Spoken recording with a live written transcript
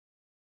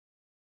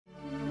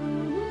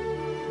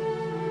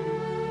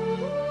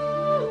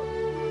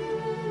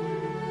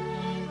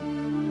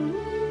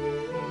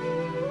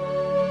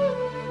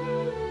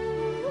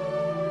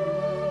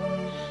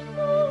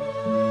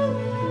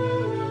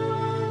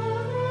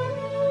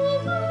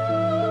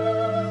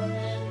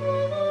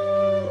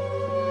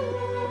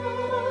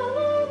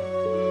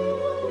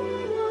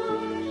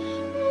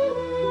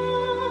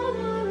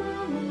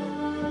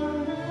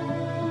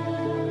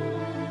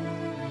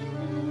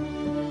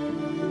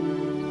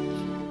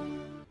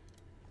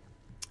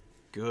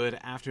Good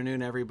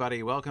afternoon,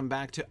 everybody. Welcome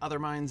back to Other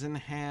Minds and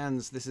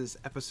Hands. This is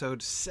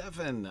episode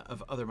 7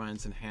 of Other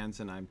Minds and Hands,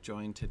 and I'm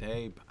joined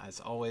today,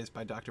 as always,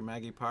 by Dr.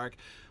 Maggie Park.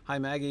 Hi,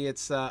 Maggie.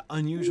 It's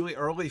unusually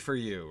early for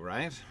you,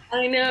 right?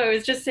 I know. I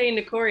was just saying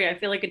to Corey, I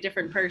feel like a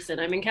different person.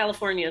 I'm in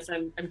California, so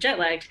I'm jet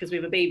lagged because we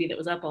have a baby that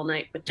was up all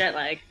night with jet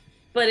lag.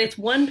 But it's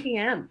 1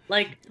 p.m.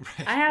 Like,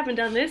 I Right. haven't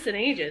done this in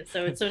ages,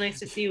 so it's so nice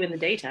to see you in the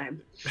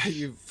daytime.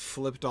 You've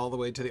flipped all the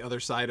way to the other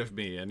side of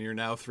me, and you're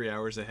now 3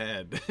 hours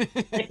ahead.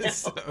 I know.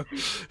 so,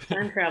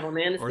 Time travel,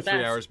 man, it's or the three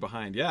best. hours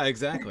behind. Yeah,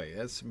 exactly.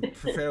 That's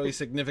fairly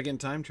significant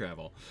time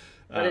travel.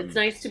 But it's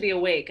Um, nice to be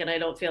awake, and I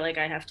don't feel like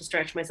I have to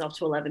stretch myself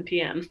to 11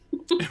 p.m.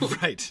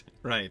 right,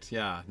 right.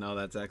 Yeah, no,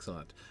 that's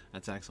excellent.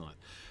 That's excellent.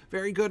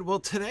 Very good. Well,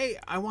 today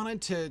I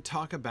wanted to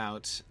talk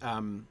about,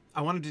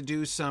 I wanted to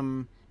do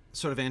some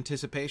sort of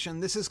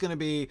anticipation. This is going to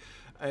be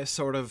a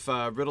sort of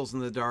riddles in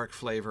the dark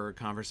flavor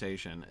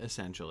conversation,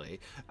 essentially,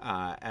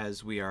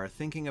 as we are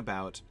thinking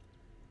about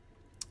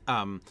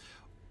um,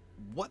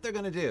 what they're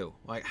going to do.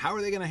 Like, how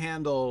are they going to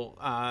handle,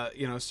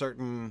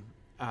 certain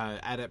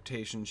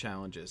adaptation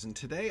challenges? And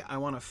today I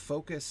want to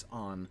focus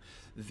on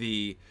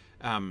the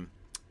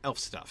elf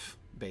stuff,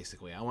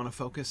 basically. I want to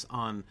focus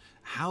on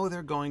how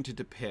they're going to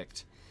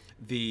depict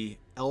the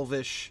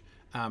elvish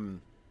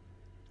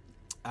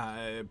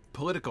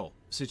political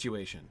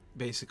situation,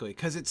 basically,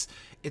 because it's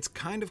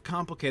kind of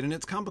complicated, and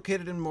it's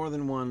complicated in more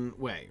than one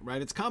way,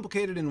 right? It's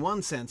complicated in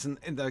one sense, and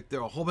there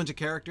are a whole bunch of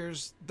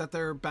characters that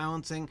they're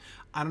balancing.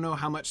 I don't know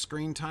how much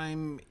screen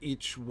time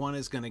each one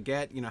is going to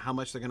get. You know, how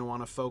much they're going to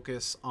want to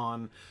focus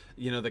on,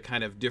 the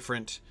kind of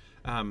different.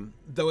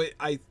 Though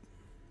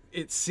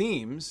it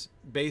seems,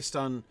 based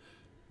on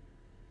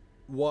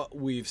what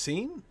we've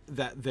seen,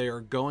 that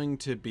they're going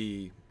to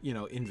be,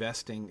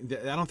 investing.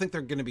 I don't think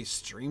they're going to be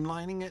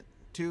streamlining it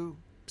too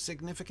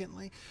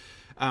significantly.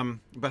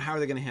 But how are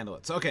they going to handle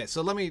it? So, okay,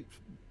 so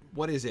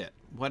what is it?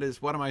 What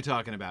am I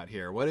talking about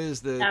here? What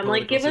is the Like,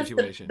 political give us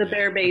situation? the Yeah.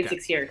 bare Okay.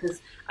 basics here,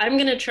 because I'm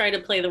going to try to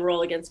play the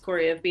role against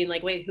Corey of being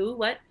like, wait, who,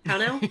 what, how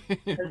now?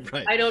 'Cause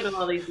Right. I don't know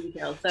all these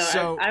details. So,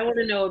 So, I want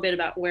to know a bit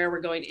about where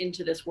we're going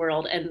into this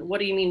world and what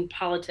do you mean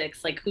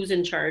politics? Like, who's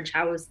in charge?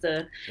 How is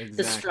the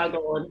exactly.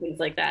 struggle and things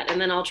like that?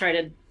 And then I'll try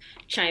to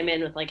chime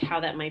in with like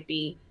how that might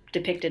be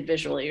depicted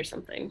visually or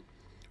something.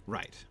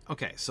 Right.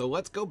 Okay, so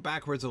let's go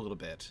backwards a little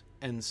bit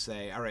and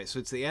say, all right, so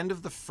it's the end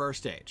of the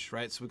first age,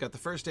 right? So we've got the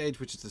first age,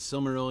 which is the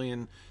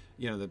Silmarillion,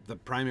 the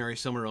primary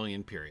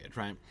Silmarillion period,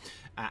 right?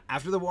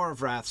 After the War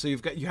of Wrath, so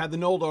you had the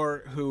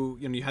Noldor, who,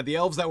 you had the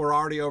elves that were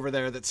already over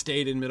there that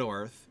stayed in Middle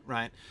Earth,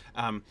 right?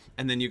 And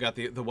then you got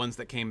the ones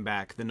that came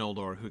back, the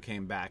Noldor who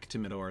came back to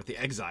Middle Earth, the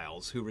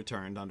exiles who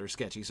returned under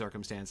sketchy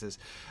circumstances,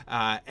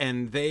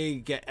 and they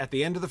get at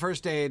the end of the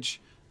first age,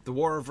 the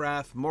War of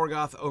Wrath,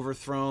 Morgoth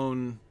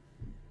overthrown,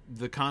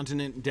 the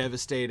continent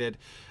devastated.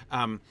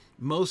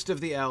 Most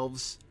of the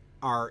elves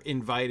are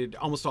invited.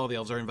 Almost all the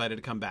elves are invited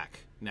to come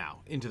back now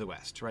into the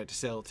west, right?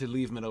 To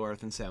leave Middle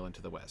Earth and sail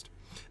into the west.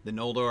 The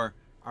Noldor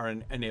are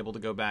unable to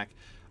go back.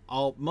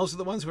 Most of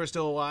the ones who are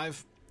still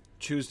alive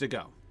choose to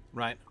go,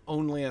 right?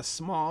 Only a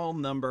small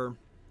number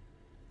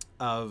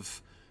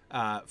of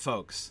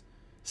folks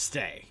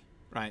stay,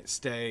 right?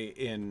 Stay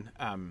in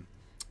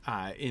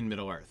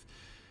Middle Earth,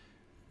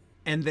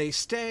 and they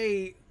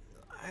stay.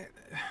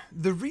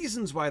 The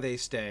reasons why they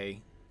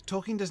stay,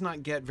 Tolkien does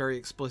not get very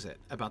explicit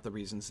about the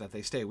reasons that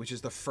they stay, which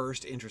is the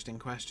first interesting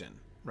question,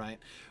 right?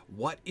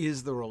 What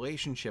is the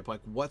relationship?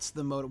 Like, what's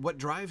the motive? What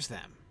drives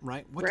them,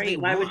 right? What do they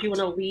Right. Why would you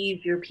want want? to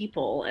leave your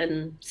people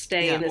and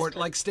stay Yeah, in this or place?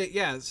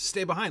 like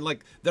stay behind.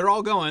 Like, they're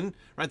all going,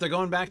 right? They're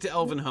going back to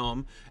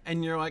Elvenhome,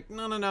 and you're like,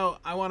 no, no, no,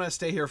 I want to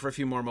stay here for a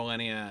few more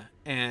millennia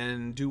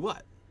and do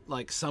what?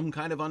 Like some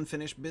kind of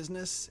unfinished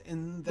business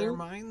in their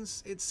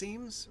minds, it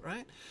seems,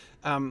 right?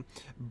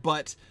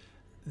 But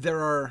there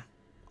are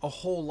a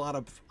whole lot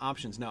of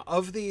options now.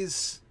 Of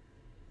these,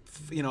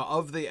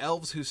 of the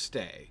elves who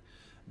stay,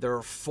 there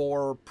are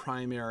four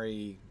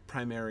primary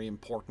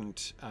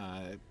important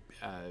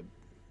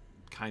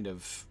kind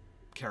of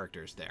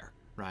characters there,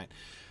 right?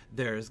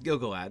 There's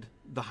Gilgalad,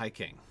 the High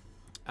King,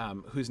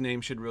 whose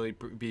name should really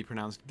be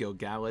pronounced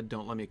Gilgalad.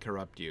 Don't let me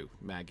corrupt you,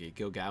 Maggie.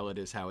 Gilgalad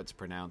is how it's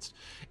pronounced.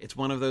 It's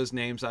one of those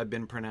names I've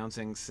been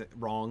pronouncing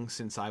wrong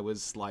since I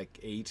was like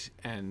 8,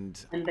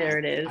 and And I there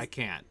it is. I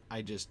can't.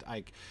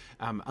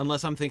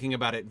 Unless I'm thinking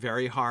about it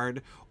very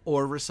hard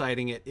or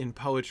reciting it in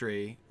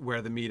poetry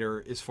where the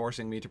meter is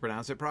forcing me to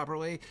pronounce it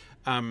properly.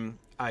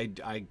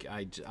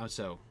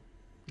 So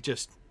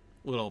just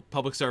little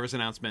public service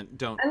announcement.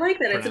 Don't I like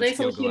that. It's a pronounce nice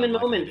little Gilgalad human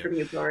like I moment do. from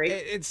you, Corey.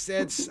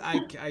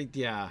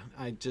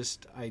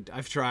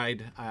 I've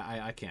tried.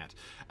 I can't.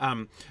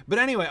 But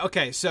anyway,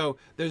 okay. So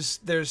there's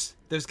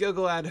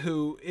Gilgalad,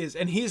 who is,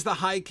 and he's the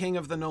High King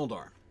of the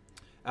Noldor.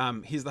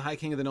 He's the High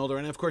King of the Noldor,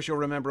 and of course you'll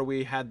remember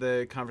we had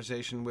the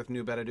conversation with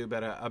New Beta Do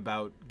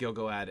about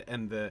Gilgalad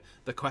and the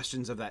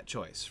questions of that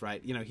choice,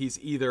 right? He's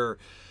either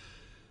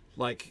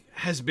like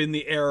has been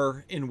the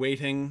heir in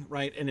waiting,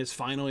 right, and is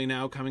finally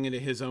now coming into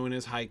his own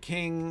as High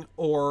King,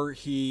 or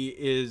he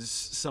is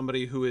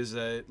somebody who is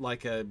a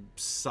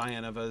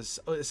scion of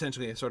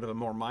essentially a sort of a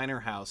more minor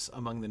house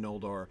among the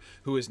Noldor,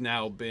 who has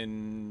now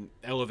been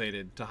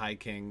elevated to High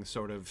King,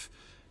 sort of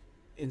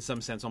in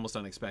some sense almost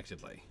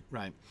unexpectedly,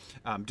 right?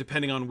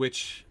 Depending on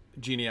which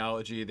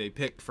genealogy they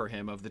picked for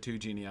him of the two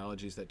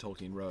genealogies that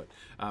Tolkien wrote,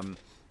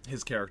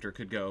 his character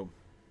could go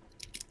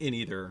in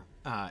either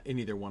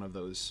one of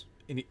those.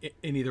 In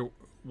either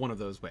one of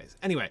those ways.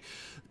 Anyway,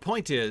 the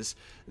point is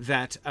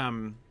that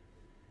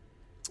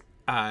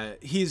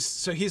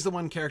he's the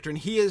one character, and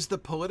he is the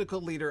political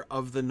leader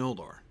of the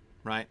Noldor,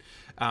 right?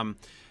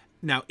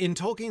 Now, in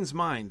Tolkien's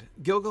mind,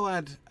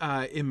 Gil-galad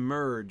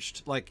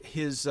emerged, like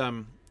his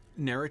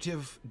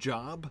narrative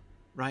job,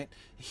 right?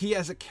 He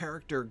as a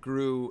character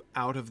grew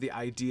out of the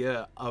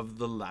idea of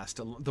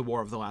the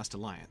War of the Last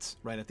Alliance,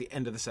 right, at the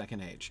end of the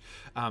Second Age.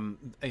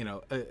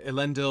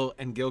 Elendil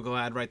and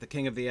Gil-galad, right, the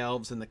king of the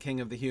elves and the king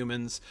of the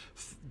humans,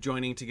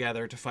 joining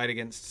together to fight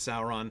against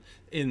Sauron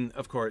in,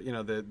 of course,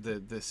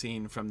 the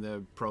scene from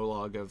the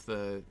prologue of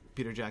the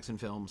Peter Jackson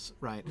films,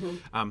 right?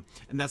 Mm-hmm.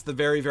 And that's the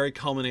very, very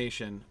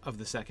culmination of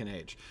the Second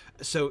Age.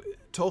 So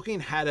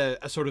Tolkien had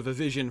a sort of a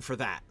vision for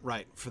that,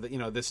 right? For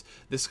the,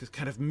 this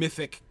kind of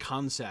mythic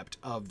concept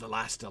of the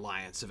last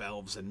alliance of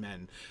elves and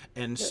men.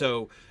 And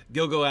so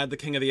Gil-galad, the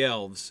king of the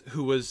elves,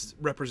 who was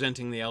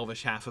representing the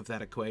elvish half of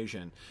that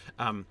equation,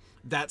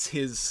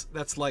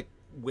 that's like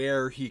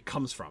where he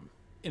comes from,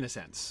 in a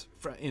sense,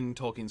 in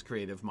Tolkien's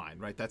creative mind,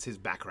 right? That's his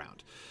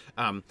background.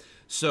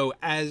 So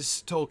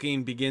as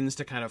Tolkien begins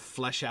to kind of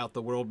flesh out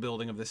the world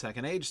building of the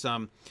Second Age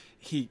some,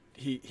 he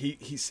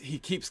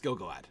keeps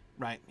Gil-galad,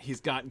 right? He's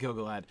got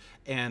Gil-galad,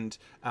 and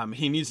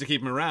he needs to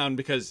keep him around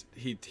because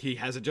he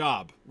has a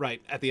job,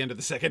 right, at the end of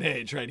the Second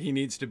Age, right? He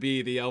needs to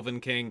be the Elven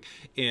King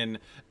in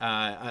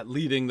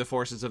leading the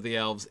forces of the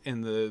elves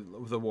in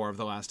the War of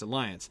the Last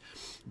Alliance.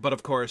 But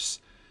of course,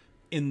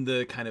 in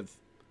the kind of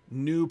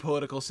new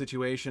political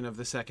situation of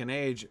the Second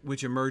Age,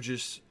 which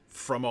emerges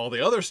from all the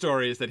other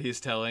stories that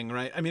he's telling,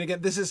 right? I mean,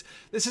 again, this is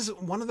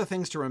one of the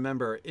things to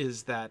remember,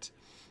 is that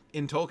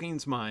in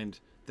Tolkien's mind,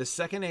 the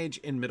Second Age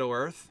in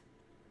Middle-earth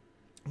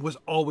was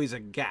always a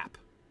gap,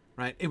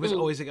 right? It was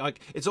always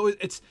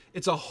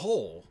it's a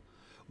hole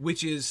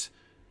which is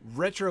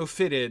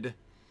retrofitted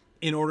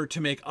in order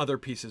to make other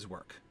pieces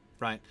work,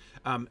 right?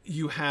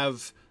 You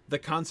have the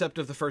concept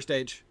of the First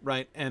Age,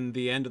 right, and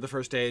the end of the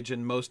First Age,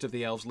 and most of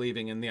the elves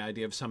leaving, and the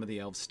idea of some of the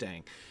elves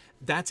staying.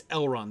 That's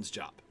Elrond's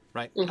job,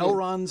 right? Mm-hmm.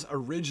 Elrond's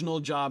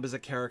original job as a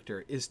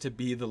character is to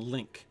be the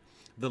link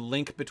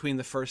between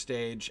the First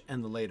Age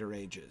and the later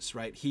ages,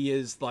 right? He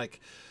is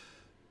like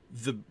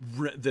the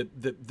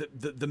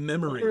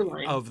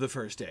memory of the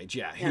First Age.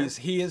 Yeah.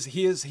 He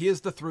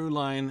is the through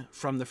line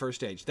from the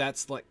First Age.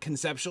 That's like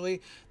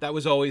conceptually, that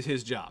was always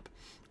his job.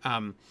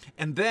 And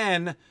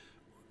then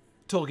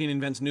Tolkien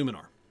invents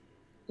Numenor.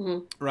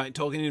 Mm-hmm. Right,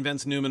 Tolkien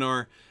invents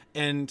Numenor,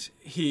 and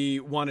he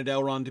wanted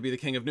Elrond to be the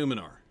king of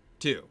Numenor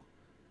too,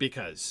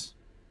 because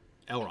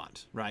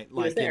Elrond, right?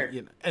 Like,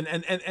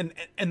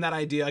 and that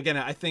idea again.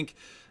 I think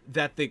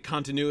that the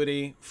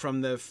continuity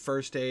from the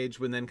First Age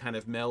would then kind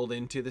of meld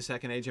into the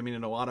Second Age. I mean,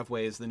 in a lot of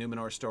ways, the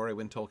Numenor story,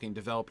 when Tolkien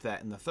developed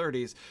that in the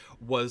 30s,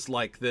 was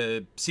like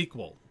the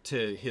sequel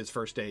to his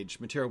First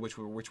Age material,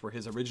 which were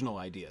his original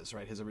ideas,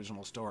 right? His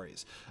original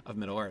stories of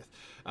Middle-earth.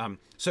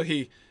 So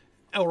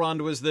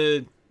Elrond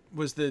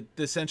was the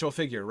central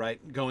figure,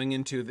 right, going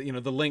into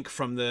the link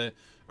from the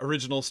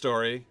original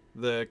story,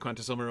 the Quenta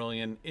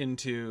Silmarillion,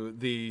 into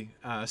the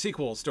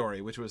sequel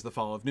story, which was the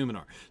Fall of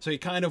Numenor. So he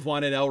kind of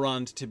wanted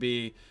Elrond to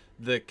be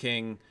the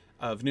king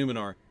of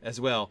Numenor as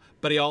well,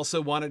 but he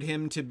also wanted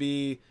him to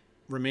be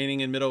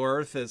remaining in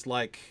Middle-earth as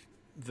like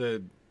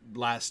the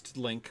last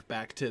link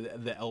back to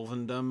the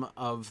elvendom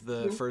of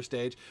the First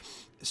Age.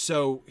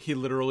 So he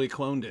literally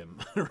cloned him,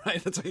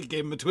 right? That's why he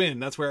gave him a twin.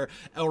 That's where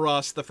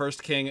Elros, the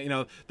first king,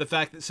 the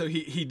fact that, so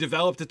he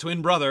developed a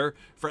twin brother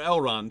for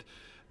Elrond,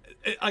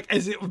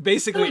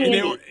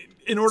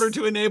 in order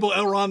to enable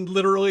Elrond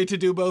literally to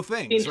do both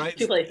things, right?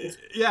 Two places.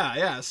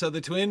 Yeah. So the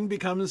twin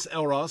becomes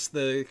Elros,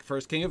 the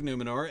first king of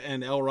Numenor,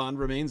 and Elrond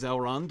remains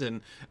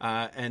Elrond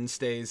and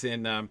stays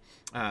in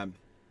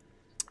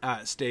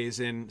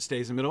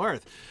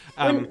Middle-earth.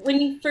 When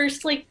he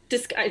first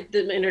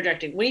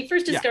interjecting, when he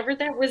first discovered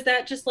that, was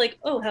that just like,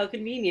 oh, how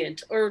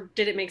convenient, or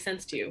did it make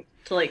sense to you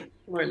to like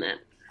learn that?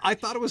 I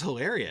thought it was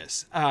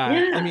hilarious.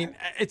 I mean,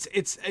 it's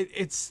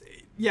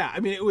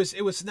I mean, it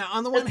was now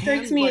on the one hand, it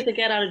strikes me as a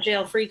get out of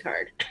jail free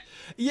card.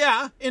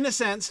 Yeah, in a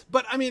sense,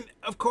 but I mean,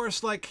 of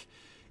course, like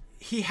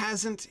he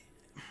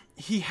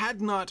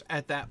had not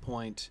at that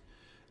point.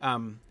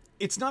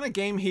 It's not a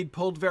game he'd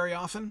pulled very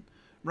often.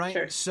 Right.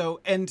 Sure.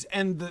 So and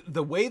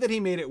the way that he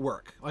made it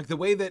work, like the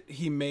way that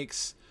he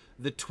makes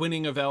the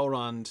twinning of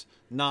Elrond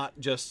not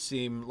just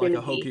seem like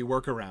a hokey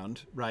workaround,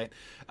 right?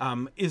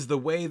 Is the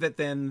way that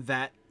then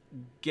that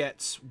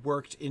gets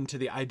worked into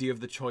the idea of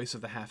the choice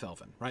of the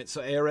half-elven, right?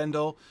 So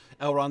Eärendil,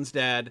 Elrond's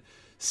dad,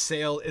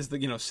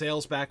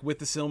 sails back with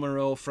the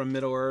Silmaril from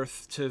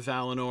Middle-earth to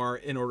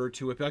Valinor in order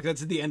to appeal.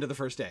 That's at the end of the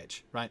First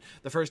Age, right?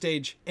 The First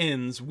Age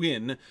ends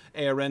when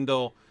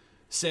Eärendil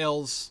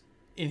sails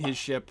in his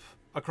ship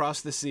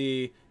across the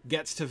sea,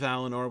 gets to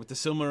Valinor with the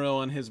Silmaril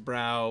on his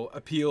brow,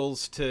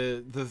 appeals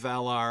to the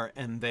Valar,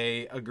 and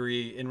they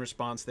agree. In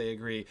response, they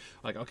agree,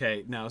 like,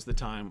 okay, now's the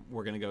time.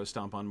 We're going to go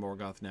stomp on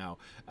Morgoth now,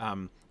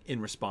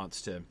 in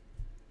response to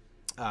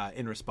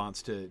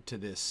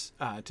this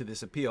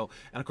appeal.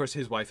 And of course,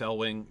 his wife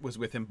Elwing was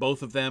with him.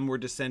 Both of them were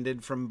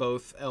descended from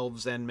both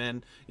elves and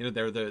men.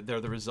 They're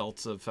the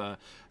results of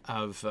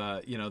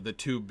the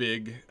two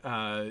big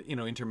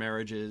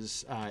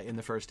intermarriages in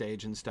the First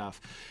Age and stuff.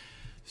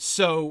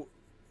 So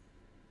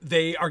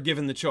they are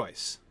given the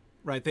choice,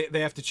 right?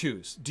 They have to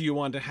choose. Do you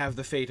want to have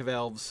the fate of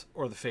elves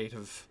or the fate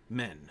of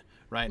men,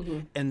 right? Mm-hmm.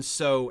 And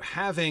so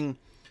having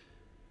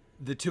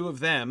the two of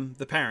them,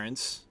 the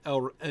parents,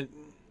 Eärendil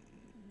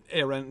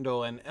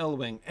and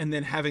Elwing, and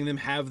then having them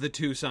have the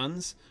two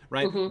sons,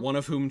 right? Mm-hmm. One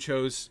of whom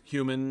chose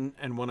human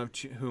and one of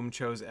whom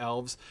chose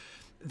elves.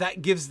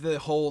 That gives the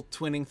whole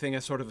twinning thing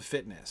a sort of a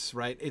fitness,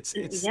 right? It's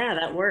yeah,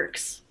 that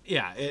works.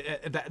 Yeah,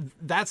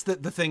 that's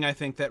the thing I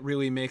think that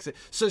really makes it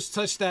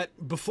such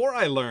that before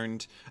I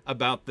learned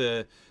about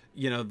the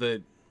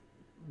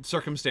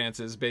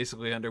circumstances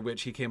basically under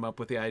which he came up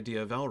with the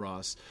idea of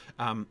Elros,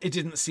 it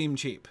didn't seem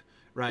cheap,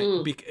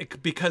 right?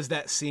 Because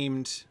that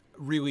seemed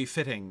really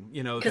fitting,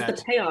 because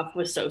the payoff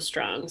was so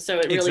strong, so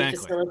it really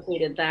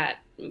facilitated that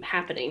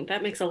happening.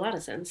 That makes a lot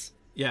of sense.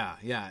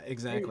 Yeah,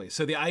 exactly.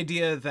 So the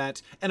idea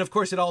that, and of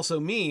course it also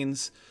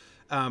means,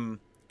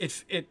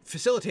 it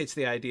facilitates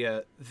the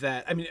idea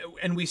that,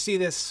 and we see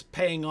this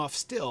paying off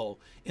still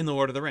in The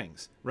Lord of the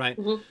Rings, right?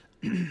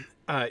 Mm-hmm.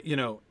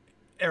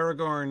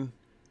 Aragorn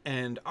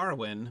and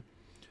Arwen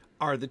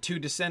are the two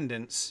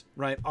descendants,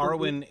 right? Mm-hmm.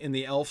 Arwen in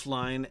the elf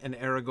line and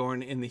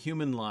Aragorn in the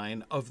human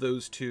line of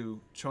those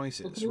two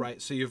choices, mm-hmm. right?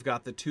 So you've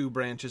got the two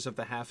branches of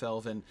the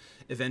half-elven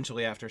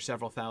eventually after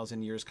several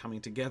thousand years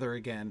coming together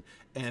again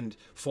and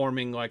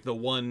forming like the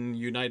one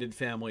united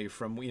family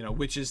from,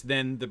 which is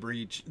then the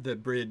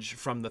bridge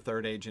from the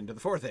Third Age into the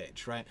Fourth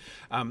Age, right?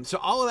 So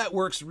all of that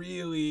works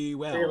really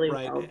well,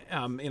 right?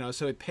 Well.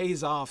 So it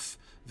pays off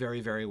very,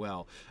 very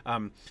well.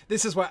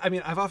 This is why,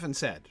 I've often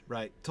said,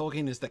 right,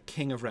 Tolkien is the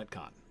king of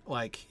retcon.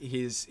 Like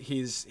he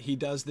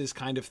does this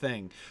kind of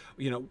thing,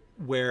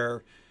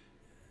 where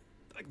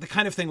like the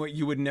kind of thing where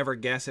you would never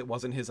guess it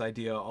wasn't his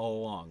idea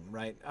all along,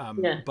 right?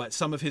 But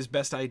some of his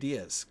best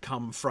ideas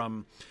come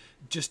from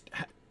just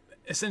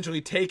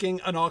essentially taking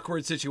an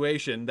awkward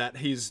situation that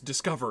he's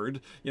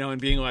discovered,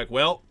 and being like,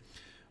 well,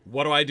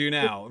 what do I do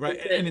now, right?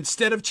 And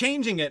instead of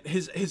changing it,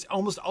 his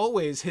almost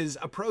always his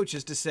approach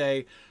is to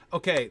say,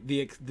 okay,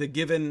 the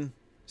given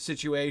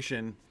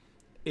situation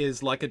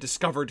is like a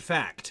discovered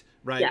fact.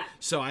 Right. Yeah.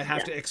 So I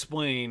have to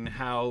explain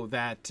how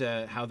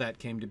that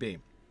came to be.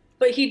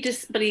 But he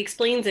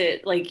explains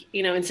it like,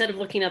 instead of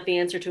looking up the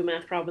answer to a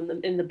math problem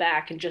in the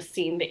back and just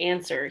seeing the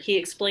answer, he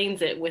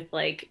explains it with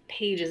like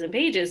pages and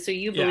pages. So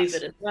you believe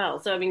it as well.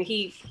 So,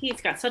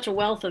 he's got such a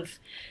wealth of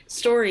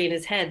story in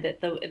his head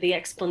that the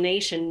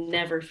explanation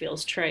never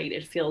feels trite.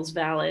 It feels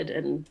valid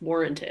and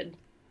warranted.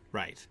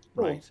 Right.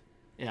 Cool. Right.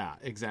 Yeah,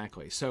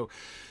 exactly. So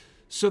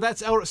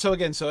that's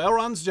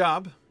Elrond's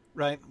job.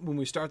 Right, when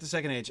we start the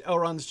Second Age,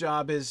 Elrond's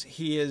job is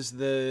he is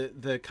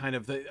the kind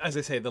of as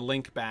I say, the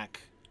link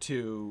back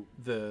to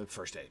the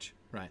First Age.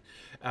 Right,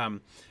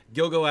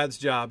 Gil-galad's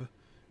job,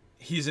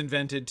 he's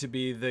invented to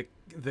be the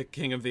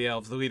king of the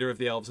elves, the leader of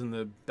the elves in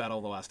the Battle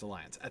of the Last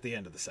Alliance at the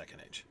end of the Second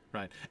Age.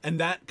 Right, and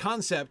that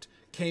concept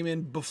came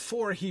in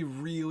before he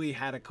really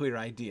had a clear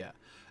idea.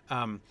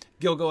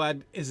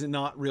 Gil-galad is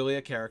not really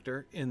a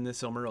character in the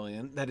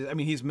Silmarillion. That is,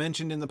 he's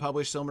mentioned in the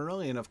published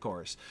Silmarillion, of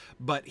course,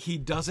 but he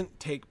doesn't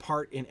take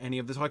part in any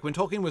of this. Like when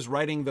Tolkien was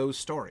writing those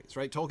stories,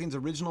 right? Tolkien's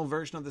original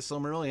version of the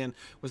Silmarillion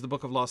was the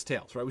Book of Lost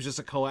Tales, right? It was just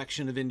a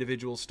collection of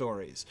individual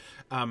stories.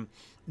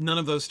 None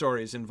of those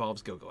stories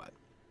involves Gil-galad.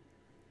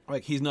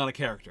 Like he's not a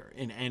character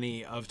in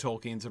any of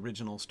Tolkien's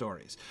original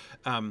stories.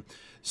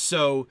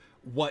 So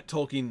what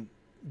Tolkien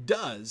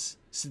does,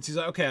 since he's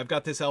like, okay, I've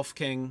got this elf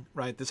king,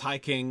 right, this high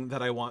king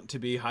that I want to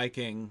be high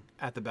king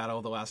at the Battle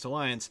of the Last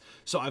Alliance,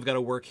 so I've got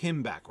to work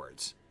him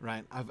backwards,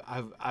 right?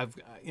 I've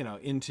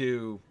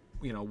into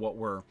what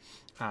we're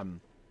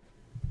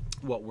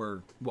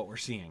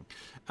seeing.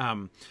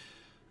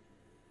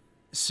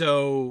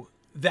 So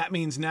that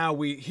means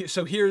now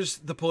here's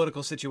the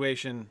political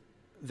situation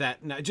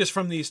that just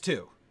from these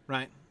two,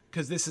 right?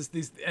 Because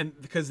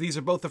these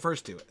are both the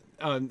first two.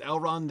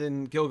 Elrond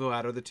and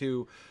Gil-galad are the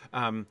two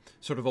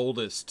sort of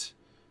oldest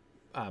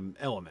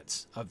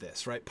elements of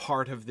this, right?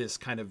 Part of this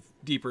kind of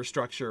deeper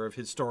structure of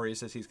his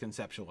stories as he's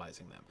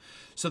conceptualizing them.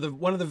 So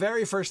one of the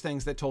very first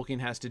things that Tolkien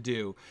has to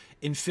do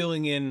in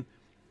filling in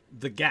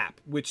the gap,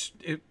 which,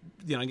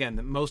 again,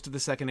 most of the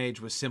Second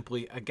Age was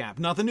simply a gap.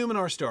 Not the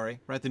Numenor story,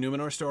 right? The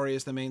Numenor story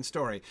is the main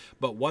story.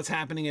 But what's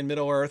happening in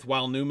Middle-earth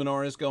while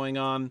Numenor is going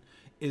on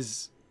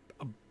is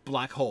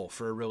black hole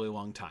for a really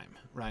long time,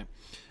 right?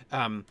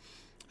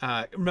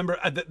 Remember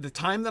the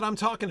time that I'm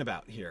talking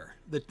about here,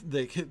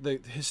 the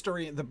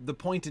history, the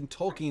point in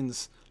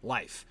Tolkien's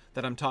life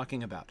that I'm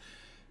talking about.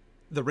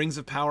 The Rings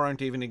of Power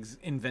aren't even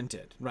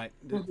invented, right?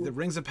 Mm-hmm. The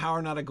Rings of Power,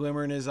 not a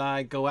glimmer in his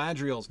eye.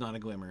 Galadriel's not a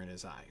glimmer in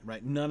his eye,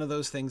 right? None of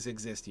those things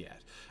exist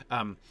yet.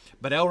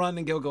 But Elrond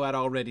and Gil-galad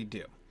already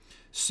do.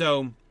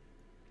 So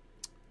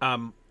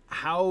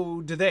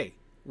how do they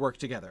work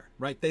together,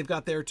 right? They've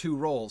got their two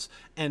roles.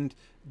 And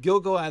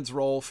Gil-galad's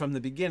role from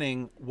the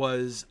beginning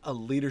was a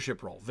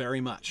leadership role,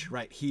 very much,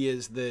 right? He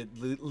is the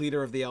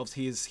leader of the elves.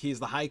 He is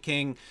the High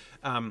King.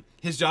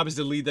 His job is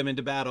to lead them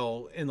into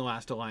battle in the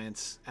Last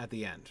Alliance at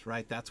the end,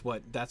 right? That's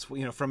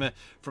from a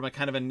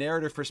kind of a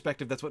narrative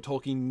perspective, that's what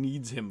Tolkien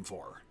needs him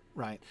for,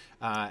 right?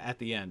 At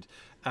the end.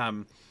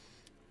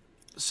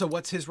 So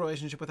what's his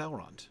relationship with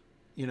Elrond?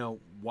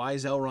 Why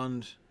is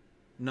Elrond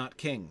not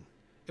king?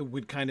 It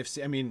would kind of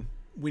see,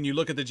 when you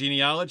look at the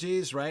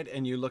genealogies, right,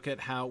 and you look at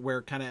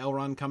where kind of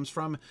Elrond comes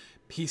from,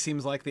 he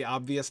seems like the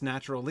obvious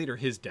natural leader.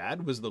 His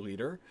dad was the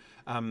leader,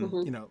 of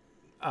the,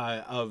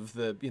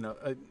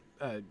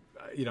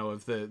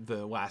 of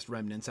the last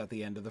remnants at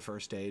the end of the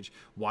First Age.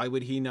 Why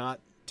would he not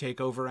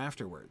take over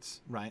afterwards,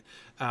 right?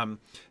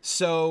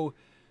 So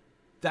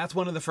that's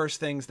one of the first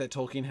things that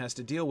Tolkien has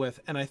to deal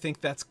with, and I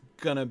think that's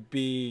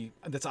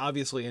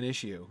obviously an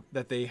issue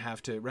that they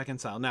have to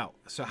reconcile. Now,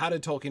 so how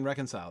did Tolkien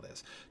reconcile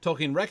this?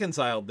 Tolkien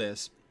reconciled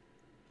this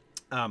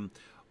by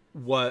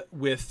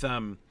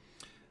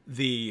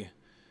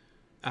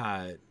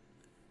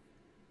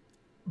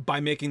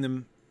making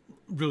them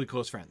really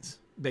close friends,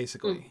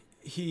 basically.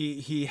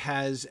 He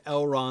has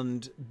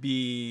Elrond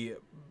be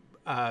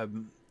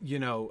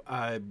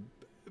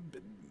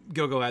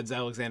Gil-galad's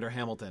Alexander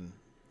Hamilton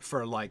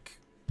for like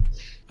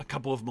a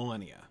couple of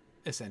millennia,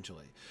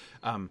 essentially.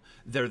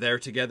 They're there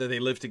together. They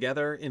live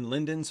together in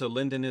Lindon. So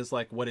Lindon is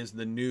like, what is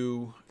the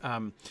new,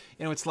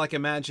 it's like,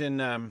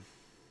 imagine,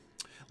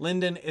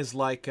 Lindon is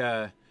like,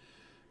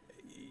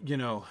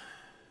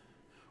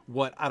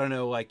 what, I don't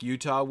know, like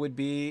Utah would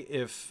be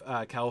if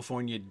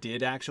California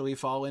did actually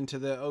fall into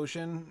the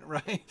ocean,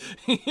 right?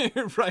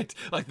 Right,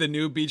 like the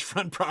new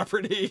beachfront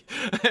property.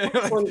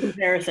 One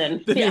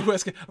comparison. The new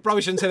West. I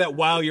probably shouldn't say that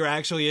while you're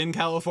actually in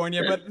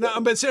California, but no,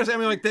 but seriously,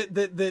 like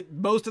the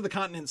most of the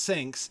continent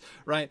sinks,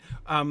 right?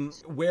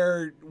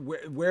 Where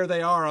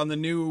they are on the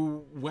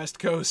new west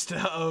coast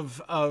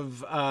of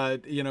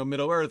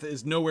Middle Earth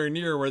is nowhere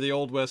near where the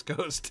old west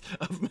coast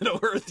of Middle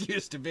Earth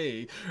used to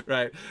be,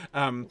 right?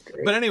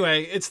 But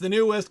anyway, it's the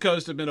new west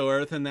coast of Middle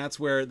Earth, and that's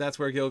where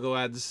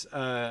Gil-galad's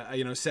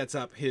sets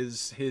up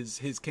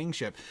his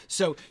kingship.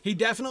 So he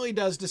definitely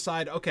does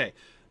decide, okay,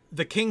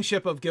 the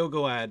kingship of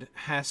Gil-galad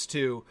has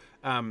to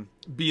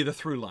be the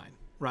through line,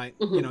 right?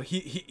 Mm-hmm.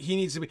 He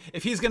needs to be,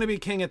 if he's going to be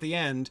king at the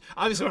end.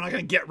 Obviously, we're not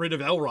going to get rid of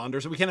Elrond, or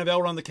so we can't have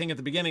Elrond the king at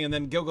the beginning and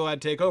then Gil-galad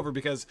take over,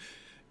 because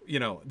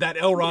that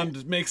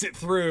Elrond makes it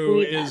through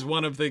is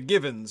one of the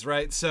givens,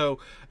 right? So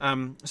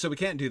we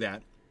can't do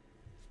that.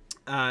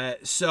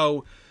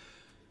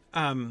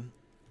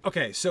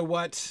 Okay, so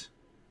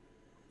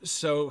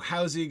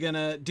how's he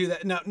gonna do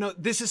that? No,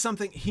 this is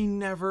something he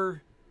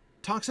never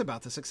talks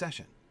about, the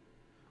succession.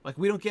 Like,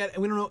 we don't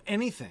know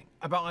anything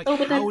about, like,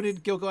 how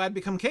did Gil-galad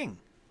become king,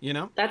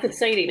 That's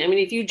exciting.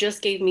 If you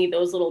just gave me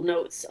those little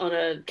notes on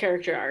a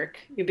character arc,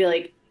 you'd be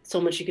like,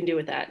 so much you can do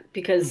with that,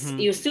 because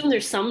you assume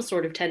there's some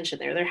sort of tension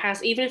there.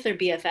 Even if they're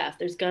BFF,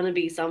 there's gonna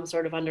be some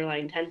sort of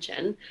underlying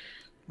tension.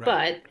 Right.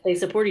 But they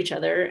support each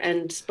other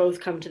and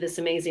both come to this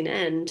amazing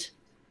end.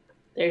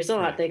 There's a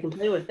lot they can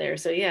play with there.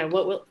 So yeah, I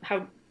don't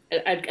want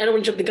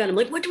to jump the gun. I'm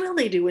like, what will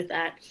they do with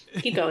that?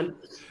 Keep going.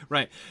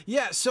 Right.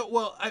 Yeah.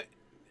 So,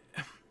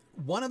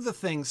 one of the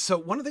things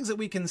that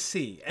we can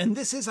see, and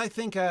this is, I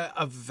think, one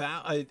of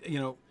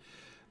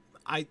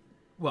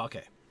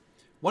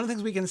the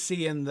things we can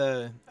see in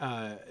the,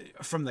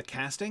 from the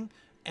casting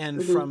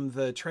and from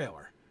the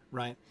trailer,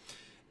 right,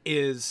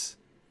 is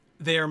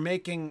they are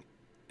making,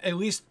 at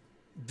least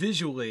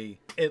visually,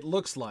 it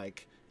looks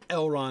like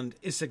Elrond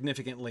is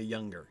significantly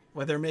younger.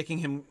 Well, they're making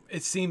him,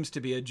 it seems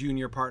to be a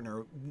junior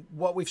partner.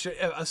 What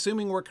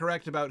assuming we're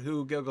correct about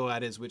who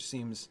Gil-galad is, which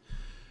seems,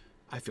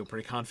 I feel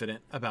pretty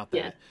confident about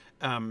that.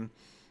 Yeah.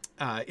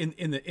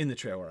 In the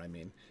trailer,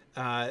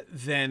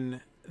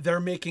 then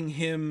they're making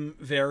him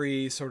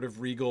very sort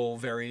of regal,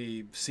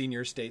 very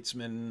senior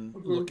statesman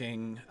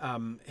looking.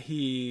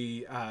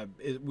 We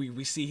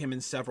see him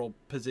in several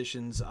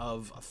positions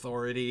of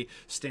authority,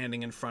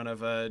 standing in front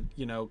of a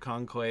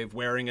conclave,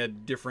 wearing a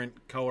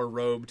different color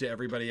robe to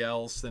everybody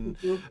else, and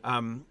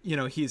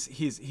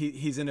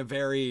he's in a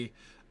very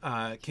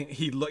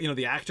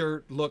the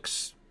actor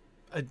looks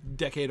a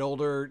decade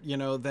older,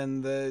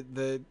 than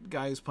the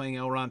guy who's playing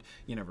Elrond.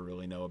 You never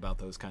really know about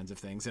those kinds of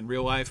things in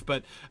real life,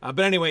 but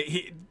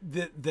anyway,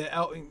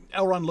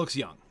 Elrond looks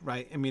young,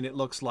 right? It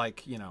looks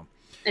like,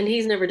 and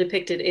he's never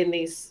depicted in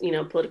these,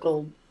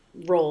 political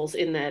roles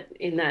in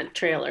that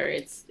trailer.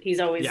 He's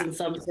always in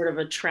some sort of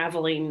a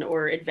traveling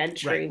or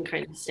adventuring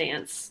kind of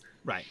stance.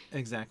 Right,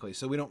 exactly.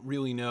 So we don't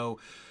really know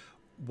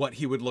what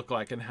he would look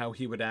like and how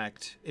he would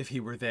act if he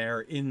were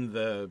there in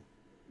the,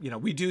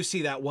 we do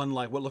see that one,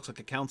 like what looks like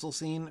a council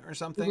scene or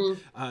something,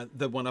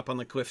 the one up on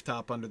the cliff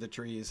top under the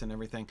trees and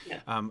everything,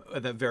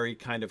 that very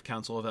kind of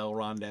Council of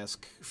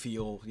Elrond-esque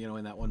feel,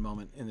 in that one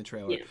moment in the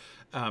trailer.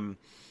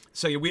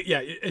 So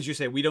as you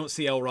say, we don't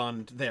see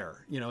Elrond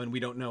there, and we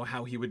don't know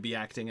how he would be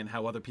acting and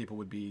how other people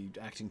would be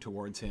acting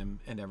towards him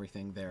and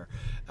everything there.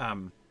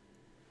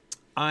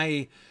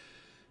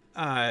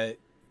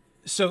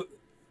 So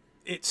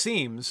it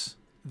seems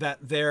that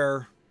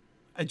they're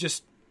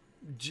just,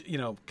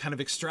 kind of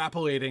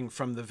extrapolating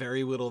from the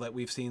very little that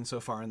we've seen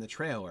so far in the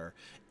trailer.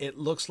 It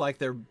looks like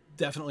they're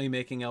definitely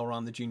making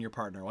Elrond the junior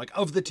partner. Like,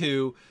 of the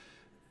two,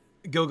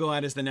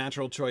 Gil-galad is the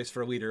natural choice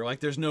for a leader.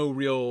 Like, there's no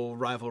real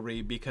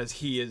rivalry because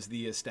he is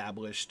the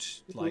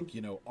established,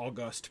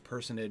 august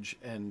personage,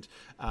 and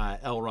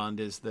Elrond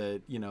is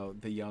the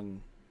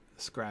young,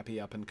 scrappy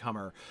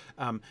up-and-comer.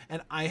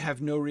 And I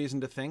have no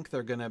reason to think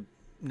they're going to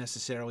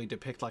necessarily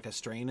depict like a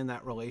strain in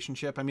that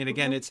relationship. I mean,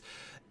 again,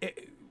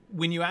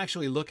 when you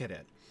actually look at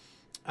it,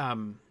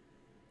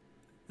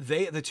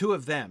 the two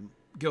of them,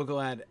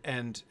 Gil-galad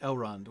and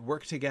Elrond,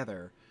 work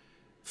together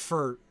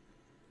for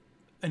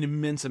an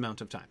immense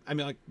amount of time. I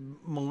mean, like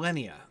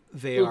millennia.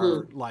 They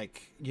are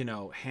like,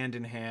 hand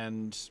in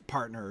hand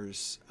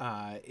partners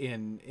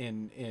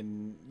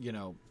in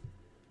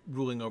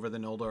ruling over the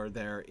Noldor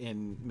there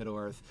in Middle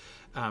Earth.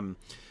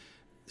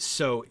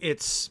 So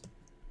it's,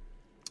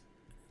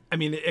 I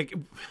mean,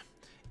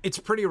 it's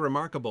pretty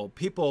remarkable.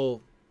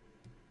 People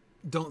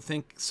don't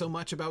think so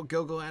much about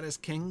Gil-galad as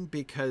king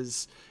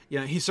because,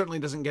 he certainly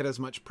doesn't get as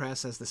much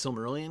press as the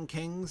Silmarillion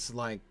kings,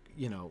 like,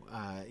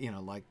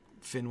 like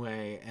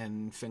Finwë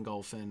and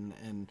Fingolfin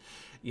and,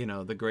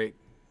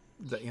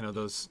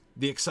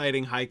 the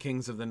exciting high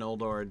kings of the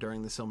Noldor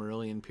during the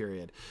Silmarillion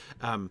period.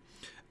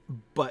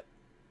 But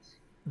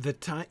the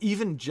time,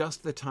 even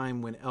just the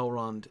time when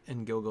Elrond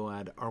and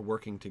Gil-galad are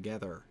working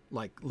together,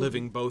 like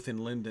living both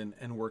in Lindon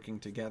and working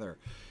together,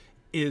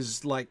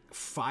 is like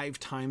 5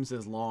 times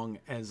as long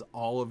as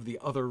all of the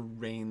other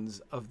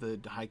reigns of the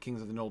High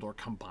Kings of the Noldor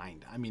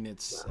combined. I mean,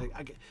 it's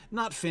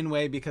not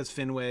Finwë, because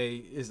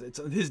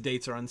Finwë his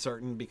dates are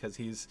uncertain because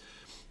he's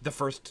the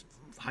first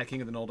High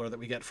King of the Noldor that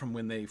we get from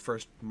when they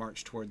first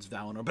march towards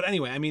Valinor. But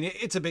anyway, I mean,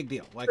 it's a big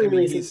deal. Like,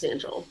 really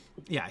substantial.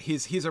 Yeah,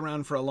 he's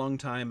around for a long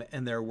time,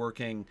 and they're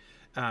working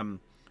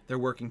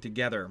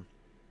together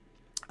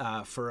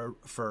for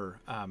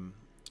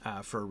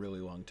a really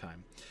long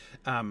time.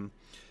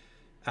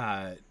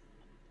 Can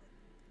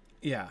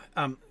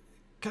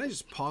I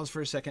just pause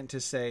for a second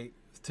to say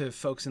to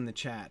folks in the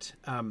chat,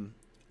 I'm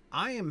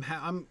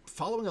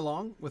following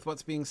along with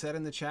what's being said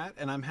in the chat,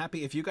 and I'm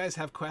happy if you guys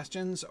have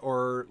questions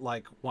or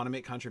like want to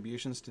make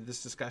contributions to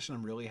this discussion.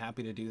 I'm really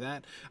happy to do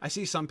that. I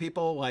see some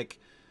people like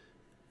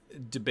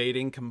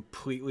debating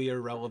completely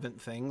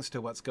irrelevant things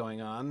to what's going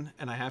on,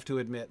 and I have to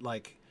admit,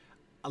 like,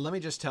 let me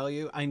just tell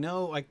you, I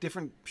know like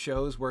different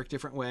shows work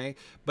different way,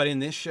 but in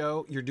this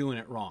show, you're doing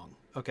it wrong.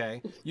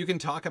 Okay, you can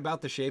talk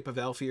about the shape of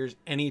elf ears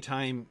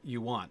anytime you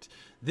want.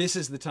 This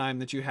is the time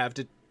that you have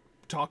to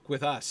talk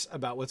with us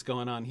about what's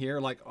going on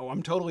here. Like,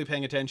 I'm totally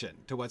paying attention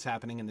to what's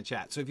happening in the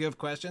chat. So if you have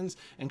questions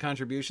and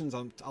contributions,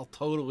 I'll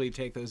totally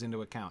take those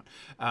into account.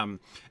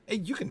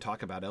 You can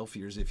talk about elf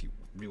ears if you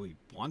really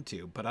want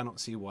to, but I don't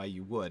see why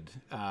you would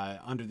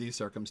under these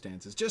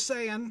circumstances. Just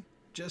saying.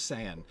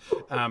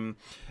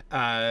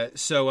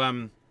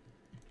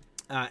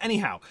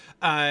 Anyhow,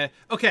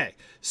 okay.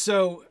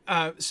 So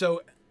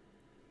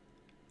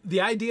the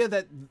idea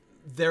that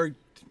they're,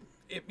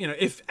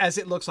 if, as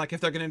it looks like, if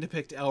they're going to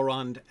depict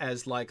Elrond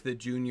as like the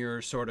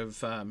junior sort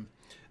of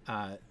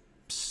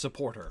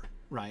supporter,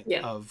 right,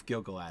 of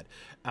Gil-galad,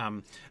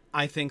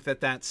 I think that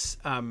that's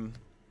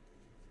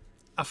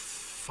a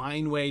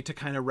fine way to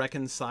kind of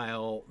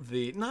reconcile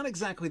not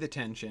exactly the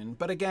tension,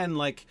 but again,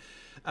 like,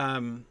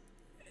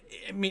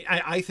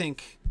 I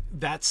think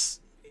that's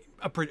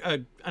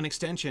an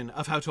extension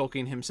of how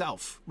Tolkien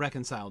himself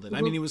reconciled it.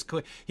 I mean,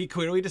 he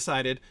clearly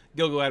decided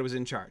Gil-galad was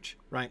in charge,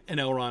 right, and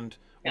Elrond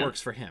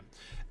works for him.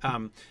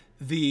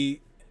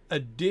 The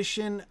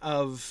addition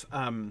of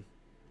the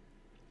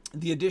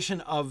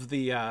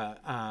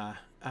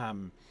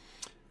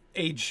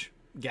age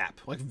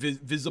gap, like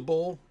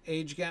visible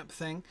age gap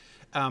thing,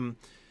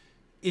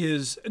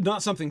 is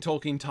not something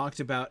Tolkien talked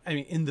about. I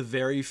mean, in the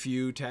very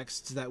few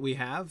texts that we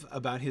have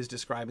about his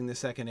describing the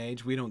Second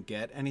Age, we don't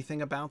get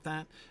anything about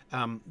that.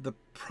 The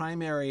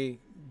primary,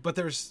 but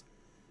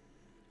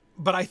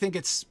I think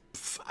it's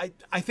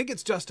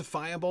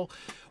justifiable.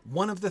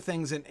 One of the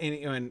things, and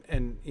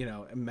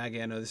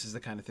Maggie, I know this is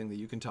the kind of thing that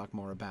you can talk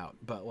more about,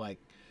 but like,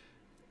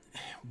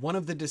 one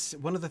of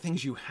the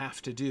things you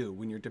have to do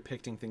when you're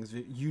depicting things,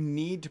 you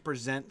need to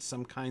present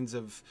some kinds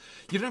of,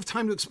 you don't have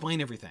time to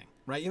explain everything,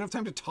 right? You don't have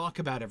time to talk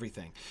about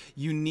everything.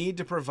 You need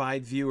to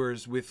provide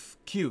viewers with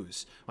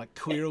cues, like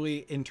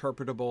clearly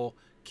interpretable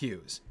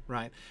cues,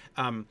 right?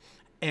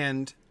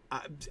 And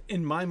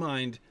in my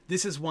mind,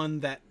 this is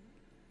one that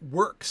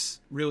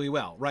works really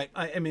well, right?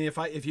 I mean,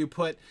 if you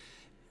put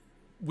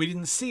we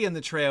didn't see in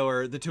the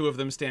trailer the two of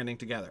them standing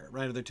together,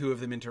 right? Or the two of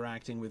them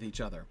interacting with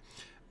each other.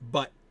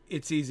 But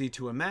it's easy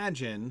to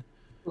imagine,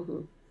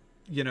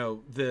 you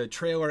know, the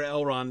trailer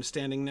Elrond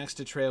standing next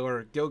to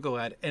trailer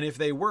Gil-galad, and if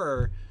they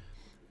were,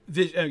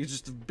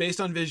 just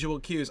based on visual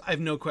cues, I have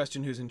no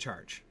question who's in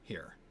charge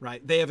here,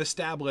 right? They have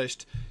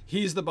established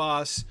he's the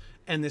boss,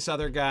 and this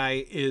other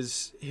guy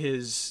is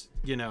his,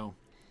 you know,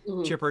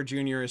 Chipper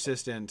Jr.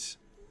 assistant.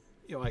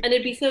 You know, like, and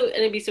it'd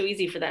be so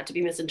easy for that to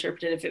be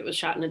misinterpreted if it was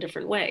shot in a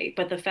different way.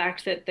 But the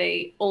fact that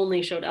they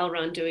only showed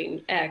Elrond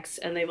doing X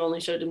and they've only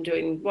showed him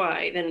doing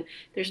Y, then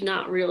there's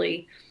not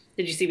really.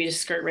 Did you see me just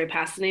skirt right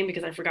past the name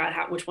because I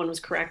forgot which one was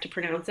correct to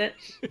pronounce it?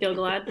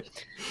 Gil-galad.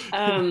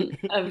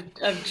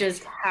 Of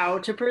just how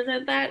to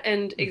present that,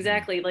 and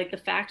exactly like the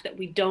fact that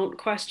we don't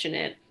question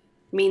it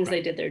means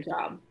they did their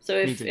job. So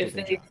if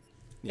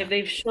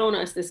they've shown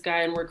us this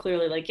guy and we're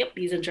clearly like, yep,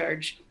 he's in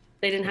charge.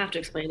 They didn't have to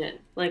explain it.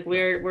 Like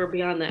we're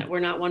beyond that. We're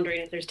not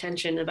wondering if there's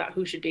tension about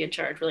who should be in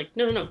charge. We're like,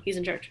 no, he's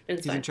in charge. And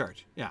it's fine. In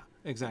charge. Yeah,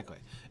 exactly.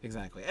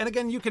 And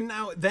again, you can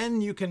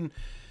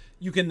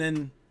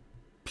then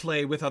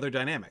play with other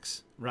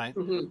dynamics, right?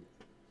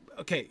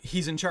 Okay,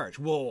 he's in charge.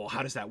 Well,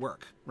 how does that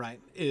work, right?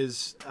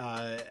 Is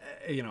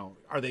you know,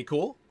 are they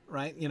cool,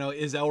 right? You know,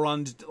 is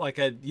Elrond like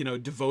a, you know,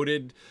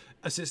 devoted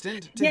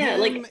assistant to him?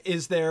 Like,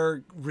 is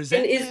there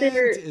resentment?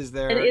 Is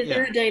there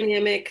a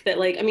dynamic that,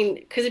 like, I mean,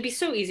 because it'd be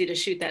so easy to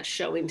shoot that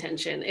showing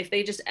tension if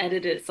they just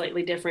edited it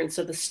slightly different,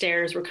 so the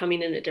stairs were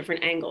coming in at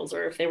different angles,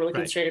 or if they were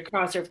looking straight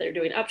across, or if they're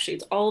doing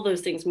upshoots. All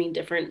those things mean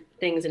different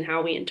things in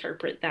how we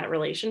interpret that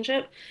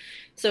relationship.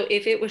 So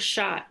if it was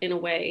shot in a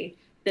way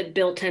that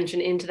built tension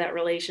into that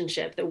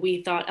relationship, that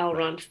we thought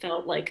Elrond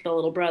felt like the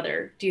little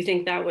brother, do you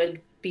think that would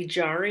be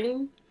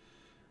jarring?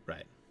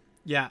 Right.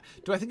 Yeah.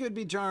 Do I think it would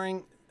be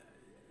jarring?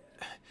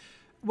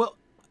 Well,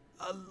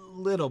 a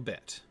little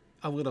bit.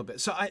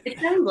 So it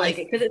sounds like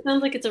it, because it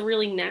sounds like it's a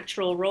really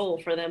natural role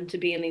for them to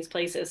be in these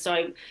places. So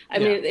I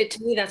mean,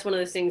 to me, that's one of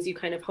those things you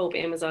kind of hope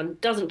Amazon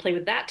doesn't play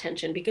with that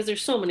tension, because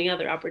there's so many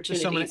other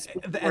opportunities.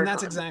 And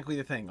that's exactly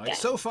the thing. Like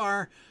so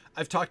far,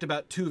 I've talked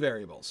about two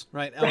variables,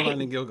 right?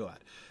 Elrond and Gil-galad.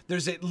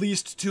 There's at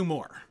least two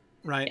more,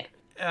 right?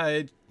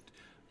 Yeah.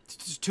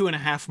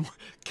 2.5 more.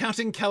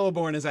 Counting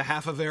Celeborn as a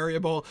half a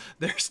variable,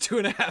 there's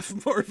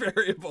 2.5 more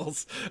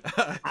variables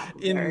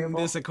in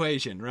this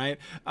equation, right?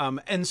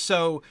 And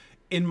so,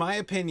 in my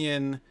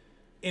opinion,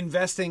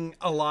 investing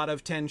a lot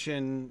of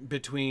tension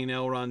between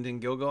Elrond and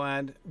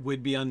Gil-galad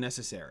would be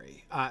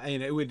unnecessary.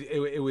 And it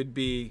would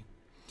be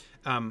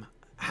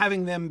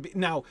having them be,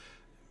 now,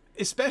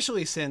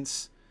 especially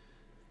since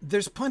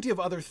there's plenty of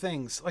other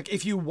things. Like,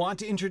 if you want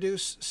to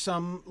introduce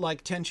some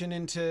like tension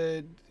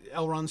into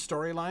Elrond's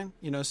storyline,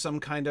 you know,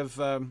 some kind of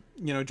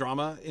you know,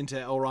 drama into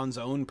Elrond's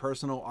own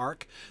personal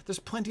arc, there's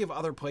plenty of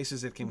other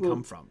places it can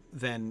come from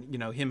than, you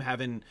know, him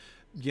having,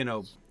 you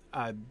know,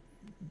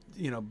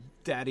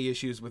 daddy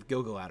issues with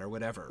Gil-galad or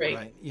whatever,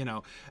 right? You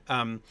know,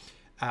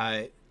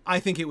 I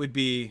think it would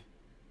be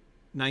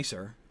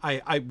nicer.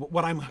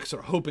 What I'm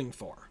sort of hoping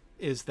for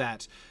is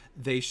that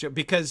they should,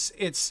 because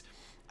it's,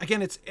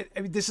 again,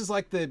 I mean, this is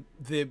like the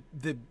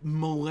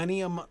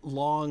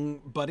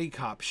millennium-long buddy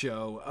cop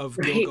show of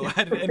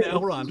Gil-galad and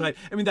Elrond, right?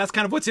 I mean, that's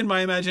kind of what's in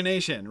my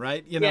imagination,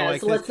 right? You know, like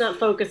so let's not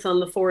focus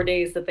on the 4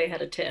 days that they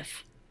had a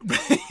tiff.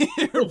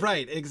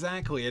 Right,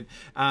 exactly.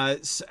 And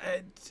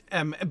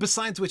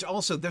besides which,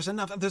 also there's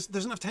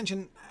enough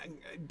tension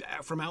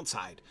from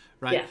outside,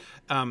 right?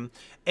 Yeah.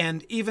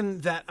 And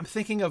even that, I'm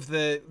thinking of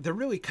the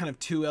really kind of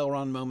two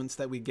Elrond moments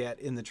that we get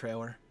in the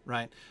trailer,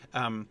 right?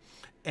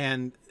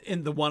 And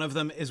in the one of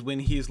them is when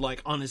he's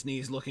like on his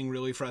knees looking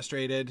really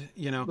frustrated,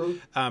 you know.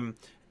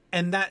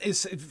 And that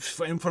is,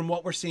 from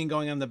what we're seeing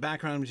going on in the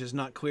background, which is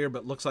not clear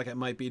but looks like it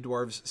might be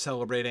dwarves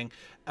celebrating,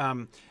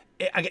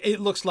 it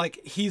looks like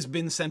he's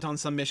been sent on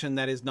some mission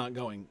that is not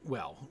going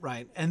well,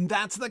 right? And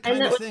that's the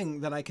kind of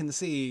thing that I can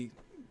see,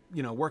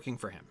 you know, working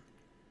for him.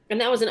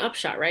 And that was an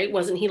upshot, right?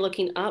 Wasn't he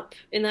looking up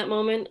in that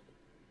moment?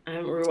 I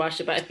haven't rewatched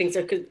it, but I think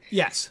so.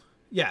 Yes.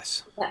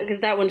 Because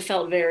that one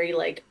felt very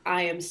like,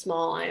 I am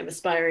small, I am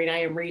aspiring,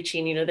 I am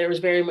reaching. You know, there was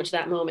very much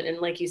that moment. And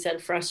like you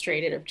said,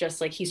 frustrated of just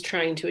like he's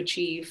trying to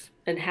achieve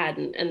and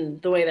hadn't.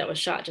 And the way that was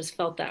shot just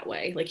felt that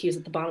way. Like he was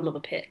at the bottom of a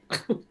pit.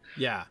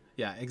 Yeah,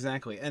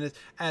 exactly. And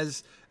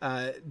as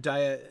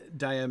Diamedea,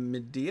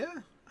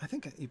 I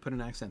think you put an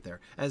accent there,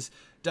 as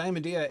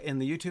Diamedea in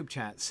the YouTube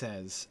chat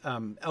says,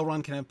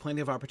 Elrond can have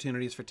plenty of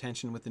opportunities for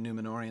tension with the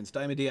Númenóreans.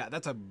 Diamedea,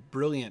 that's a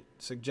brilliant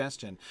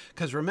suggestion.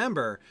 Because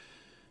remember,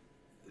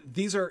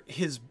 these are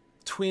his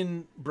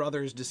twin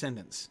brothers'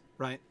 descendants,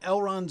 right?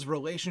 Elrond's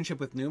relationship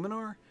with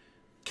Númenor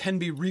can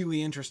be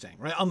really interesting,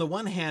 right? On the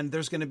one hand,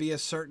 there's going to be a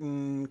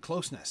certain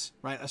closeness,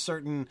 right? A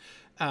certain,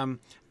 I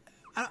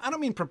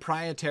don't mean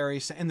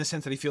proprietary in the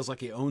sense that he feels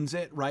like he owns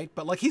it, right?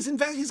 But like he's going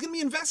to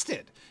be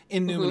invested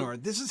in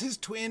Númenor. This is his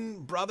twin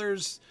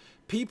brothers'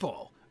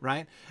 people,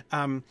 right?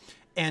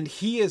 And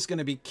he is going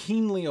to be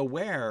keenly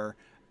aware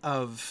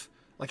of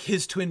like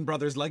his twin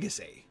brother's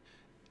legacy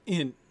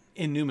in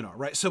Númenor,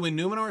 right? So when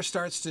Númenor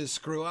starts to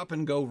screw up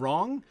and go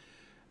wrong,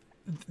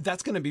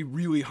 that's going to be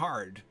really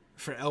hard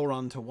for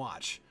Elrond to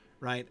watch,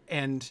 right?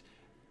 And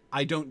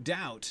I don't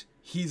doubt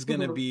he's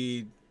going to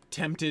be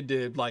tempted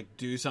to like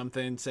do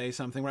something, say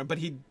something, right? But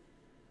he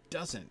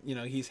doesn't,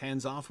 he's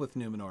hands off with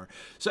Numenor.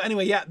 So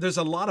anyway, yeah, there's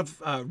a lot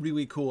of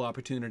really cool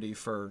opportunity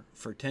for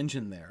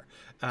tension there.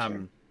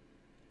 Sure.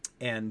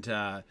 And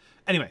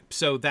anyway,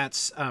 so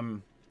that's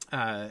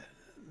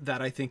that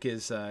I think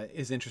is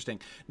interesting.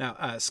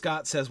 Now,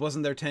 Scott says,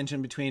 wasn't there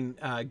tension between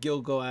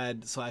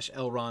Gil-galad /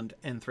 Elrond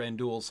and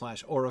Thranduil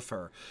 /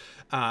 Oropher?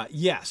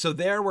 Yeah, so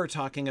there we're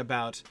talking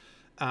about...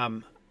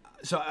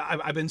 So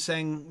I've been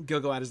saying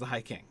Gil-galad is the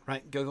High King,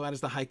 right? Gil-galad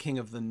is the High King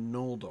of the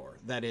Noldor.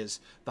 That is,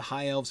 the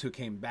High Elves who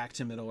came back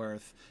to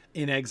Middle-earth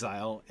in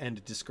exile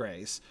and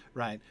disgrace,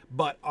 right?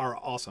 But are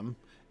awesome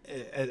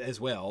as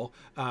well,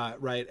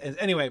 right? And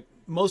anyway,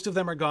 most of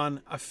them are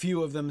gone. A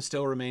few of them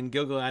still remain.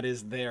 Gil-galad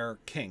is their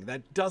king.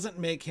 That doesn't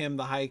make him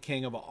the High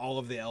King of all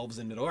of the elves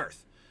in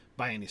Middle-earth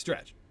by any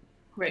stretch.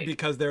 Right.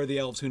 Because they're the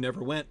elves who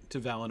never went to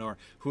Valinor,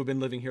 who have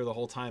been living here the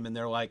whole time, and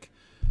they're like,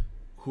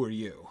 who are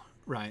you?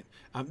 Right.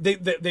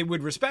 They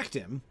would respect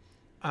him,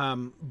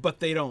 but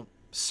they don't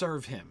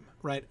serve him.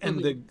 Right.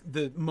 And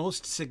the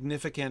most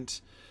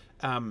significant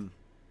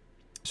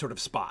sort of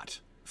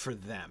spot for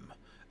them.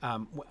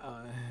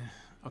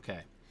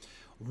 Okay.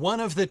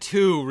 One of the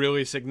two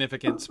really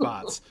significant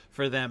spots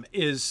for them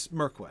is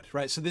Mirkwood,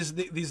 right? So these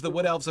are the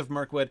Wood Elves of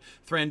Mirkwood.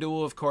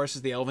 Thranduil, of course,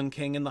 is the Elven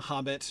King in The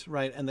Hobbit,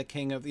 right? And the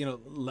king of,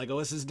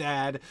 Legolas's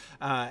dad,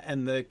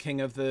 and the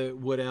king of the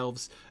Wood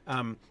Elves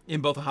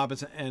in both The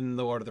Hobbits and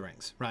The Lord of the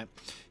Rings, right?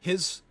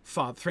 His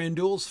father,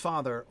 Thranduil's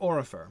father,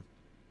 Oropher,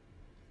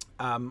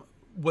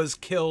 was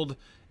killed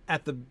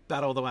at the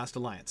Battle of the Last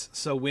Alliance.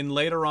 So when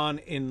later on,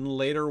 in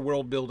later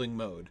world-building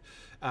mode,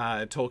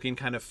 Tolkien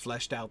kind of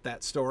fleshed out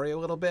that story a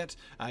little bit,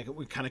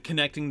 kind of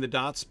connecting the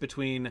dots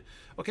between,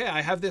 okay,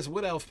 I have this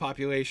wood elf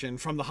population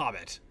from The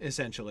Hobbit,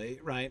 essentially,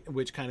 right?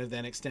 Which kind of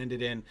then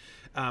extended in,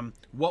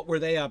 what were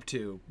they up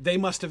to? They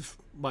must have,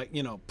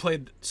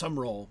 played some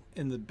role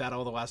in the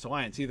Battle of the Last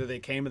Alliance. Either they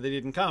came or they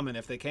didn't come, and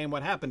if they came,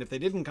 what happened? If they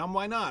didn't come,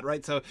 why not,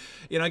 right? So,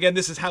 again,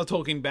 this is how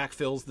Tolkien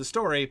backfills the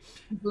story.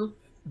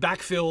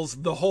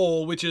 Backfills the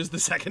hole, which is the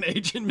Second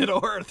Age in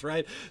Middle-earth,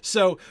 right?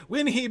 So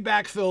when he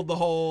backfilled the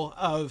hole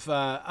of,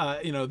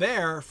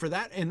 there, for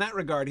that, in that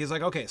regard, he's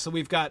like, okay, so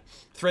we've got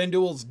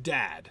Thranduil's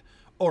dad,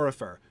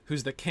 Oropher,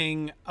 who's the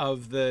king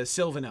of the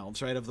Sylvan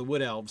Elves, right, of the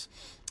Wood Elves,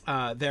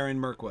 there in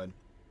Mirkwood.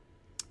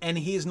 And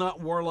he's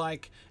not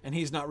warlike, and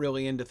he's not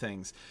really into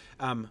things.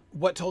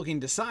 What Tolkien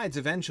decides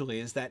eventually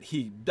is that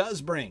he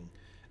does bring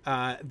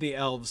the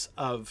elves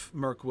of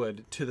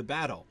Mirkwood to the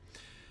battle.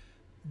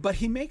 But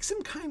he makes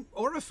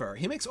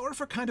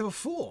Oropher kind of a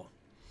fool,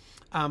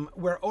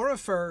 where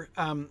Oropher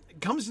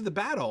comes to the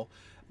battle,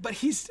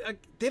 but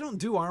they don't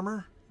do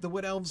armor. The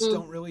Wood Elves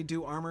don't really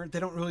do armor. They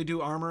don't really do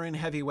armor and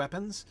heavy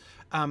weapons.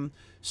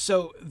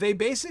 So they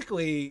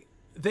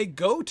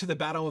go to the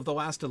Battle of the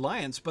Last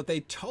Alliance, but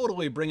they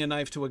totally bring a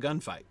knife to a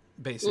gunfight,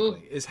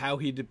 basically, is how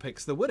he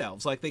depicts the Wood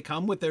Elves. Like, they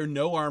come with their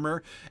no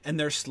armor and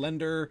their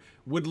slender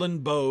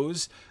woodland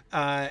bows,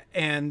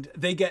 and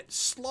they get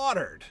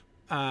slaughtered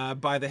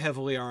by the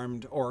heavily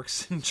armed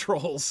orcs and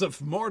trolls of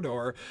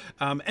Mordor,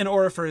 and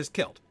Oropher is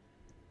killed.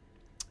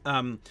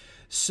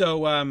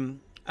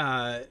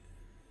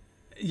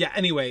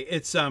 Anyway,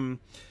 it's a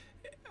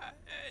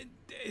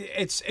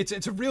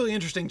really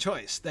interesting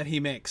choice that he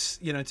makes.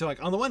 So,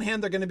 like, on the one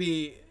hand, they're going to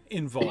be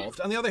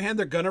involved. On the other hand,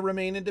 they're going to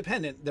remain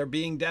independent. They're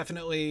being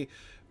definitely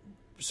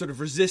sort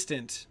of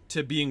resistant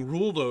to being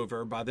ruled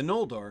over by the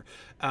Noldor,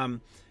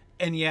 and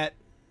yet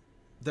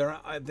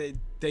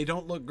they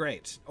don't look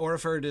great.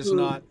 Oropher does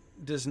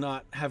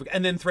not have,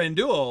 and then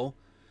Thranduil,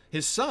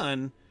 his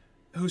son,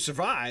 who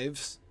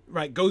survives,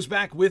 right, goes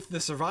back with the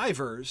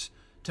survivors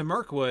to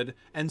Mirkwood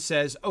and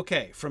says,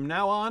 okay, from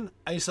now on,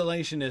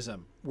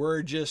 isolationism.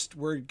 We're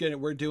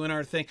doing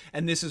our thing,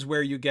 and this is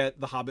where you get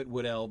the Hobbit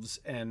Wood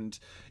Elves and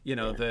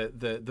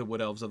the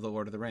Wood Elves of the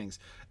Lord of the Rings.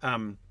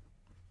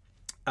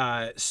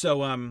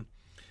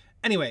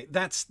 Anyway,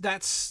 that's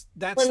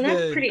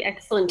pretty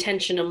excellent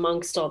tension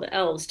amongst all the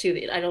elves too,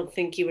 that I don't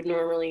think you would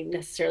normally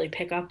necessarily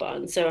pick up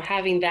on. So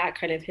having that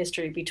kind of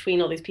history between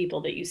all these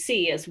people that you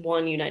see as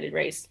one united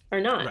race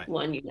are not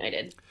one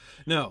united.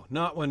 No,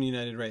 not one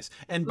united race.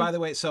 And by the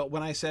way, so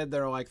when I said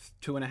there are like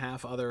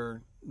 2.5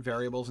 other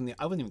variables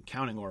I wasn't even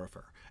counting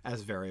Oropher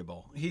as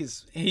variable. He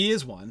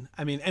is one.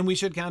 I mean, and we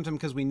should count him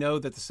because we know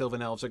that the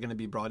Sylvan Elves are going to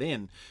be brought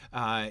in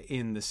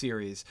the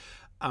series.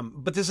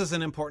 But this is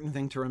an important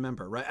thing to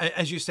remember, right?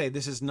 As you say,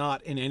 this is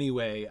not in any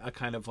way a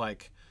kind of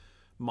like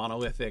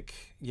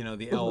monolithic,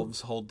 the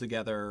elves hold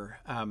together.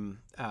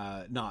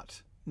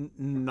 Not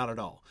at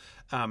all.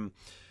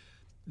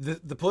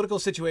 The political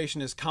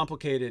situation is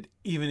complicated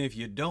even if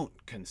you don't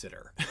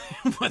consider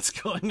what's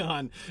going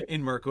on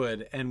in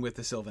Mirkwood and with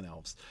the Sylvan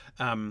Elves.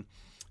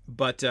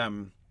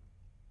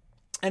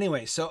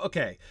 Anyway, so,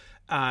 okay.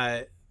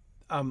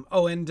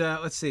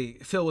 Let's see.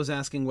 Phil was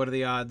asking, what are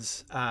the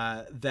odds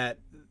that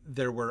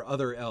there were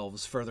other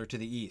elves further to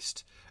the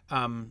east.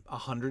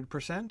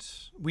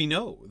 100%. We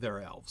know there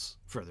are elves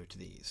further to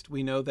the east.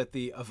 We know that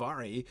the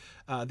Avari,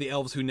 the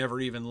elves who never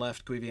even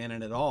left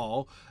Cuiviénen at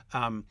all,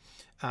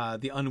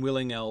 the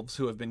unwilling elves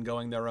who have been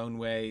going their own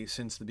way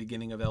since the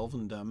beginning of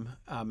elvendom,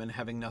 and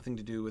having nothing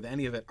to do with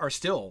any of it, are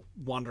still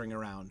wandering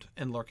around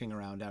and lurking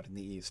around out in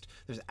the east.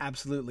 There's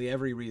absolutely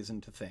every reason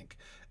to think,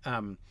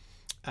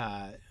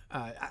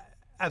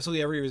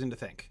 absolutely every reason to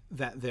think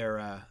that they're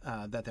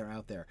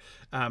out there.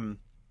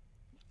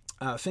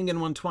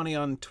 Fingan120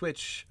 on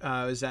Twitch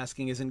is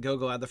asking, isn't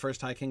Gilgalad the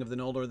first High King of the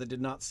Noldor that did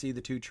not see the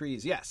two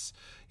trees? Yes,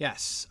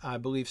 I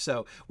believe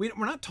so. We're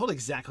not told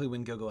exactly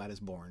when Gilgalad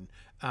is born,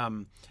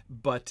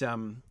 but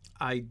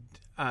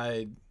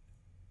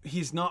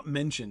he's not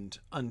mentioned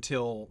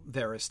until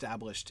they're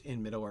established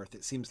in Middle-earth.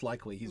 It seems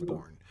likely he's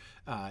born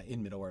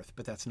in Middle-earth,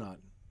 but that's not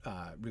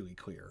really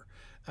clear.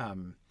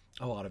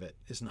 A lot of it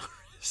is not.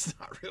 It's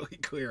not really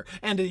clear,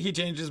 and he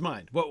changed his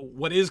mind.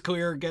 What is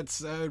clear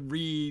gets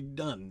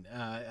redone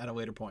at a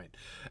later point.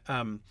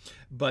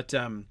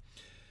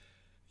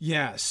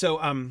 Yeah. So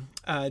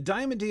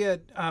Diamedia,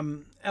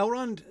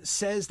 Elrond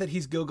says that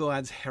he's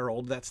Gilgalad's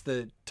herald. That's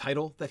the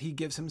title that he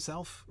gives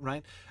himself,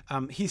 right?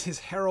 He's his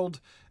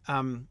herald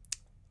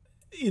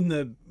in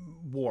the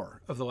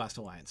War of the Last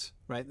Alliance,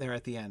 right there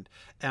at the end.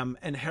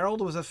 And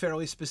herald was a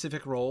fairly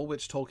specific role,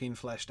 which Tolkien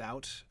fleshed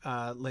out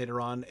later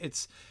on.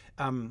 It's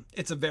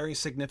a very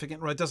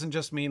significant role. It doesn't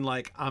just mean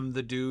like I'm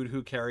the dude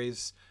who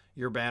carries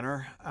your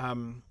banner,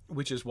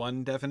 which is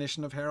one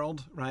definition of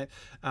herald, right?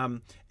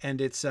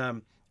 And it's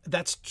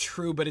that's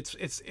true, but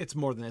it's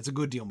more than that. It's a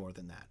good deal more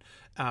than that.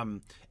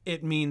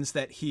 It means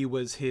that he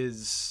was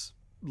his,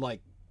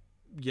 like,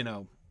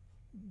 general,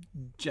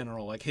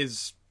 like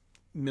his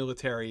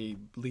military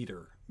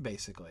leader,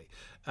 basically.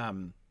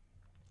 The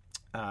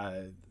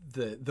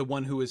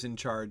one who was in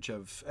charge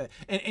of,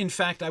 and in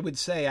fact, I would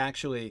say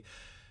actually,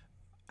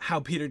 how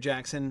Peter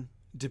Jackson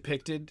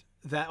depicted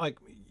that, like,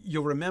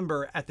 you'll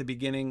remember at the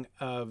beginning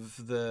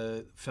of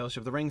the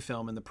Fellowship of the Ring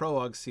film, in the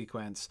prologue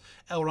sequence,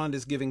 Elrond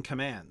is giving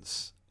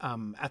commands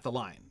at the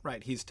line,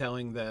 right? He's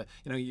telling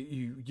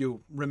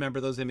you remember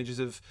those images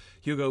of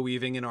Hugo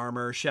Weaving in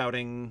armor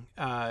shouting,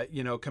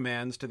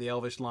 commands to the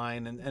Elvish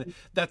line, and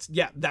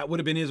that would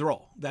have been his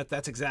role.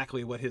 That's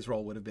exactly what his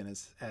role would have been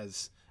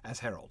as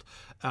herald.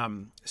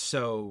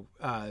 So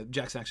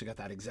Jackson actually got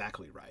that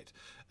exactly right.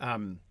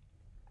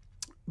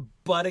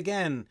 But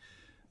again,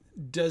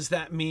 does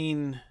that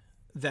mean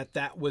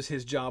that was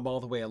his job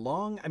all the way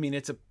along? I mean,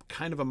 it's a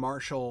kind of a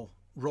martial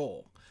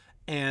role.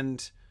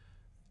 And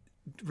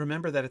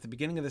remember that at the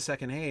beginning of the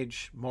Second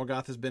Age,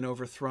 Morgoth has been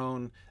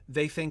overthrown.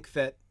 They think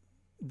that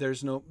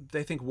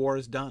they think war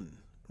is done,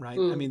 right?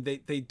 I mean,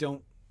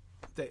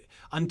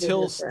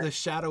 until the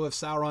shadow of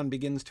Sauron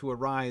begins to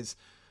arise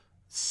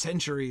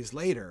centuries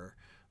later,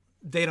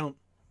 they're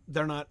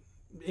not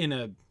in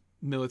a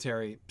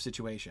military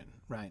situation,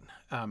 right?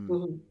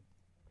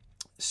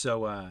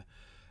 So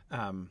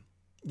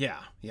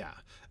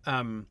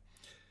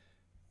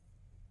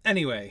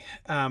anyway,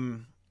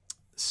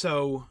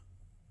 so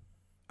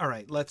all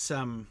right, let's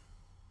let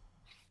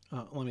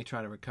me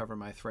try to recover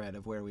my thread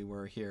of where we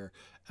were here,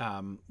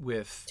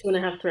 with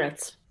 2.5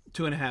 threats,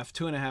 two and a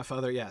half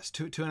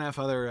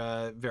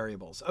other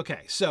variables.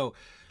 Okay, so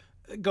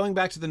going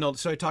back to the Noldor,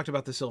 so I talked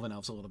about the Sylvan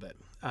Elves a little bit.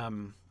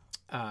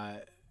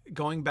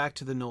 Going back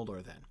to the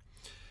Noldor then.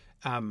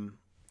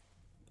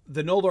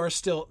 The Noldor are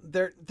still,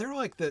 they're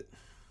like they're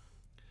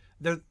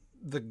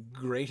the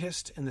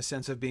greatest in the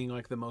sense of being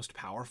like the most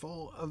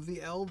powerful of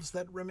the elves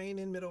that remain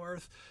in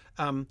Middle-earth.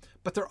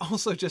 But they're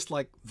also just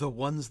like the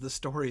ones the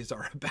stories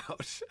are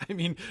about. I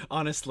mean,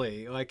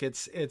 honestly, like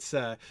that's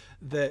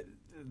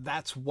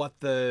what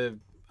the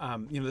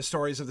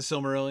stories of the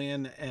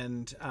Silmarillion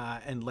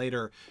and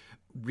later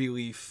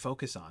really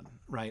focus on,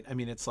 right? I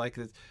mean, it's like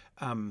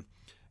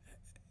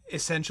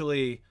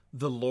essentially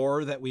the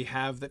lore that we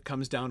have that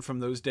comes down from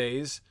those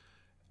days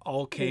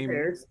all came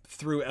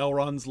through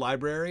Elrond's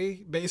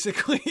library,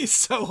 basically.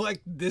 So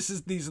like these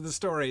are the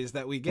stories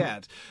that we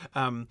get,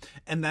 and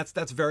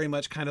that's very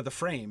much kind of the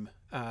frame,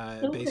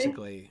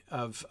 basically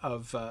of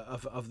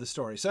the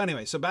story. So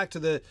anyway, so back to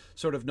the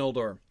sort of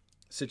Noldor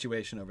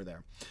situation over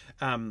there,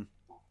 all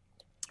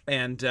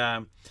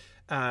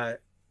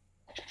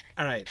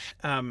right.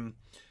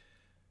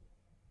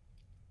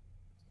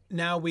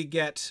 Now we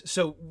have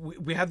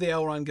the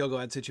Elrond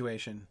Gilgalad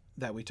situation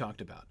that we talked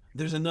about.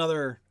 There's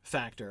another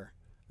factor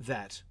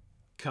that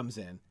comes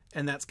in,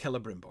 and that's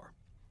Celebrimbor,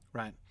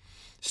 right?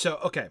 So,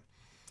 okay,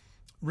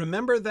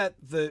 remember that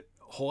the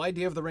whole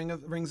idea of the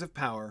Rings of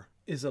Power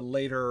is a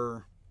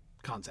later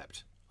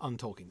concept on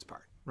Tolkien's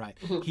part, right?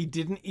 Mm-hmm. He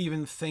didn't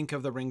even think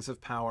of the Rings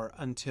of Power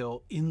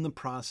until in the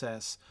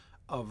process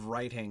of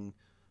writing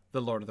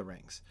The Lord of the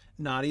Rings.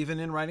 Not even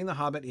in writing The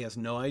Hobbit. He has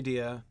no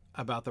idea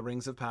about the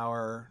Rings of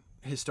Power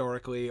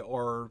historically,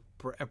 or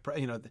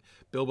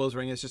Bilbo's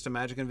ring is just a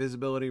magic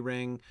invisibility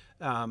ring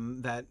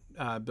that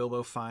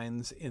Bilbo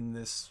finds in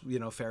this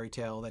fairy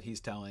tale that he's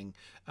telling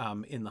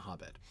in The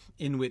Hobbit,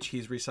 in which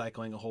he's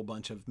recycling a whole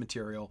bunch of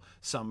material,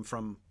 some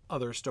from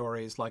other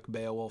stories like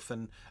Beowulf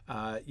and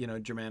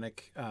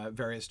Germanic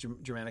various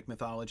Germanic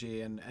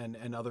mythology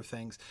and other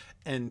things,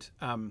 and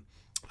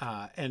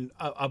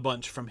a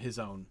bunch from his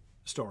own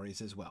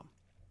stories as well.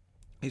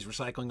 He's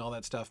recycling all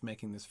that stuff,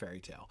 making this fairy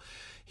tale.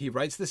 He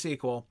writes the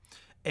sequel,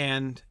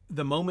 and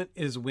the moment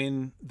is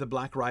when the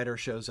Black Rider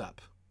shows up,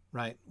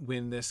 right?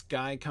 When this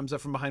guy comes up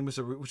from behind,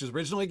 which is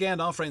originally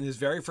Gandalf, right? In his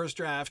very first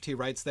draft, he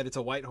writes that it's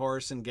a white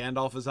horse and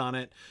Gandalf is on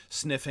it,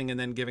 sniffing and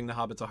then giving the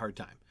hobbits a hard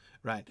time,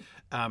 right?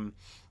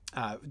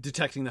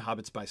 Detecting the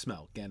hobbits by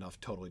smell.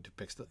 Gandalf totally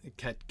detects the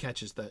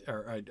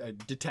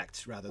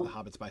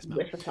hobbits by smell.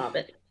 With a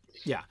hobbit.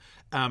 Yeah.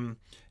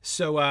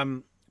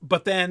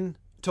 But then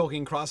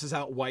Tolkien crosses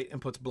out white and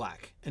puts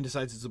black and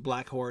decides it's a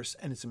black horse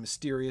and it's a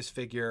mysterious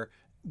figure,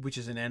 which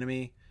is an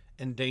enemy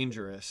and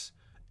dangerous.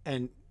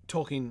 And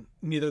Tolkien,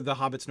 neither the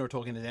hobbits nor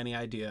Tolkien has any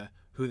idea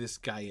who this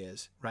guy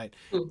is, right?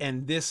 Mm.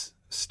 And this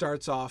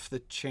starts off the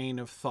chain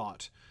of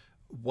thought.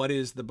 What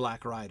is the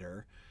Black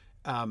Rider?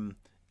 What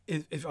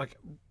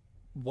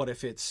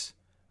if it's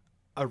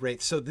a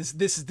wraith? So this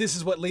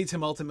is what leads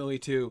him ultimately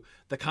to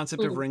the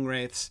concept of ring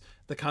wraiths,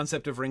 the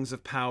concept of rings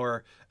of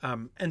power,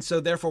 and so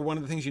therefore one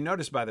of the things you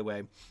notice, by the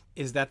way,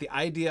 is that the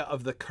idea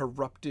of the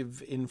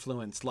corruptive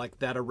influence, like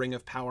that a ring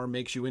of power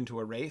makes you into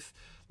a wraith,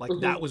 like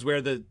that was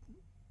where the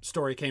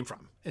story came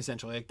from,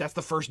 essentially. Like that's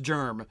the first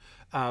germ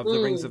of the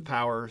Rings of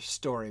Power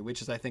story,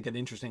 which is, I think, an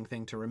interesting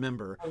thing to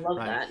remember. I love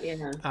that,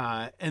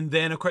 yeah. And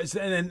then of course,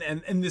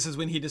 and this is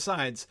when he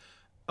decides,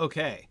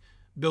 okay,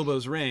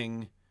 Bilbo's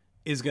ring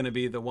is going to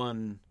be the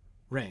one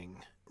ring,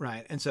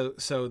 right? And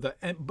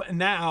but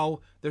now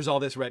there's all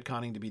this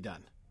retconning to be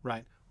done,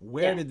 right?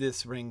 Where did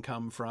this ring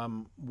come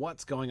from?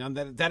 What's going on?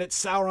 That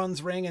it's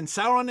Sauron's ring, and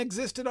Sauron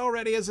existed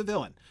already as a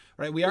villain,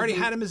 right? We already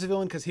had him as a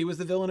villain because he was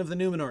the villain of the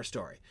Numenor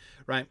story,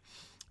 right?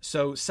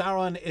 So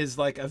Sauron is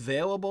like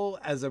available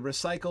as a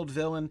recycled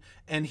villain,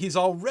 and he's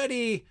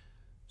already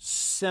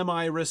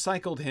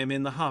semi-recycled him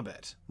in The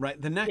Hobbit, right?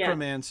 The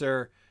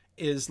Necromancer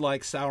is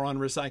like Sauron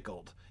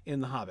recycled in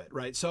The Hobbit,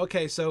 right? So,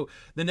 okay, so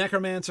the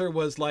Necromancer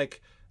was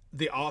like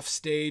the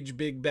offstage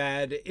big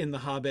bad in The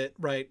Hobbit,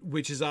 right?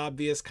 Which is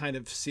obvious kind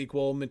of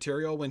sequel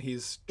material when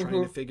he's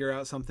trying to figure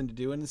out something to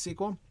do in the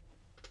sequel.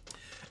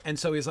 And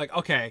so he's like,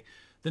 okay,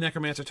 the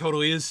Necromancer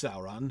totally is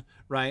Sauron,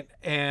 right?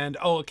 And,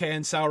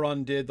 and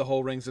Sauron did the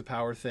whole Rings of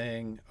Power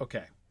thing.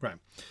 Okay, right.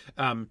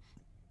 And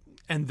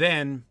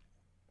then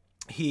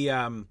he's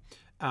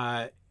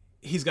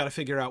got to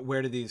figure out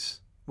where do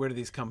these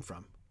come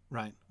from,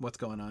 right? What's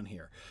going on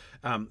here?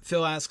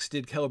 Phil asks,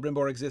 did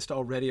Celebrimbor exist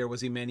already, or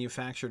was he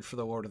manufactured for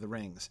the Lord of the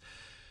Rings?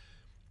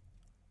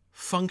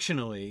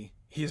 Functionally,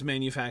 he is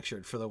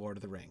manufactured for the Lord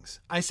of the Rings.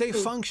 I say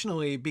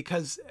functionally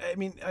because, I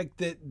mean, like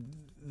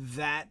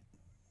that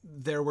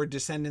there were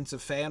descendants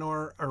of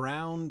Feanor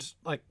around,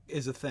 like,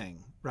 is a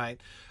thing,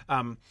 right?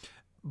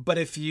 But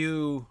if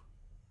you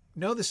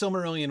know the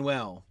Silmarillion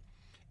well,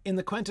 in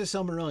the Quenta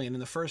Silmarillion,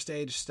 in the First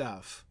Age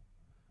stuff,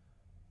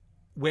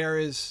 where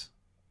is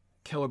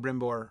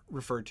Celebrimbor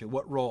referred to?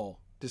 What role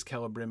does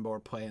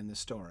Celebrimbor play in this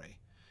story?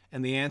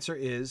 And the answer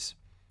is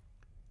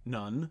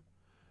none,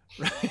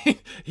 right?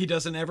 He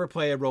doesn't ever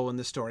play a role in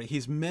the story.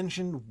 He's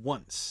mentioned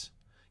once,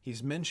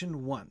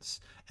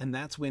 and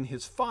that's when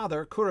his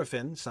father,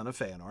 Curufin, son of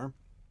Feanor,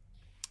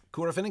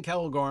 Curufin and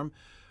Celegorm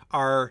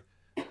are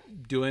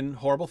doing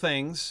horrible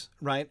things,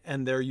 right?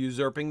 And they're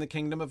usurping the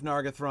kingdom of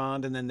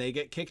Nargothrond, and then they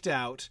get kicked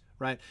out,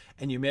 right?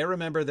 And you may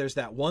remember there's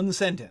that one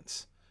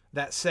sentence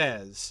that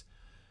says,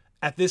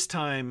 at this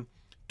time,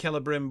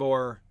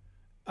 Celebrimbor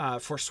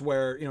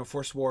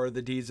forswore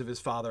the deeds of his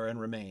father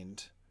and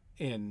remained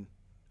in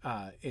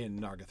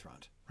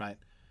Nargothrond, right?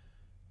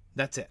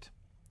 That's it.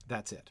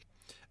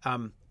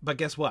 But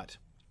guess what?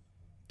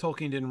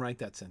 Tolkien didn't write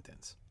that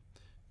sentence.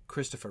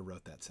 Christopher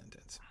wrote that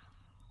sentence.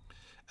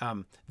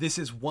 This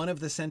is one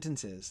of the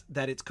sentences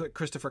that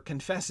Christopher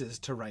confesses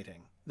to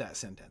writing that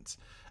sentence.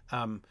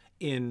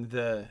 In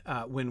the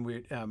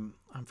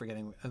I'm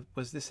forgetting,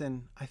 was this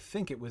in? I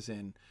think it was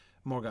in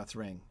Morgoth's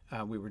Ring.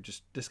 We were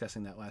just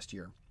discussing that last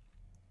year.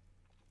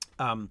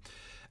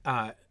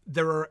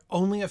 There are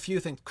only a few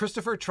things.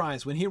 Christopher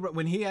tries, when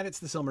he edits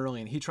the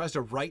Silmarillion, he tries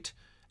to write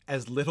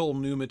as little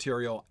new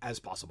material as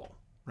possible,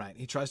 right?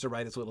 He tries to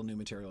write as little new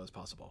material as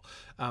possible.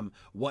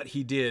 What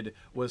he did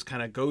was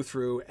kind of go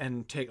through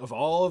and take, of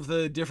all of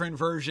the different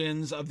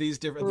versions of these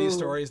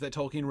stories that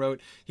Tolkien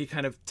wrote, he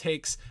kind of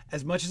takes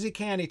as much as he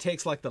can. He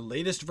takes like the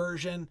latest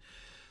version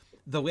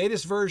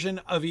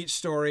of each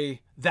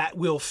story that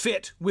will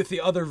fit with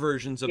the other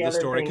versions of the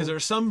story, because there are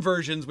some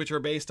versions which are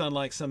based on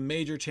like some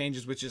major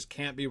changes which just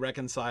can't be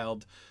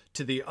reconciled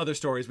to the other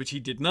stories, which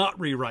he did not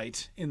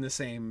rewrite in the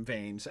same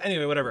vein. So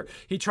anyway, whatever.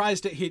 He tries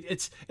to,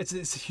 it's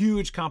this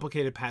huge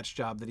complicated patch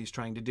job that he's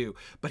trying to do,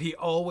 but he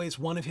always,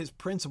 one of his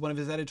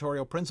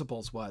editorial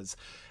principles was,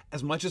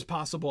 as much as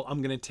possible,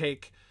 I'm going to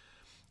take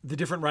the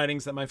different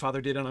writings that my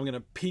father did, and I'm going to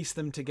piece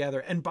them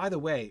together. And by the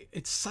way,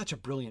 it's such a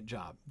brilliant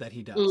job that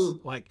he does.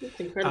 Like, it's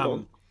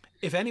incredible.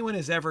 If anyone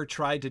has ever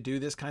tried to do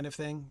this kind of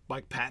thing,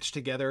 like patch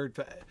together,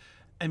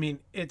 I mean,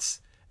 it's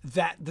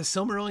that the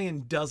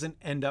Silmarillion doesn't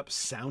end up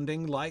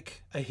sounding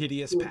like a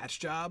hideous patch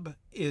job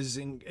is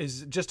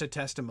just a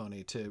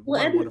testimony to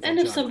and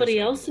of somebody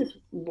else's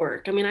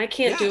work. I mean, I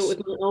can't do it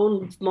with my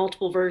own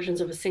multiple versions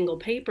of a single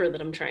paper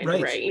that I'm trying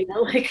to write. You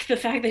know, like the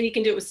fact that he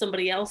can do it with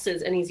somebody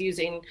else's, and he's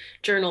using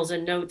journals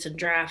and notes and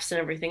drafts and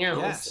everything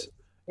else.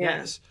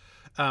 Yes.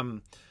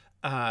 Yeah.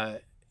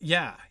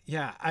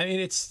 I mean,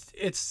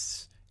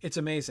 it's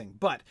amazing,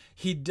 but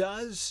he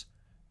does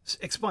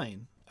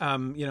explain,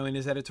 you know, in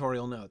his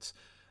editorial notes,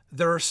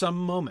 there are some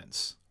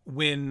moments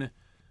when,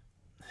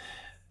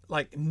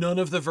 like, none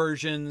of the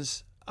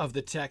versions of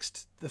the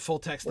text, the full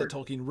text that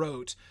Tolkien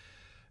wrote,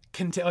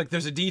 like,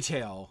 there's a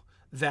detail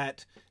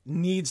that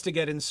needs to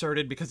get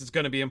inserted because it's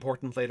going to be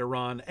important later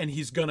on, and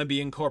he's going to be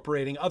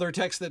incorporating other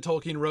texts that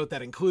Tolkien wrote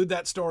that include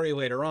that story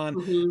later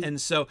on. And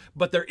so,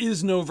 but there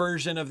is no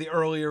version of the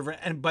earlier,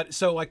 but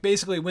so, like,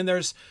 basically when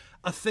there's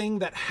a thing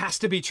that has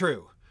to be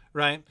true,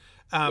 right?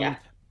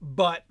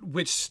 But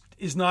which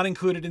is not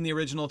included in the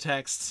original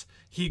texts,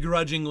 he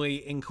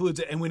grudgingly includes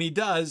it. And when he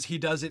does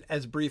it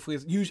as briefly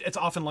as usually. It's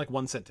often like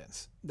one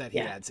sentence that he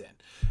adds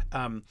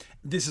in.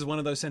 This is one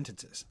of those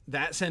sentences.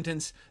 That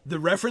sentence, the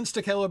reference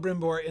to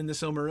Celebrimbor in the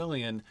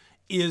Silmarillion,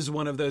 is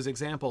one of those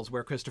examples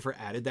where Christopher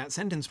added that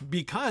sentence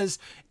because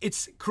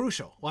it's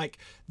crucial. Like,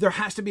 there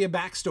has to be a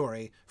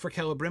backstory for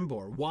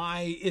Celebrimbor.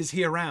 Why is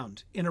he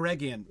around in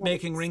Eregion,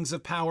 making rings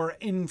of power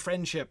in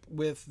friendship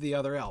with the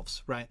other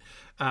elves, right?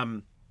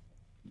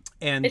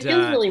 And it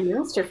feels really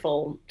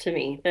masterful to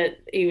me that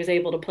he was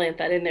able to plant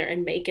that in there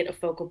and make it a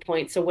focal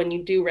point. So when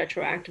you do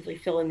retroactively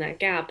fill in that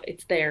gap,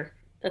 it's there.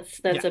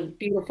 That's a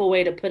beautiful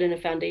way to put in a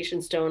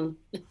foundation stone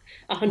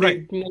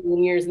 100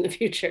 million years in the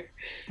future.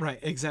 Right.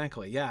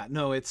 Exactly. Yeah.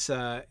 No, it's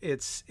really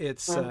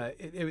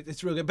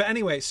good. But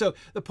anyway, so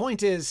the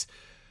point is,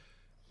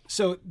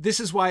 so this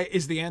is why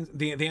is the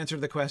answer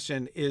to the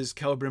question, is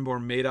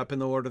Celebrimbor made up in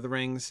the Lord of the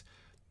Rings?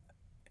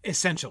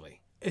 Essentially,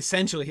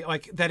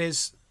 like, that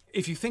is,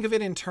 if you think of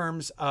it in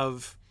terms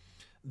of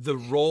the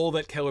role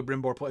that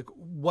Celebrimbor plays,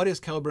 what is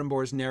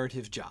Celebrimbor's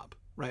narrative job,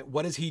 right?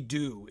 What does he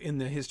do in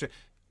the history?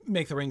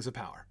 Make the Rings of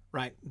Power,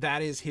 right?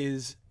 That is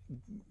his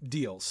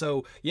deal.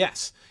 So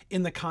yes,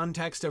 in the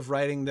context of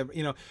writing the,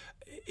 you know,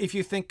 if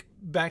you think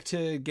back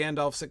to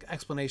Gandalf's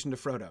explanation to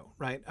Frodo,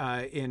 right,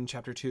 in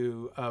Chapter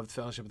 2 of the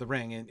Fellowship of the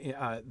Ring, in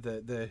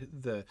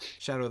the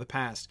Shadow of the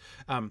Past,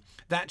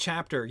 that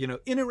chapter, you know,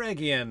 in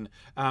Eregion,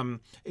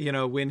 you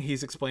know, when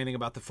he's explaining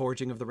about the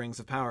forging of the Rings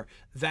of Power,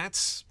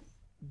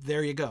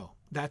 there you go.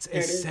 That's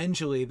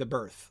essentially the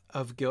birth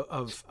of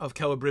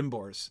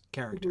Celebrimbor's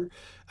character.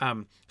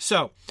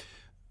 So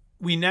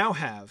we now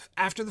have,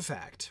 after the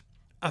fact,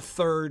 a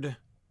third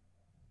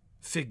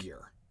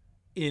figure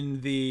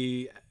in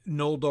the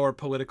Noldor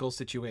political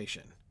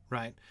situation,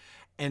 right?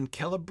 And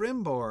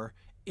Celebrimbor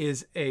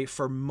is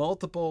for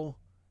multiple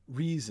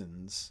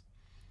reasons,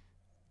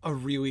 a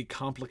really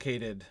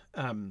complicated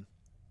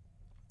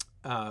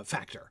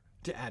factor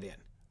to add in,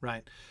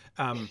 right?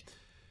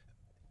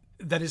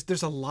 That is,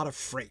 there's a lot of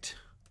freight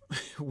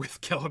with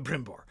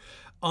Celebrimbor.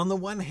 On the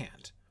one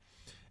hand,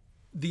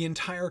 the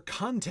entire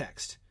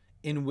context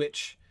in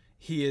which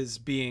he is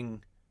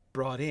being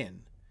brought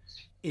in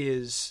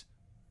is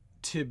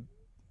to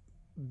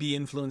be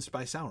influenced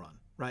by Sauron,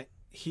 right?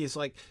 He is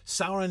like,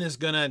 Sauron is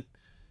gonna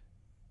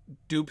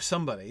dupe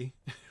somebody,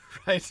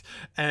 right?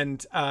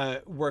 And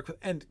work with,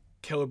 and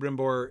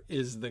Celebrimbor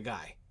is the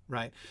guy,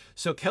 right?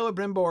 So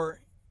Celebrimbor,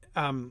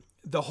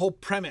 the whole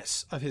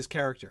premise of his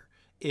character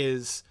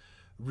is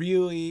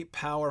really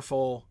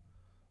powerful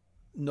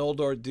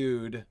Noldor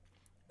dude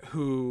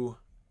who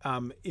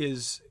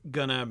is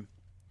gonna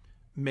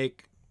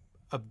make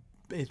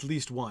at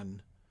least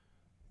one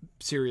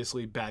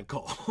seriously bad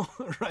call,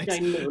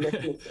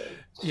 right?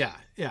 Yeah.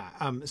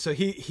 So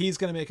he's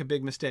going to make a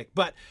big mistake.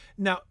 But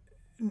now,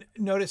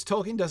 notice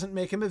Tolkien doesn't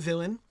make him a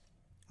villain,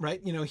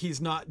 right? You know,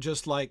 he's not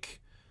just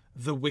like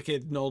the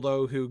wicked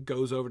Noldo who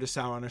goes over to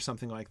Sauron or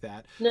something like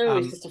that. No,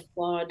 he's just a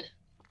flawed.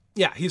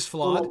 Yeah, he's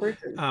flawed.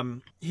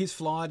 He's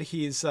flawed.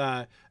 He is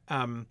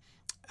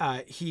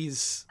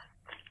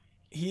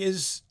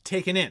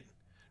taken in,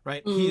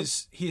 right? Mm-hmm.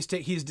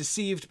 He's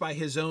deceived by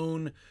his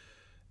own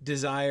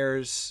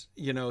desires,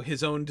 you know,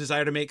 his own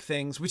desire to make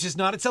things, which is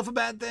not itself a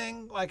bad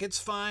thing. Like, it's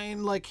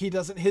fine. Like, he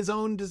doesn't, his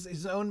own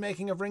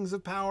making of Rings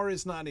of Power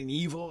is not an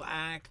evil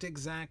act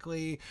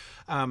exactly.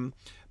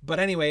 But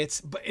anyway,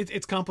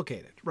 it's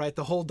complicated, right?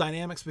 The whole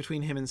dynamics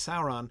between him and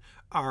Sauron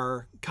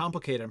are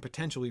complicated and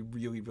potentially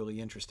really, really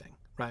interesting,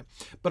 right?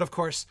 But of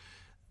course,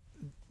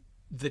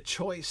 the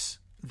choice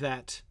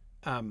that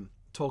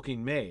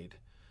Tolkien made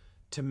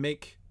to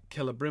make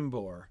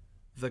Celebrimbor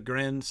the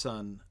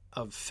grandson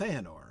of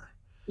Feanor,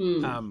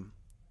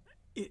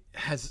 it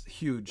has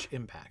huge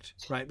impact,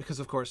 right? Because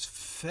of course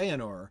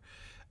Feanor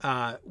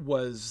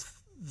was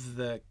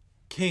the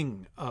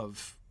king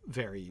of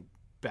very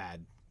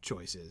bad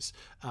choices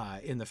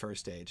in the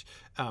first age,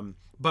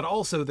 but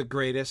also the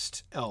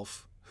greatest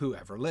elf who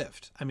ever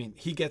lived. I mean,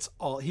 he gets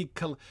all he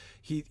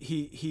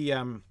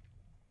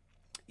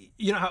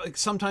you know how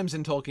sometimes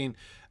in Tolkien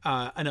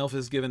an elf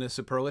is given a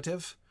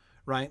superlative,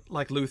 right?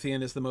 Like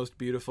Luthien is the most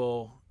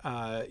beautiful,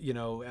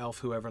 elf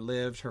who ever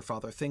lived. Her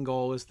father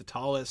Thingol is the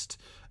tallest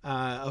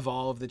of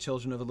all of the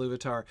children of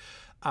Iluvatar.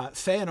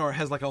 Feanor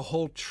has like a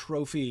whole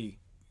trophy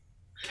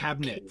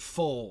cabinet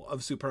full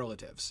of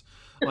superlatives.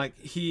 Like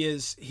he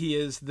is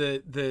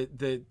the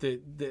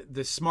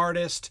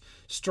smartest,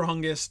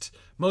 strongest,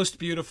 most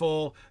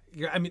beautiful.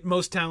 I mean,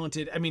 most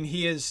talented. I mean,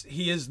 he is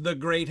the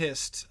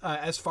greatest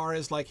as far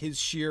as like his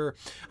sheer.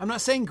 I'm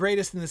not saying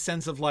greatest in the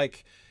sense of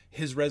like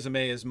his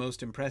resume is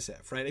most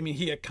impressive, right? I mean,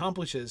 he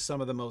accomplishes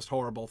some of the most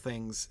horrible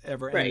things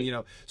ever, right.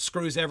 And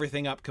screws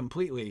everything up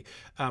completely.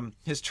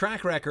 His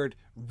track record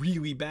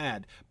really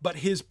bad, but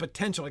his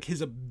potential, like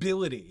his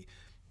ability.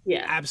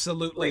 Yeah,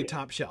 absolutely right.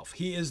 Top shelf.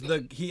 He is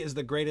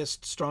the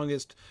greatest,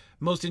 strongest,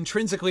 most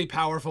intrinsically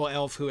powerful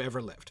elf who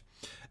ever lived.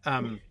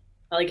 I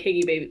like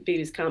Higgy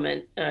Baby's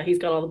comment. He's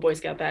got all the Boy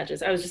Scout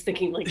badges. I was just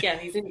thinking, like, yeah,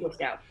 he's an Eagle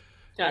Scout.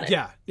 Got it.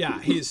 Yeah.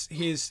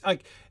 He's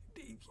like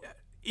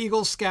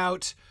Eagle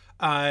Scout.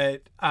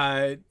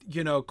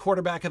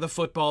 Quarterback of the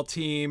football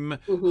team,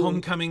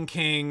 homecoming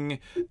king,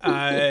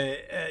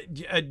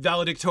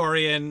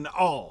 valedictorian,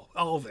 all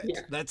of it.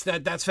 Yeah. That's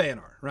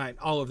Feanor, right?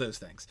 All of those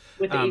things.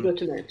 With the ego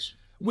to match.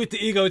 With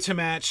the ego to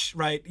match,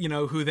 right?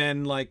 Who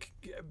then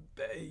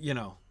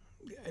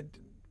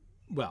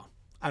well,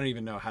 I don't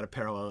even know how to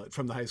parallel it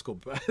from the high school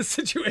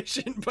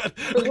situation, but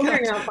I was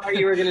wondering how far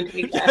you were going to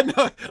take that.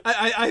 No,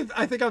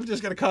 I think I'm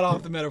just going to cut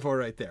off the metaphor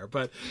right there.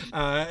 But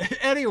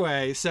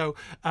anyway, so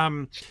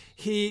Celebrimbor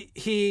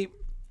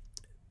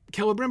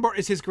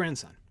is his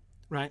grandson,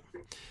 right?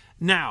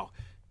 Now,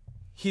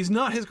 he's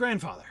not his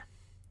grandfather,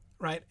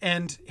 right?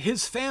 And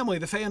his family,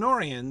 the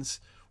Feanorians,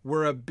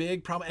 were a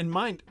big problem. And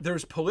mind,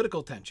 there's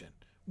political tension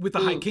with the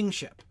High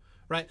Kingship,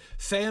 right?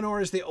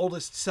 Feanor is the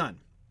oldest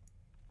son.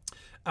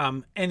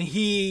 And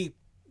he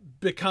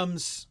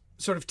takes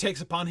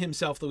upon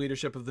himself the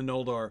leadership of the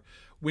Noldor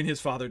when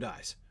his father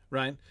dies,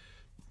 right?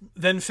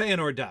 Then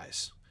Feanor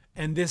dies.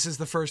 And this is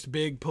the first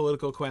big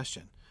political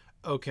question.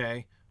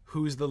 Okay,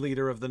 who's the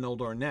leader of the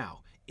Noldor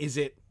now? Is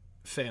it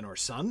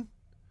Feanor's son,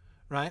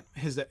 right?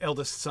 His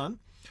eldest son?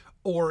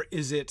 Or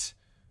is it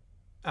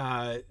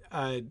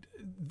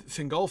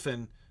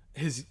Fingolfin,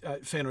 his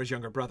Feanor's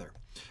younger brother?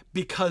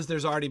 Because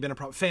there's already been a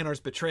problem.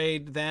 Feanor's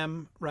betrayed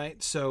them,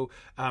 right? So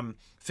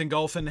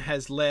Fingolfin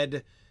has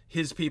led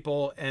his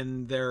people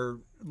and their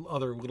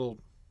other little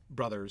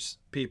brothers'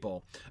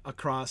 people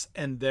across,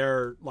 and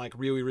they're like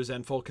really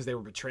resentful because they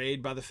were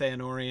betrayed by the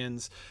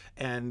Feanorians.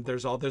 And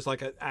there's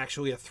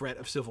actually a threat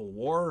of civil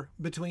war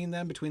between the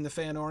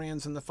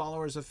Feanorians and the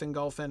followers of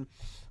Fingolfin.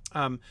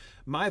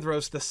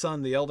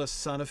 Maedhros, the eldest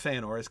son of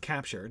Feanor, is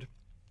captured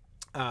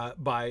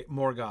by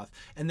Morgoth,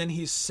 and then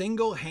he's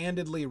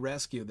single-handedly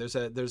rescued.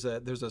 There's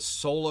a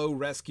solo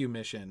rescue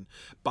mission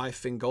by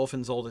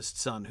Fingolfin's oldest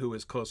son, who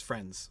is close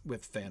friends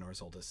with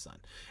Feanor's oldest son,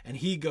 and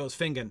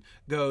Fingon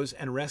goes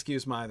and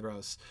rescues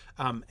Maedhros,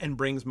 and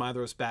brings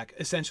Maedhros back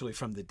essentially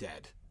from the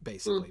dead.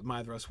 Basically,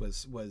 Maedhros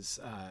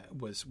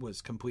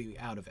was completely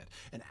out of it,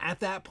 and at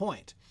that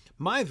point,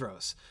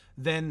 Maedhros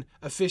then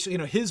officially,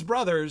 his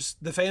brothers,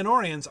 the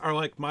Feanorians, are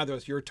like,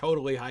 Maedhros, you're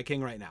totally High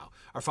King right now.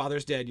 Our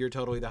father's dead. You're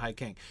totally the High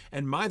King.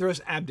 And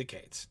Maedhros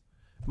abdicates.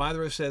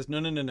 Maedhros says,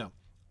 no.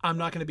 I'm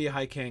not going to be a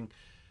High King.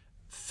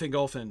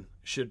 Fingolfin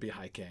should be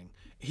High King.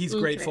 He's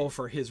grateful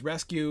for his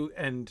rescue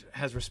and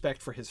has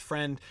respect for his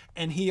friend.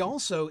 And he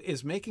also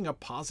is making a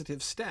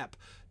positive step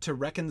to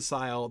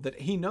reconcile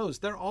that he knows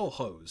they're all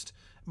hosed.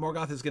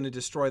 Morgoth is going to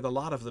destroy the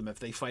lot of them if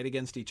they fight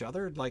against each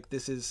other. Like,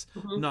 this is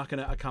not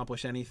going to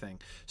accomplish anything.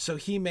 So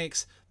he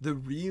makes the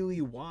really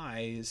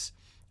wise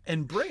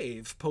and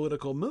brave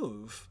political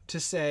move to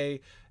say,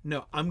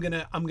 no, I'm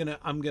gonna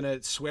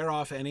swear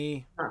off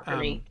any.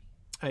 I'm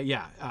not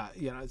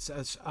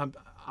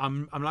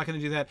going to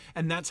do that.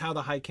 And that's how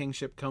the High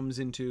Kingship comes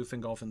into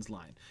Fingolfin's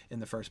line in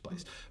the first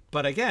place.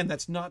 But again,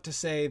 that's not to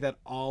say that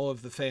all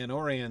of the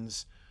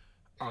Feanorians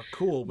are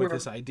cool with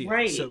this idea.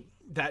 Right. So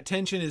that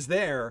tension is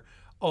there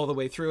all the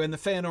way through, and the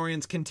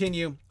Feanorians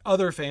continue.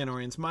 Other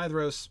Feanorians,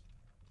 Maedhros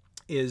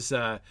is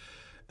a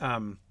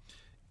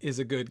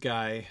good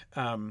guy.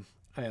 Yeah,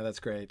 that's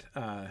great.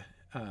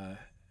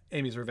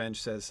 Amy's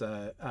Revenge says,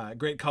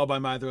 great call by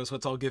Maedhros.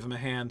 Let's all give him a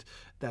hand.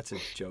 That's a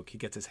joke. He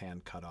gets his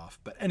hand cut off.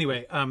 But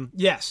anyway,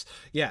 yes.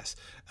 Right.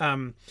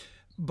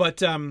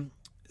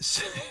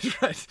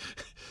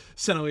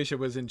 Senalicia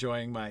was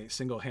enjoying my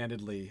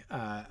single-handedly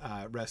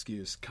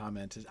rescues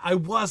comment. I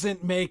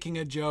wasn't making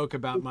a joke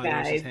about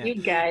Maedhros' hand. You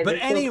guys, but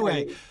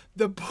anyway, so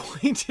the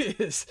point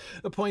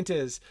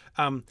is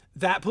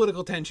that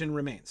political tension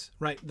remains,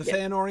 right? The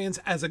Feanorians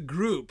as a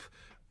group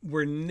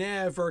were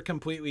never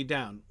completely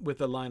down with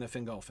the line of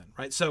Fingolfin,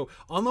 right? So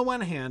on the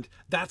one hand,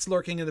 that's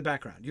lurking in the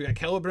background. You got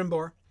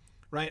Celebrimbor,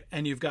 right?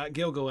 And you've got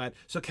Gil-galad.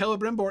 So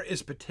Celebrimbor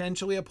is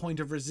potentially a point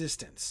of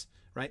resistance,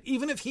 right?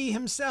 Even if he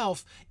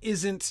himself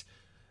isn't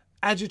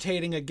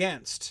agitating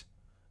against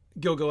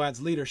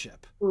Gil-galad's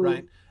leadership, Mm.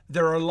 right?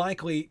 There are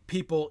likely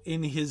people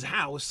in his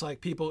house, like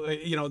people,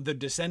 the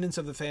descendants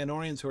of the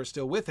Feanorians who are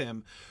still with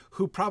him,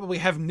 who probably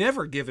have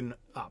never given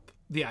up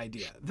the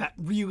idea that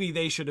really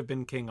they should have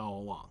been king all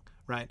along,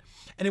 right?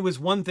 And it was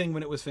one thing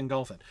when it was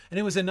Fingolfin, and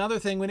it was another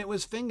thing when it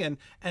was Fingin.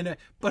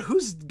 But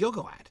who's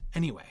Gil-galad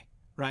anyway,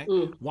 right?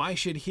 Mm. Why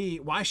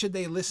should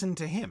they listen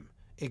to him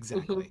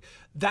exactly? Mm-hmm.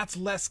 That's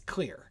less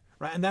clear.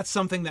 Right, and that's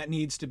something that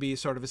needs to be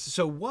sort of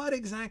so what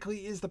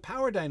exactly is the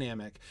power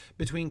dynamic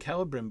between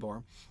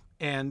Celebrimbor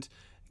and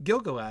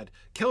Gil-galad?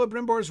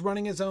 Celebrimbor is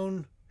running his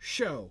own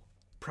show,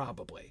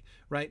 probably,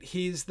 right?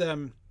 He's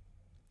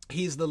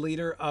the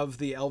leader of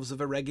the Elves of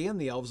Eregion,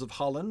 the Elves of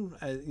Holland.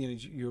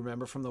 You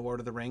remember from the Lord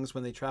of the Rings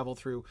when they travel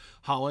through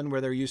Holland, where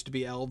there used to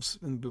be elves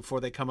before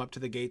they come up to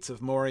the gates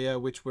of Moria,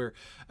 which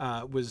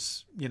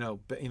was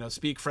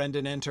speak friend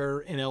and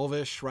enter in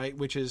Elvish, right?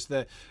 Which is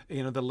the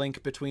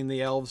link between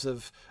the Elves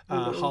of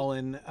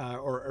Holland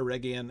or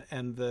Eregion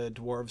and the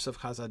dwarves of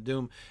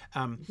Khazad-dûm,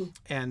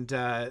 and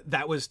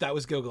that was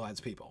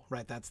Gil-galad's people,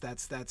 right? That's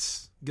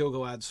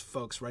Gil-galad's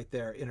folks right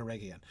there in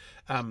Eregion.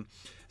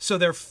 So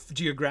they're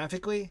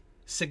geographically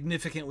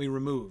significantly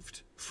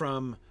removed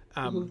from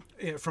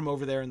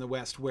over there in the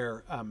west,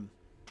 where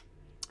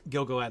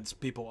Gil-galad's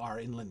people are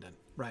in Lindon,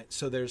 right?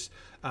 So they're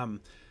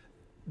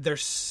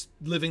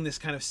living this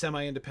kind of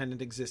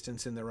semi-independent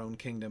existence in their own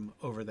kingdom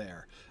over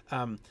there.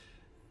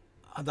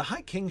 The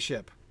High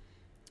Kingship,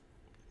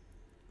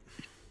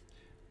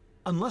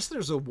 unless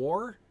there's a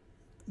war,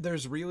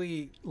 there's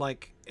really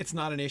it's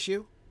not an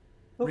issue,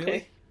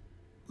 really.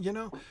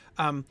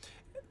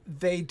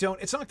 They don't.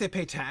 It's not like they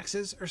pay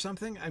taxes or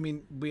something. I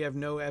mean, we have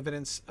no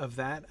evidence of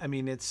that. I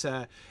mean, it's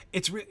a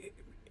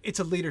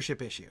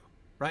leadership issue,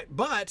 right?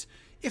 But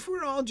if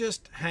we're all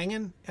just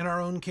hanging in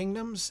our own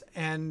kingdoms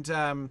and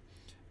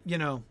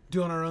doing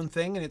our own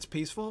thing and it's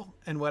peaceful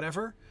and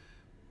whatever,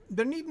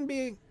 there needn't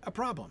be a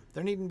problem.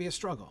 There needn't be a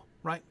struggle,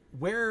 right?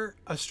 Where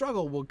a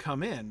struggle will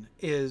come in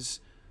is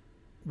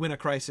when a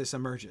crisis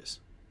emerges,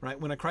 right?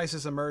 When a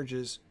crisis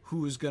emerges,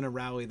 who's going to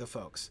rally the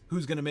folks?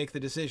 Who's going to make the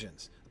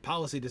decisions?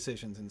 Policy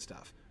decisions and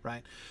stuff,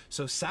 right?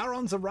 So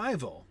Sauron's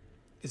arrival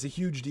is a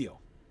huge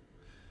deal.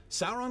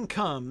 Sauron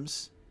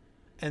comes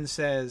and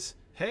says,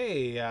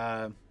 "Hey,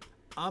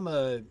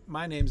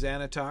 my name's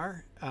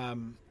Anatar.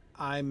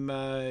 I'm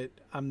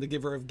the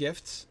giver of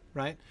gifts,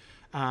 right?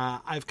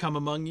 I've come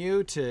among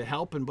you to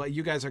help, and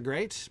you guys are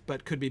great,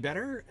 but could be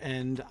better.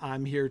 And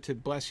I'm here to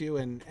bless you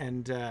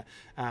and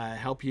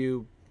help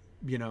you,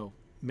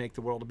 make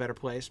the world a better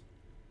place."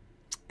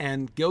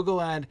 And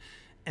Gil-galad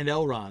and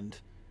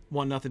Elrond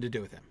want nothing to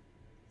do with him.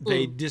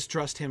 They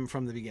distrust him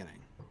from the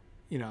beginning.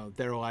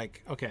 They're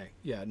like, okay,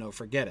 yeah, no,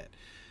 forget it.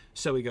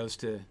 So he goes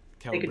to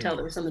Celebrimbor. They could tell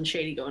there was something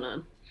shady going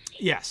on.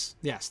 Yes.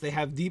 They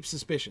have deep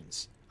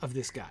suspicions of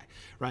this guy,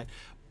 right?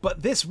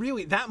 But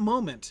that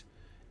moment,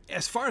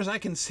 as far as I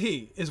can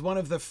see, is one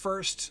of the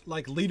first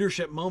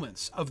leadership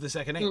moments of the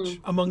Second Age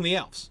among the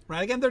elves,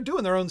 right? Again, they're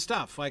doing their own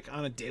stuff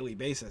on a daily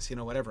basis,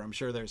 whatever. I'm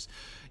sure there's,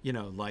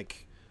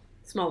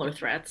 smaller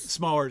threats,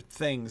 smaller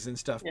things and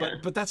stuff, yeah.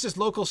 but that's just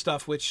local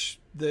stuff, which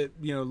the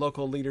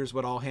local leaders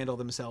would all handle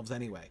themselves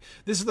anyway.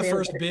 This is the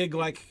first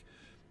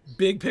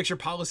big picture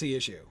policy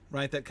issue,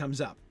 right, that comes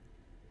up.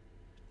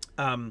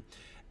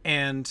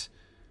 And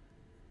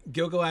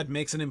Gil-galad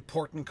makes an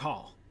important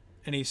call,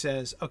 and he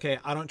says, "Okay,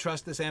 I don't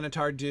trust this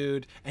Anatar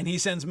dude," and he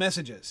sends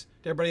messages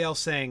to everybody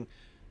else saying,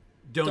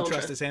 "Don't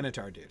trust this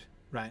Anatar dude,"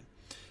 right?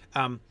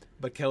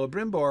 But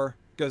Celebrimbor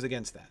goes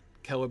against that.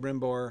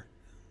 Celebrimbor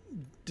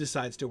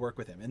decides to work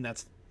with him, and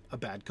that's a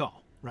bad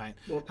call, right?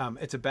 Yep.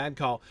 It's a bad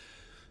call,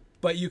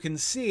 but you can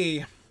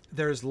see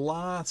there's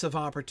lots of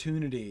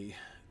opportunity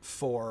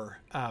for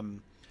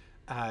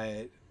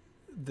the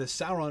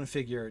Sauron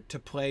figure to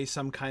play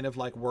some kind of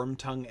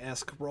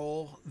Wormtongue-esque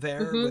role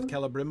there with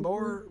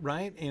Celebrimbor,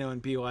 right?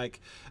 And be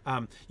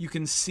you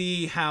can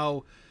see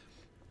how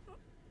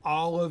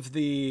all of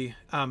the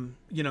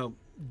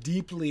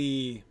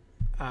deeply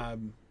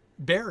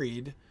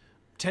buried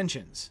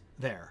tensions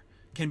there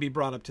can be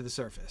brought up to the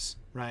surface,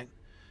 right?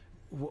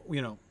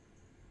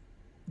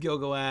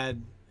 Gil-galad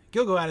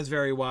is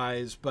very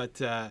wise,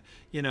 but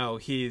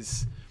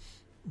he's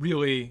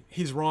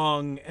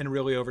wrong and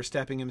really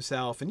overstepping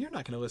himself, and you're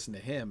not going to listen to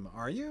him,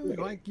 are you?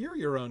 You're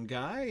your own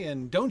guy,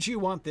 and don't you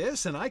want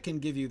this, and I can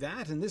give you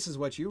that, and this is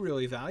what you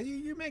really value.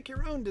 You make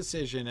your own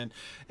decision, and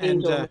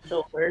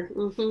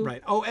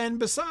right. Oh, and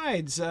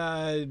besides,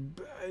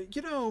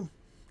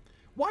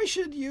 why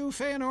should you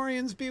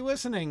Feanorians be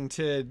listening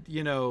to,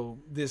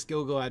 this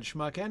Gil-galad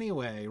schmuck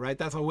anyway, right?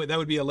 That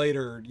would be a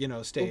later,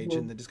 stage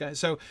in the discussion.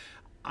 So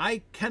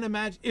I can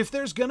imagine if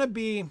there's going to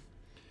be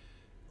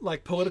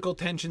political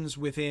tensions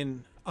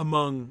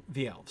among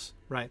the elves,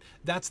 right?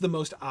 That's the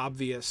most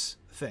obvious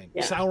thing.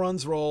 Yeah.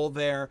 Sauron's role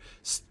there,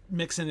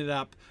 mixing it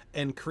up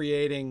and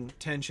creating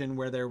tension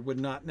where there would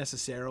not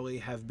necessarily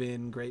have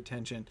been great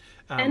tension.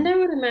 And I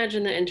would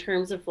imagine that in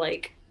terms of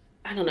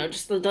I don't know,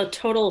 just the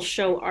total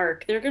show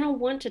arc, they're going to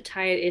want to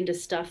tie it into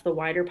stuff the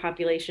wider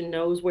population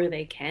knows where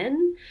they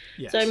can.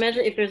 So I Yes.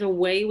 imagine if there's a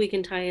way we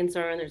can tie in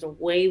Sauron, there's a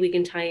way we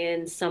can tie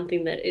in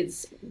something that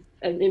is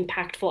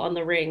impactful on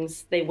the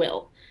rings, they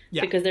will,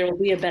 Yeah. because there will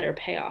be a better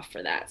payoff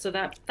for that. So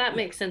that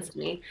makes sense to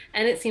me.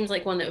 And it seems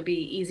like one that would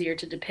be easier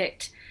to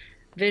depict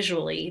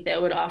visually,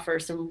 that would offer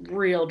some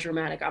real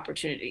dramatic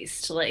opportunities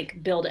to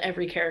like build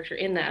every character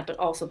in that, but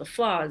also the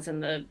flaws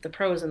and the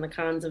pros and the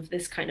cons of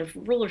this kind of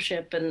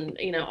rulership and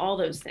all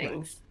those Right.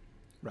 things.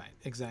 Right.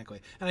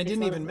 Exactly. And I Makes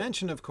didn't a lot even of sense.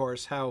 mention, of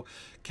course, how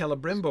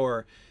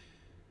Celebrimbor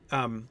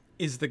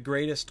is the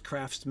greatest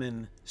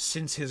craftsman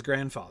since his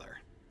grandfather.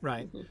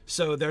 Right. Mhm.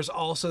 So there's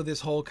also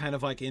this whole kind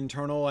of like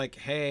internal, like,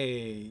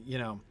 hey,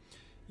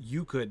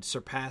 you could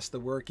surpass the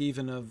work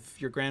even of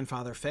your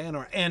grandfather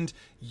Feanor, and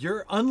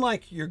you're,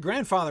 unlike your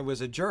grandfather was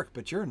a jerk,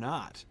 but you're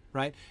not,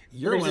 right?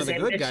 You're There's one of this the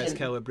good guys, ambition.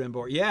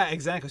 Celebrimbor. Yeah,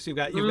 exactly. So you've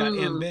got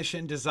Mm,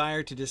 ambition,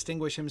 desire to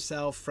distinguish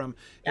himself from,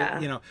 yeah.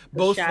 The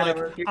both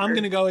shadow like, of I'm your,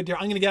 gonna go,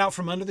 I'm gonna get out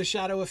from under the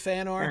shadow of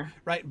Feanor, yeah,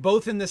 right?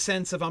 Both in the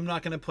sense of I'm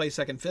not gonna play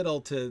second fiddle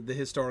to the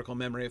historical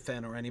memory of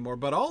Feanor anymore,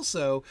 but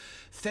also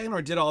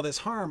Feanor did all this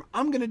harm.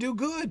 I'm gonna do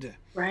good,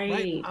 right?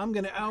 right. I'm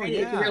gonna, oh Right. It's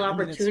a yeah. real I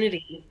mean, it's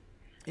opportunity.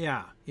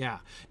 yeah, yeah. Ooh,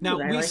 Now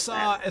I we like that.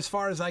 saw, as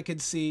far as I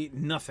could see,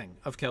 nothing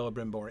of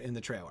Celebrimbor in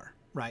the trailer,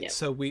 right? Yep.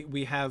 So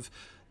we have,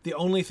 the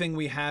only thing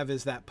we have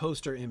is that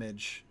poster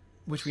image,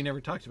 which we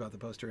never talked about, the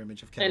poster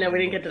image of I know we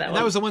didn't Celebrimbor, get to that and that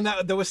one. was the one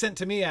that was sent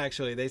to me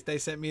actually. They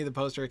sent me the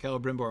poster of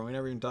Celebrimbor, and we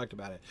never even talked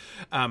about it.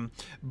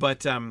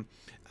 But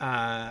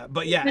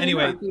yeah. Good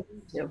Anyway, enough. You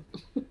need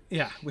to.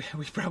 yeah,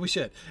 we probably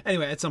should.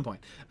 Anyway, at some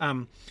point.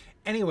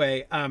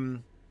 Anyway,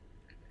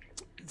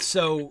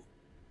 so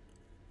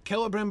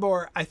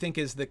Celebrimbor, I think,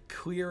 is the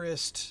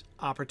clearest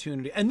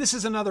opportunity. And this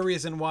is another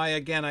reason why,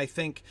 again, I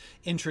think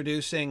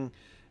introducing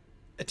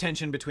a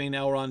tension between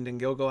Elrond and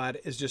Gilgalad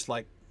is just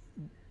like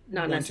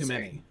Not one too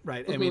necessary. many,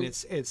 right? I mean, Hmm.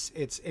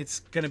 it's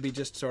going to be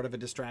just sort of a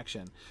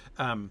distraction,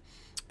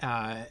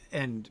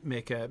 and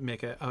make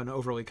an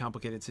overly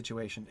complicated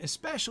situation,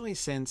 especially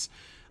since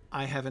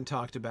I haven't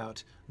talked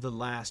about the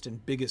last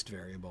and biggest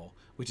variable,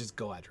 which is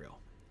Galadriel,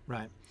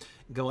 right?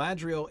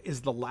 Galadriel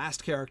is the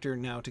last character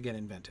now to get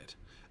invented.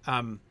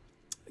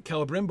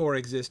 Celebrimbor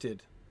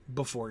existed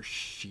before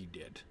she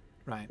did,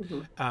 right?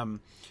 Hmm.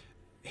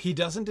 He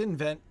doesn't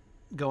invent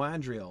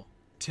Galadriel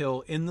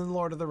till in the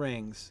Lord of the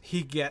Rings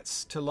he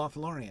gets to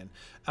Lothlorien.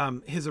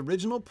 His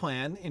original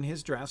plan in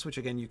his drafts, which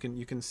again you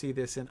can see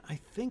this in, I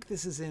think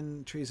this is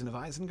in Treason of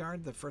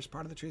Isengard, the first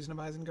part of the Treason of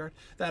Isengard,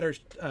 that or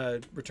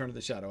Return of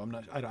the Shadow.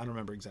 I don't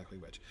remember exactly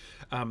which,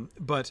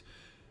 but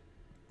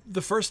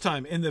the first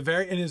time in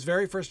his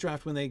very first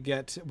draft when they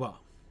get, well,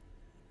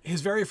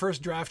 his very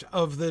first draft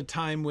of the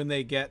time when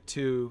they get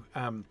to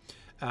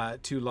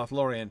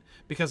Lothlorien,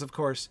 because of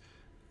course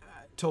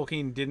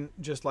Tolkien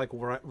didn't just like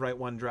write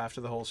one draft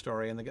of the whole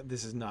story, and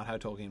this is not how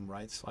Tolkien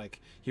writes. Like,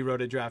 he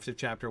wrote a draft of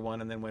chapter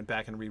 1 and then went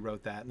back and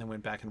rewrote that, and then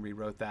went back and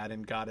rewrote that,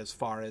 and got as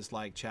far as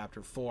like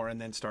chapter 4 and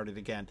then started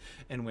again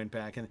and went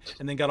back and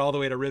then got all the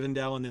way to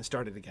Rivendell and then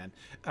started again.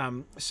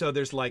 So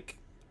there's like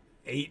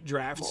 8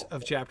 drafts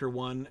of chapter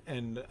 1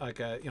 and like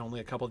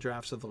only a couple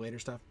drafts of the later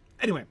stuff.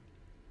 Anyway,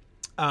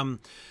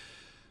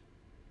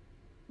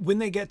 when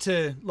they get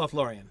to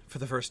Lothlorien for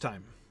the first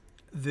time,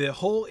 the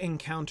whole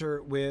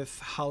encounter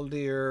with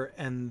Haldir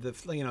and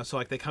so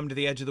like they come to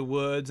the edge of the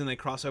woods and they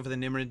cross over the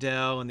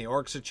Nimrodel and the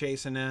orcs are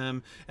chasing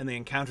them and they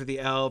encounter the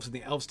elves and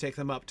the elves take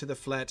them up to the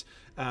Flet,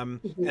 and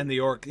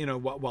the orc,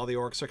 while the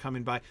orcs are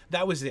coming by.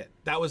 That was it.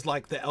 That was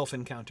like the elf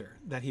encounter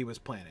that he was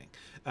planning.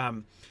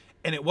 And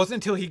it wasn't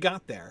until he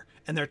got there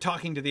and they're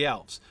talking to the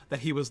elves that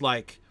he was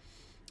like,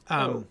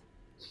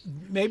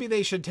 maybe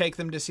they should take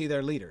them to see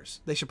their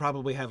leaders. They should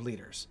probably have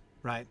leaders,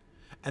 right?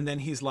 And then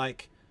he's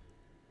like,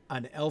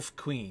 an elf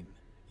queen.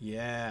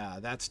 Yeah,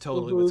 that's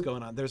totally what's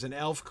going on. There's an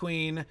elf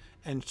queen,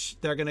 and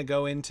they're going to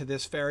go into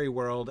this fairy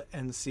world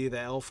and see the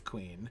elf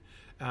queen.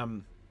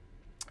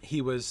 He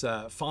was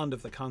fond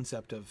of the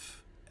concept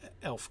of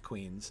elf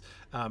queens.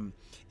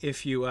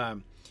 If you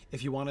want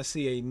to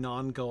see a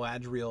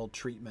non-Galadriel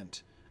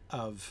treatment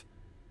of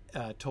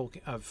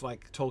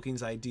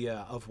Tolkien's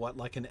idea of what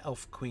like an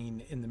elf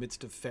queen in the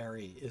midst of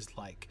fairy is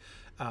like,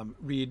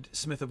 read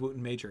Smith of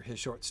Wootton Major, his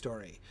short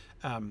story.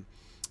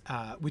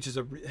 Which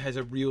has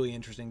a really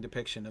interesting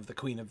depiction of the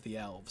Queen of the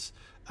Elves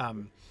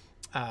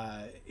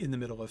in the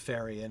middle of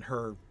fairy and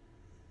her.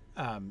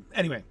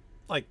 Anyway,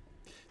 like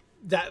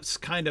that's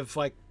kind of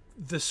like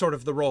the sort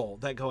of the role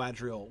that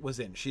Galadriel was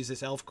in. She's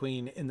this elf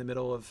queen in the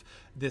middle of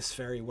this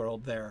fairy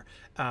world there,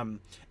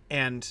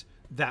 and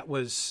that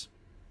was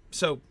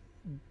so.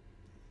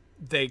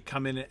 They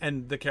come in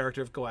and the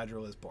character of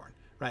Galadriel is born,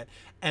 right?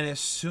 And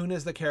as soon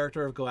as the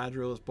character of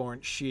Galadriel is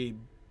born, she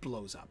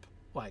blows up.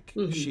 Like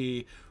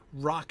she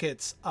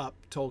rockets up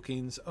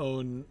Tolkien's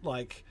own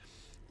like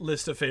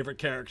list of favorite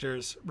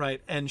characters,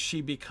 right? And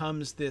she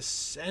becomes this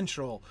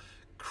central,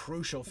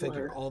 crucial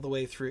figure all the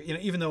way through.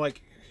 Even though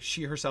like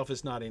she herself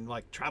is not in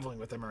like traveling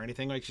with them or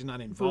anything, like she's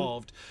not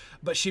involved,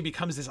 but she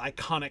becomes this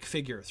iconic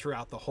figure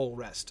throughout the whole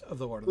rest of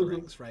the Lord of the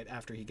Rings, right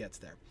after he gets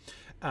there.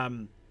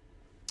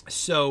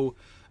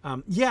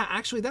 Yeah,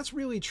 actually, that's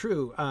really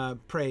true.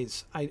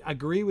 Praise. I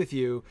agree with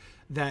you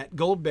that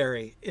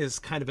Goldberry is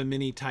kind of a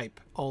mini type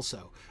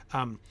also.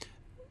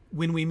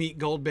 When we meet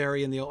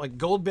Goldberry in the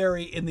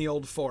Goldberry in the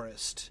Old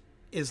Forest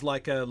is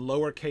like a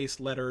lowercase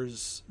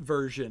letters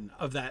version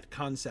of that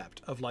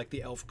concept of like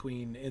the elf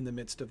queen in the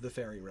midst of the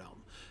fairy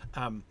realm.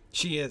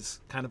 She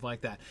is kind of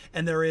like that.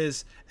 And there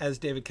is, as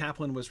David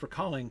Kaplan was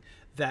recalling,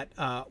 that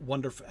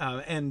wonderful,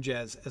 and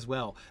Jez as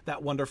well,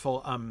 that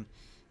wonderful,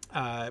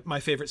 my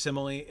favorite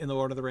simile in The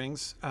Lord of the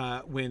Rings,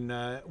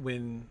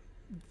 when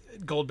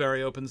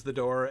Goldberry opens the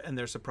door and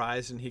they're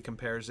surprised, and he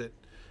compares it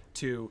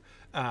to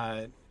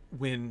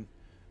when,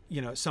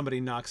 you know, somebody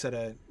knocks at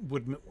a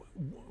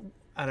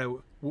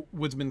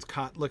woodsman's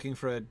cot looking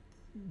for a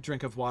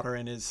drink of water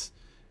and is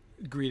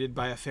greeted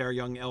by a fair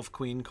young elf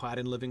queen clad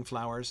in living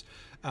flowers.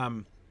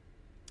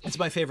 It's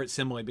my favorite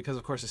simile because,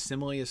 of course, a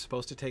simile is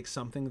supposed to take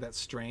something that's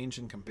strange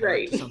and compare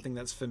it to something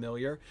that's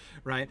familiar,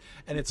 right?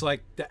 And it's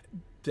like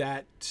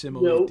that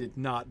simile did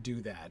not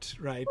do that,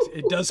 right?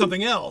 It does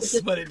something else,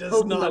 but it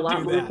does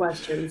not do that. More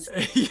questions.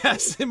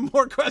 Yes, and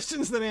more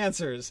questions than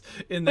answers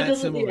in that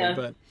simile. Yeah.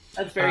 But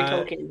that's very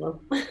Tolkien,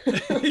 though.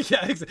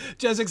 Yeah,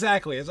 just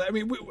exactly. I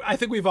mean, I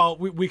think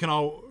we can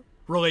all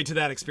relate to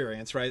that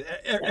experience, right?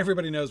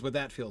 Everybody knows what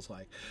that feels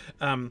like.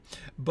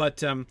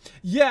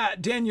 Yeah,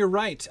 Dan, you're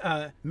right.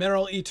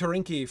 Merrill E.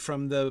 Turinki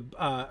from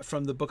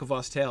the Book of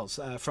Lost Tales,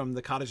 from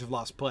the Cottage of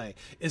Lost Play,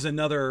 is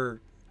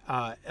another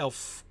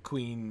elf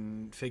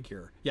queen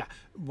figure. Yeah,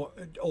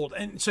 old.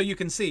 And so you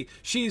can see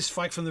she's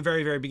like from the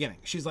very, very beginning.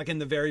 She's like in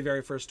the very,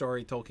 very first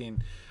story Tolkien.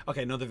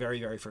 Okay, no, the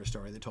very, very first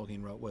story that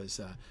Tolkien wrote was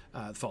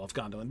The Fall of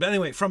Gondolin. But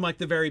anyway, from like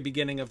the very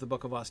beginning of the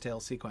Book of Lost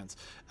Tales sequence.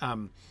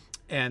 So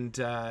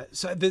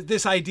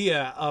this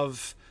idea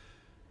of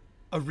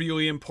a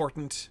really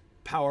important,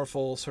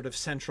 powerful, sort of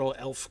central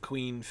elf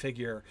queen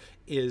figure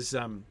is,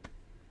 and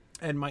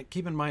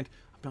keep in mind,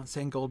 I'm not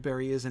saying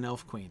Goldberry is an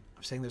elf queen.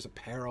 I'm saying there's a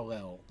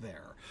parallel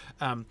there.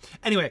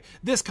 Anyway,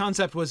 this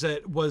concept was a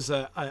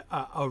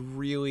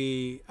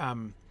really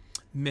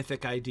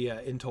mythic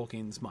idea in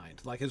Tolkien's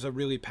mind. Like, it was a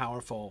really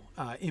powerful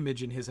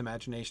image in his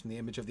imagination, the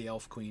image of the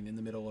elf queen in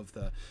the middle of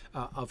the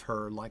of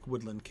her like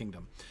woodland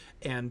kingdom,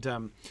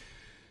 and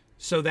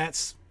so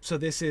this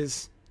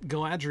is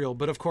Galadriel.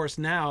 But of course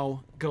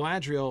now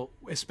Galadriel,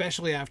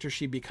 especially after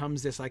she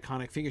becomes this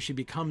iconic figure, she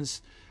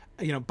becomes,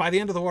 you know, by the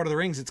end of the Lord of the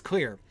Rings, it's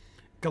clear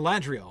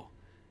Galadriel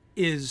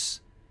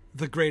is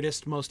the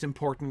greatest, most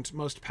important,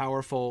 most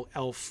powerful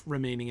elf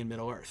remaining in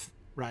Middle-earth,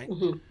 right?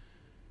 Mm-hmm.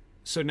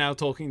 So now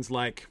Tolkien's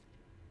like,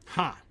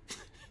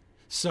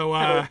 so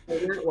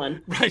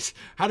right,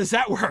 how does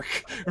that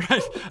work?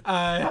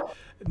 Right.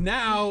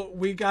 Now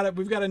we've got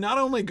to not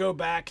only go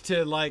back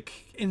to like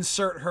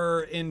insert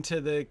her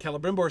into the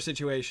Celebrimbor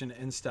situation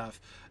and stuff.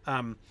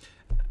 Not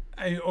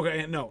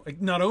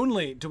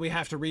only do we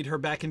have to read her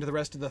back into the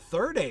rest of the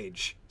Third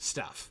Age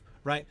stuff,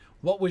 right?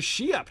 What was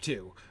she up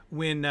to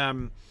when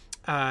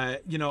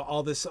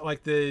all this,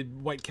 like the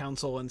White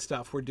Council and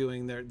stuff were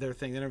doing their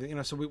thing and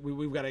everything, so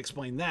we've got to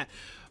explain that,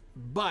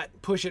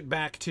 but push it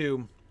back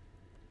to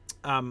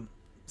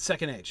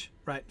Second Age,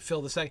 right?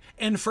 Phil the Second,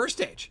 and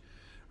First Age,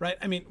 right?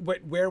 I mean,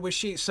 where was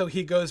she? So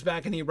he goes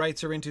back and he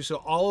writes her into, so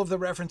all of the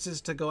references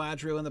to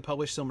Galadriel in the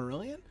published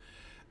Silmarillion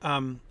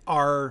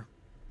are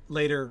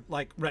later,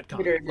 like, retcon.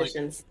 Later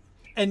editions.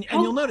 And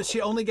you'll notice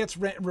she only gets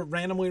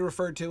randomly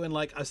referred to in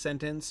like a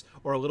sentence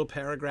or a little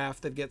paragraph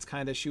that gets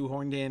kind of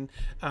shoehorned in.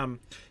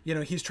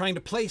 He's trying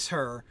to place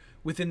her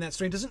within that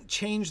story. It doesn't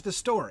change the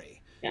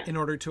story in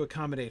order to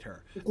accommodate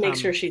her. Make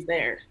sure she's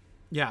there.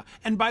 Yeah.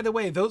 And by the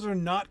way, those are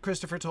not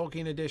Christopher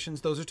Tolkien editions.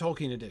 Those are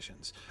Tolkien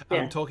editions.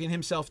 Tolkien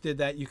himself did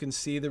that. You can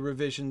see the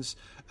revisions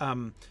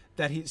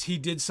that he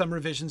did some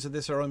revisions of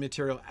this early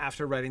material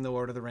after writing The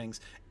Lord of the Rings.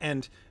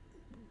 And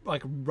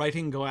like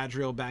writing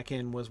Galadriel back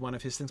in was one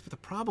of his things. But the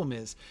problem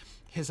is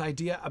his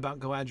idea about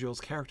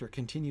Galadriel's character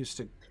continues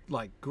to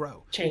like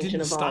grow. Change, it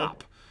didn't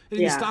stop. It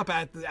didn't stop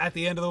at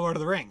the end of The Lord of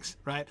the Rings,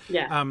 right?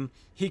 Yeah.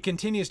 He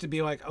continues to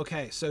be like,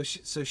 okay, so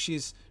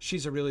she's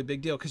a really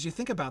big deal. Because you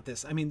think about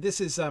this. I mean,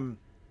 this is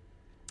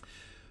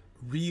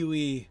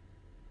really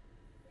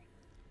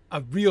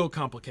a real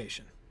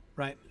complication,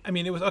 right? I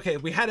mean, it was, okay,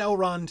 we had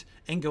Elrond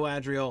and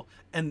Galadriel,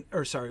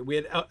 we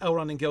had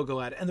Elrond and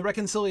Gil-galad, and the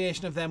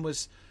reconciliation of them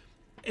was,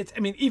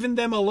 even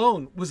them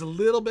alone was a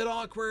little bit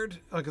awkward.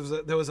 Like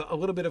there was a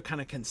little bit of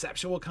kind of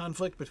conceptual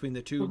conflict between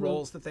the two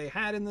roles that they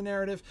had in the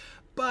narrative,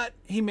 but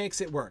he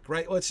makes it work,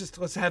 right?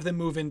 Let's have them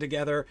move in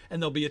together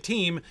and they'll be a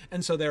team.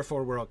 And so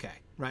therefore we're okay,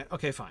 right?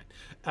 Okay, fine.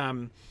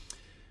 And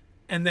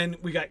then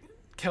we got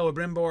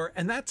Celebrimbor,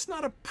 and that's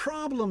not a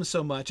problem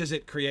so much as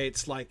it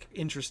creates like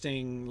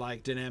interesting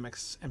like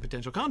dynamics and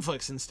potential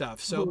conflicts and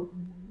stuff. So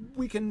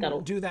we can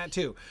do that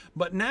too.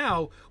 But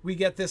now we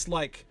get this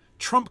like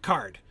trump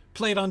card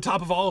played on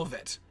top of all of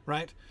it,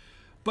 right?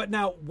 But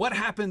now what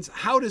happens?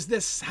 How does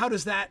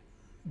that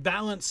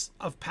balance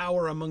of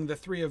power among the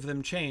three of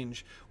them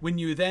change when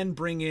you then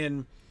bring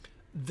in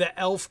the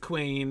elf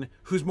queen,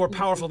 who's more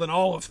powerful than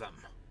all of them,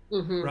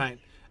 right,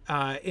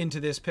 into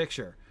this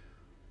picture.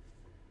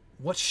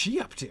 What's she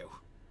up to,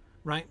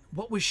 right?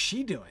 What was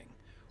she doing?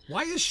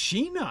 Why is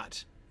she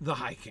not the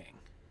High King?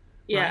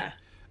 Yeah.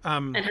 Right?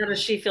 And how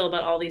does she feel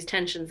about all these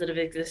tensions that have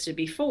existed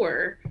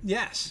before?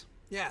 Yes.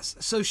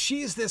 So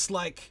she's this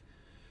like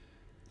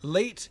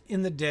late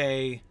in the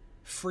day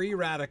free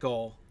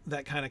radical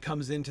that kind of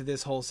comes into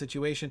this whole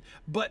situation,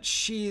 but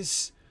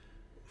she's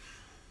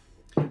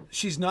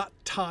not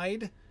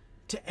tied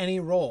to any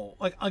role.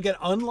 Like, again,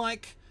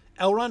 unlike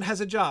Elrond has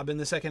a job in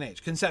the Second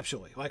Age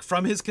conceptually. Like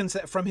from his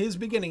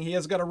beginning, he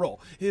has got a role.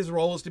 His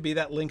role is to be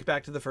that link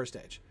back to the First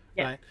Age,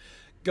 right?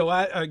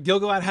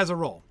 Gil-galad has a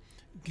role.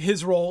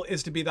 His role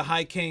is to be the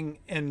High King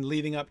and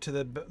leading up to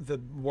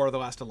the War of the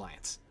Last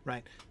Alliance,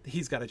 right?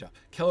 He's got a job.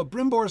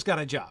 Celebrimbor's got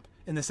a job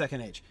in the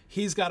Second Age.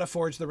 He's got to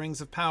forge the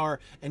Rings of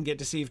Power and get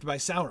deceived by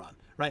Sauron,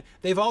 right?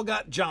 They've all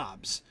got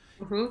jobs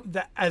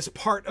that as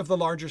part of the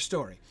larger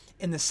story.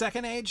 In the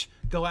Second Age,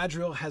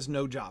 Galadriel has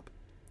no job.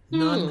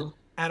 None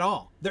at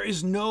all. There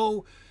is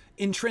no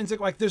intrinsic,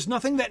 like there's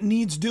nothing that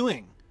needs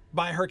doing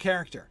by her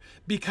character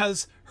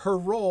because her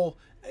role,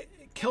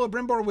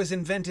 Celebrimbor was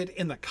invented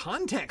in the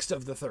context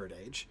of the Third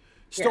Age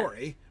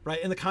story,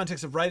 right? In the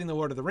context of writing the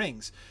Lord of the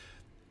Rings.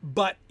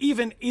 But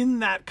even in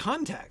that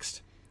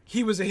context,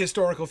 he was a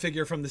historical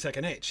figure from the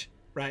Second Age,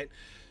 right?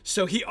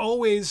 So he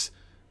always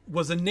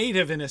was a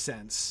native in a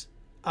sense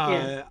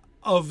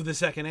of the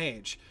Second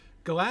Age.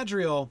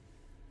 Galadriel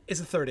is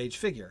a Third Age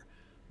figure,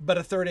 but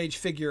a Third Age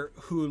figure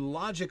who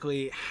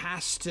logically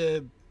has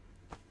to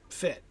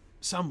fit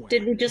somewhere.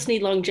 Did we just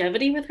need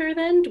longevity with her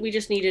then? We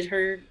just needed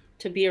her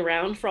to be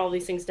around for all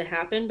these things to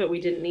happen, but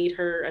we didn't need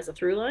her as a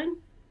through line?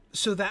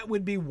 So that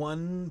would be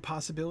one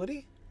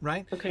possibility,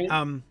 right? Okay.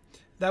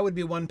 That would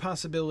be one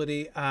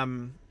possibility,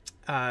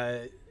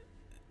 that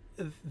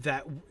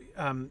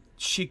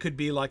she could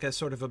be like a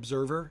sort of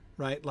observer,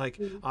 right? Like,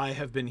 I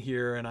have been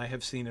here and I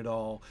have seen it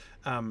all.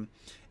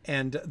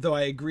 And though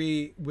I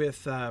agree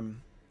with, who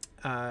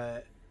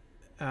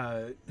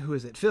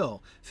is it?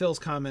 Phil's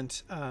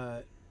comment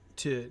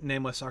to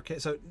Nameless Arcanum.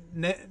 So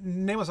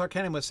Nameless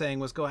Arcanum was saying,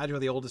 was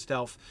Galadriel the oldest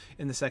elf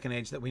in the Second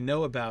Age that we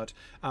know about?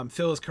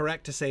 Phil is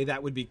correct to say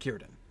that would be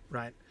Círdan,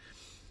 right?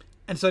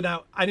 And so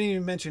now, I didn't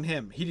even mention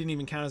him. He didn't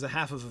even count as a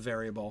half of a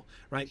variable,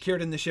 right?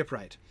 Círdan the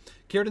Shipwright.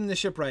 Círdan the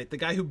Shipwright, the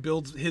guy who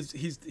builds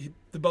he's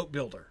the boat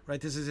builder,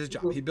 right? This is his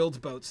job. He builds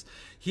boats.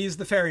 He's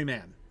the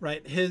ferryman,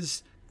 right?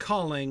 His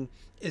calling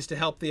is to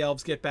help the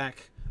elves get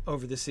back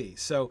over the sea.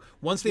 So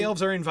once the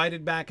elves are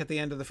invited back at the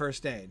end of the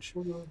First Age,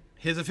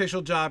 his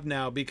official job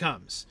now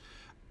becomes,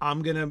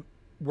 I'm going to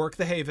work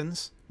the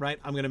havens, right?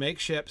 I'm going to make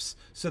ships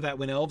so that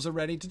when elves are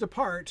ready to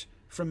depart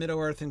from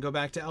Middle-earth and go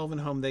back to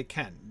Elvenhome, they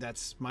can.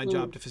 That's my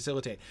job to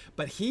facilitate.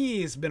 But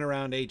he's been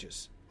around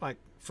ages.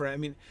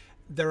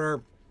 There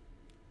are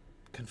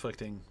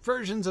conflicting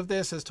versions of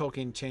this as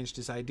Tolkien changed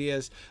his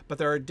ideas, but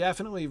there are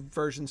definitely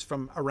versions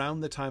from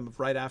around the time of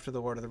right after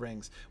the Lord of the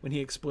Rings when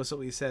he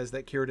explicitly says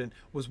that Círdan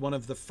was one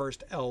of the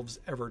first elves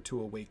ever to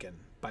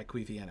awaken by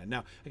Cuiviénen.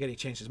 Now, again, he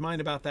changed his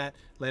mind about that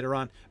later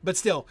on, but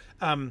still,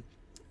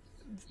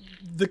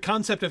 the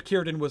concept of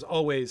Círdan was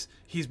always,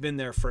 he's been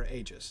there for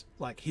ages.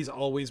 Like, he's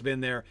always been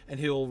there, and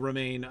he'll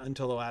remain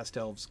until the last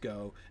elves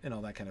go, and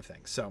all that kind of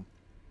thing. So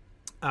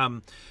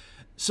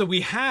we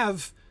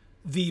have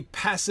the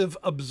passive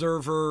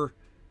observer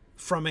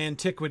from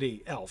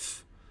antiquity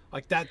elf.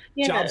 Like, that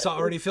job's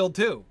already filled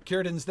too.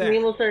 Círdan's there.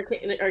 Nameless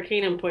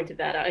Arcanum pointed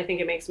that out. I think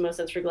it makes most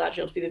sense for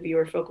Galadriel to be the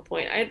viewer focal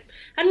point. I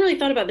hadn't really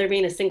thought about there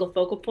being a single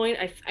focal point.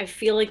 I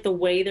feel like the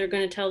way they're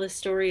going to tell this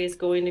story is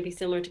going to be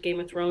similar to Game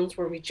of Thrones,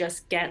 where we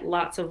just get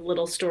lots of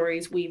little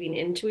stories weaving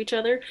into each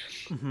other.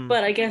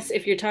 But I guess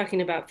if you're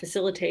talking about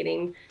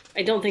facilitating,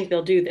 I don't think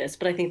they'll do this,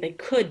 but I think they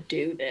could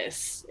do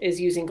this, is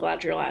using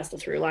Galadriel as the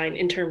through line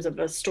in terms of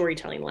a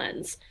storytelling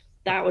lens.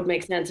 That would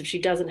make sense. If she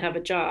doesn't have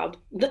a job,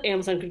 the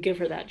Amazon could give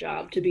her that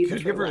job to be the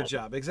could give her a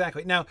job,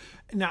 exactly. Now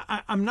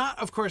I'm not,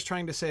 of course,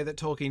 trying to say that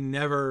Tolkien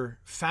never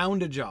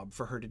found a job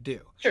for her to do.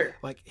 Sure.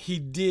 Like, he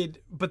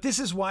did, but this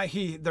is why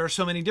there are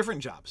so many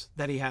different jobs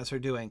that he has her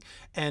doing.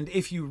 And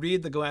if you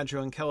read the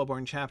Galadriel and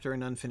Celeborn chapter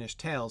in Unfinished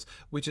Tales,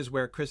 which is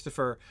where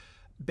Christopher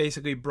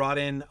basically brought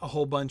in a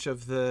whole bunch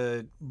of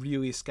the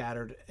really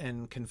scattered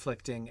and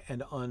conflicting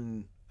and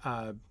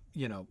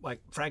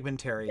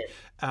fragmentary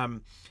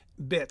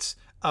bits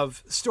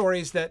of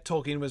stories that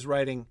Tolkien was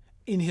writing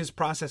in his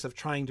process of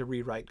trying to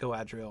rewrite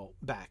Galadriel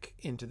back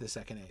into the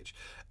Second Age.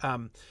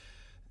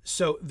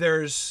 So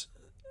there's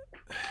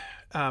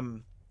there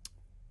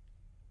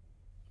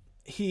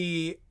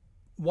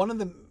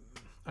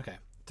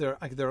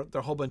are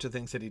a whole bunch of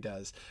things that he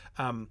does.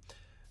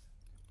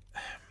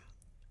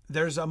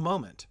 There's a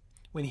moment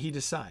when he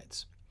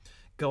decides,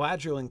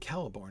 Galadriel and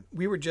Celeborn,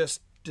 we were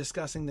just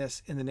discussing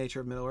this in the Nature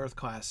of Middle-earth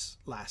class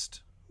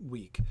last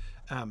week,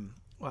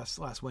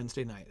 last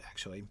Wednesday night,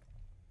 actually.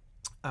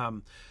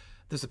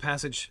 there's a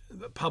passage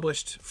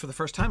published for the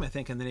first time, I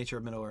think, in The Nature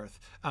of Middle-earth.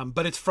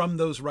 But it's from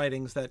those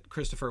writings that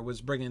Christopher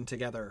was bringing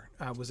together,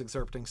 was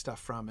excerpting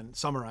stuff from and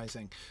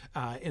summarizing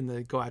in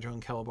the Galadriel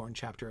and Celeborn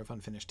chapter of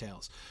Unfinished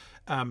Tales.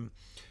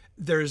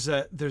 There's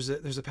a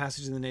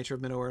passage in The Nature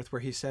of Middle-earth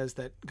where he says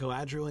that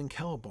Galadriel and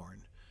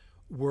Celeborn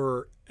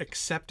were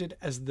accepted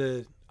as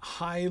the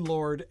High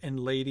Lord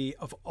and Lady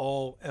of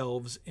all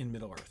elves in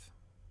Middle-earth.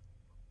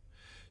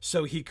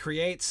 So he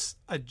creates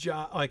a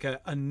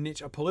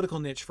niche, a political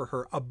niche for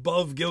her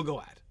above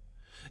Gil-galad.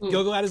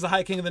 Gil-galad is the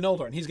High King of the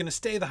Noldor, and he's going to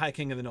stay the High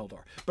King of the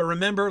Noldor. But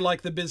remember,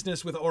 like, the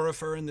business with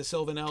Oropher and the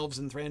Sylvan Elves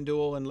and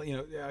Thranduil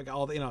and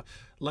all the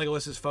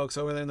Legolas's folks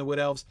over there in the Wood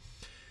Elves.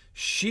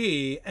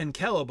 She and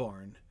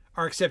Celeborn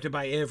are accepted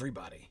by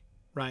everybody,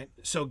 right?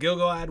 So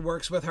Gil-galad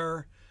works with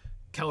her,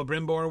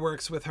 Celebrimbor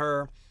works with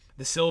her,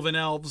 the Sylvan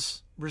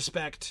Elves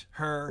respect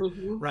her,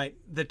 right?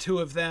 The two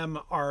of them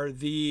are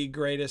the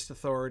greatest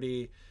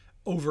authority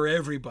over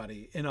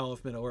everybody in all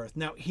of Middle-earth.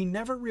 Now, he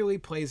never really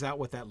plays out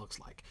what that looks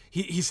like.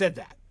 He said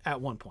that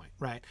at one point,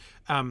 right?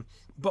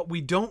 But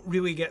we don't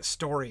really get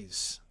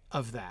stories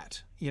of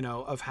that,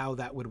 of how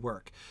that would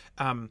work.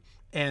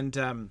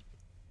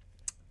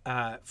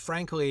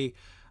 Frankly,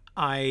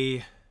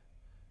 I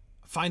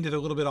find it a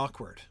little bit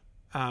awkward.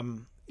 I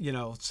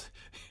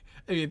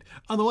mean,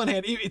 on the one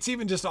hand, it's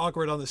even just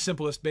awkward on the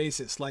simplest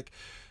basis. Like,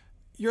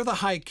 you're the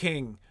High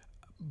King,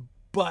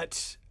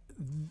 but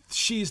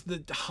she's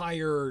the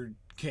higher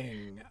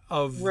king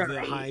of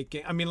the High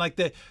King. I mean, like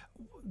the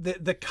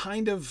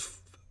kind of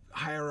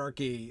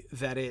hierarchy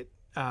that it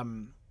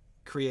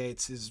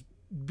creates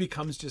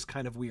becomes just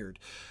kind of weird.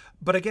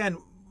 But again,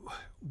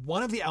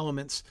 one of the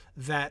elements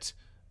that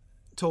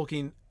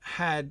Tolkien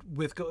had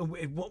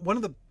one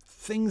of the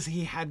things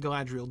he had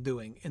Galadriel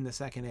doing in the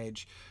Second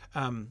Age,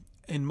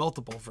 in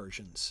multiple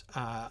versions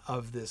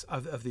of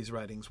these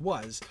writings,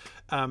 was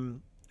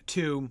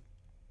to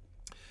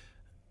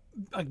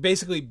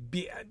basically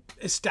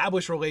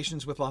establish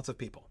relations with lots of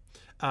people.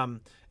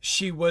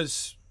 She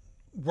was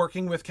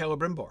working with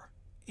Celebrimbor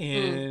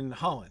in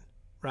Holland,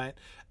 right?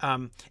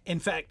 In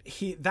fact,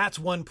 that's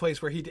one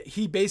place where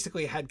he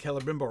basically had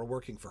Celebrimbor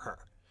working for her.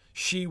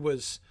 She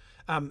was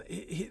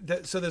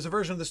so there's a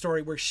version of the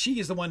story where she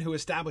is the one who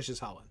establishes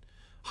Holland.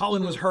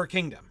 Holland was her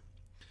kingdom.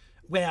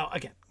 Well,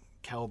 again,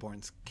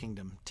 Celeborn's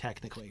kingdom,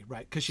 technically,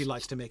 right? Because she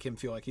likes to make him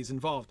feel like he's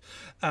involved.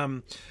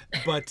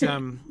 But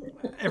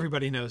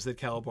everybody knows that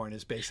Celeborn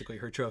is basically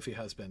her trophy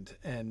husband,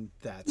 and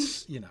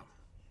that's,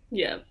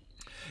 Yeah.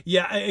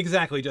 Yeah,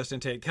 exactly, Justin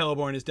Tate.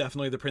 Celeborn is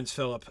definitely the Prince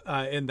Philip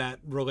in that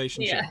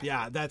relationship.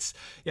 Yeah,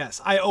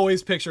 yes. I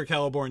always picture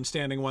Celeborn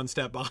standing one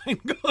step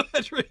behind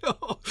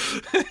Galadriel.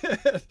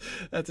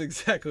 That's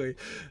exactly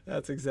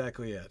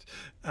it.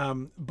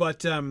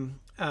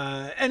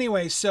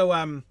 Anyway,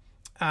 so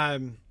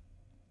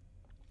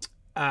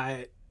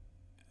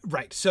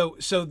right. So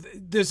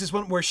there's this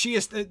one where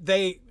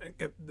they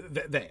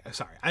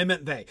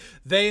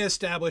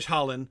establish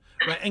Holland,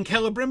 right? And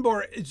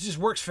Celebrimbor, it just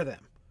works for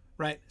them.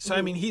 Right. So,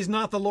 I mean, he's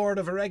not the Lord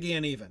of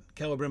Eregion even.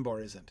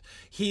 Celebrimbor isn't.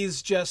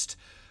 He's just,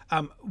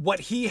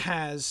 what he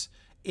has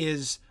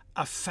is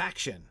a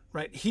faction,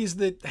 right? He's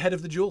the head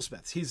of the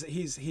jewelsmiths. He's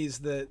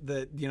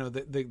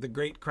the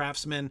great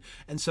craftsman.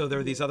 And so there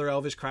are these other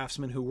elvish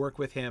craftsmen who work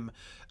with him.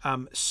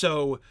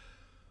 So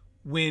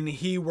when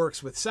he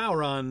works with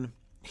Sauron,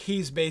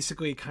 he's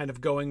basically kind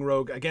of going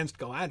rogue against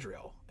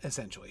Galadriel.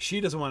 Essentially,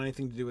 she doesn't want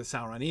anything to do with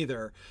Sauron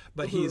either,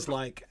 but he's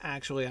like,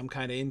 actually, I'm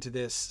kind of into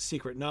this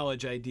secret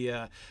knowledge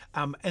idea,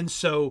 and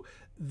so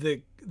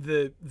the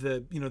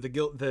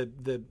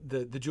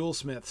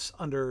jewelsmiths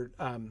under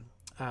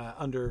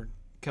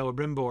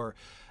Celebrimbor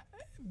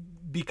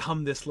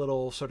become this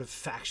little sort of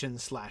faction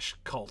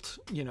 / cult,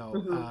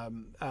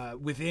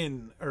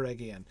 within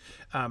Eregion.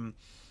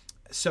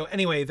 So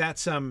anyway,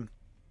 that's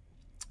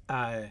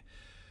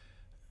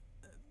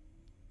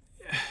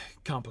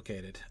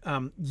complicated.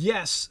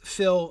 Yes,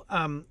 Phil,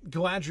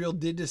 Galadriel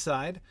did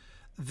decide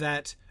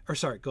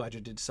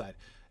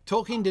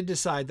Tolkien did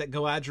decide that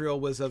Galadriel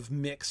was of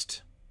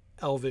mixed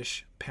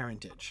elvish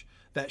parentage,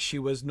 that she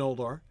was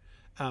Noldor.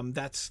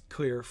 That's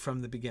clear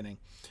from the beginning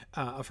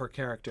of her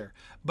character.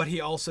 But he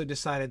also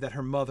decided that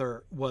her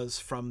mother was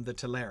from the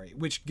Teleri,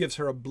 which gives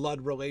her a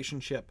blood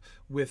relationship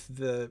with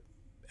the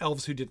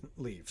elves who didn't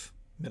leave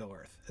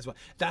Middle-earth as well.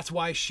 That's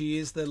why she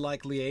is the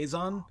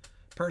liaison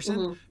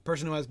person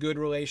who has good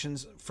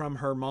relations from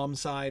her mom's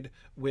side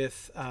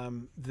with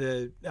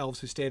the elves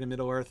who stayed in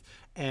Middle-earth,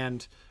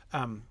 and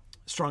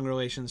strong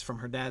relations from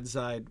her dad's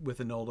side with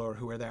the Noldor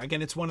who are there.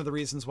 Again, it's one of the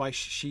reasons why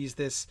she's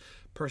this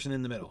person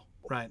in the middle,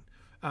 right?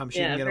 She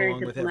can get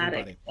along with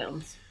everybody.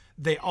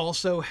 They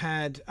also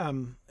had,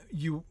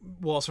 you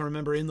will also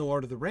remember in The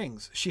Lord of the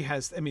Rings, she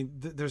has,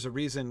 there's a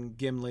reason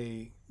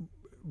Gimli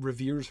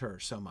reveres her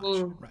so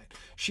much, right?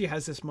 She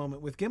has this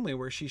moment with Gimli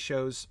where she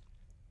shows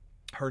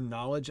her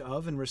knowledge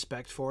of and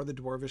respect for the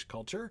dwarvish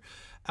culture.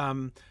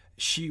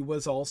 She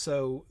was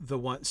also the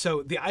one.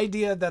 So the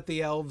idea that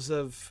the elves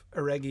of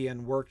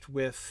Eregion worked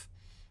with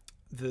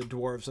the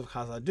dwarves of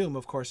Khazad-dûm,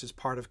 of course, is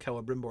part of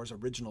Celebrimbor's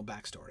original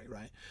backstory,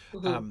 right?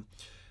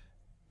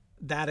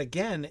 That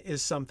again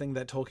is something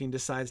that Tolkien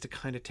decides to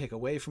kind of take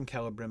away from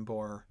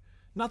Celebrimbor.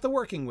 Not the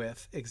working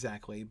with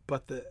exactly,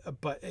 but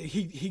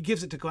he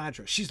gives it to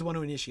Galadriel. She's the one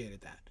who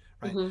initiated that,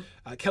 right?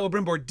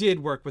 Celebrimbor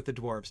did work with the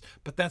dwarves,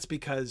 but that's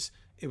because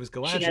it was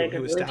Galadriel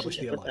who established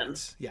the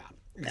alliance. Yeah,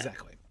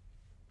 exactly.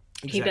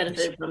 He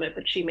benefited from it,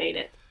 but she made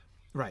it.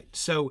 Right.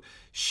 So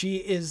she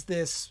is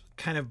this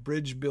kind of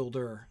bridge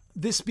builder.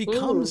 This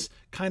becomes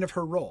kind of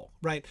her role,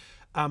 right?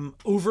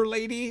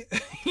 Overlady,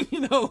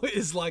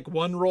 is like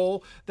one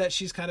role that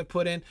she's kind of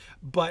put in,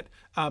 but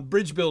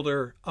bridge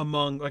builder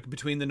among, like,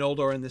 between the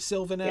Noldor and the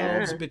Sylvan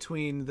elves,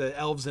 between the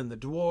elves and the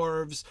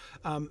dwarves.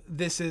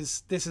 This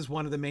is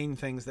one of the main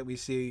things that we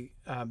see,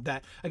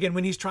 that again,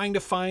 when he's trying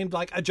to find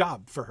like a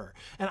job for her,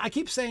 and I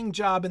keep saying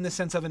job in the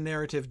sense of a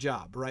narrative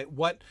job, right?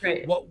 What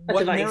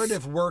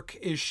narrative work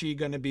is she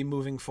going to be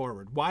moving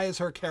forward? Why is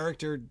her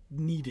character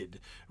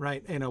needed,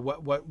 right?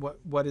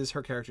 What is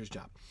her character's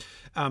job?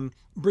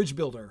 Bridge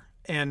builder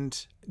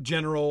and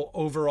general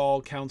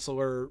overall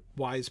counselor,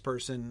 wise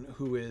person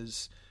who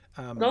is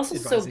but also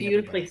so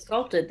beautifully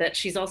sculpted that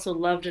she's also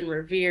loved and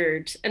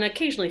revered, and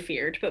occasionally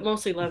feared, but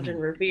mostly loved and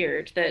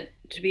revered, that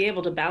to be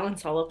able to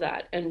balance all of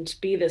that and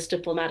be this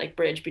diplomatic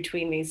bridge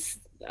between these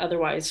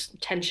otherwise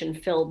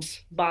tension-filled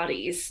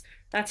bodies,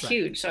 that's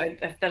huge. So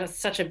that is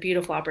such a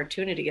beautiful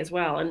opportunity as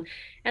well. And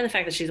the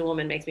fact that she's a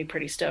woman makes me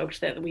pretty stoked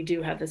that we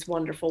do have this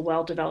wonderful,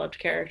 well-developed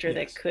character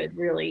that could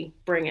really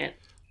bring it.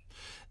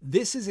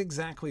 This is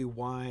exactly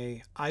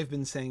why I've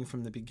been saying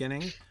from the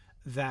beginning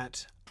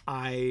that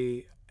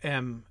I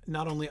am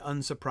not only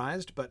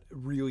unsurprised, but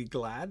really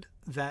glad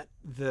that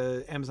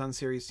the Amazon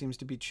series seems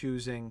to be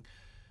choosing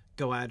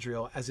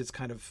Galadriel as its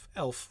kind of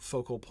elf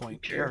focal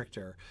point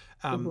character.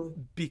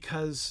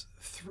 Because,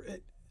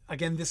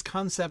 again, this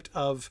concept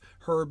of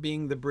her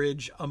being the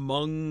bridge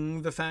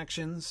among the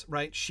factions,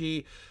 right?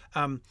 She...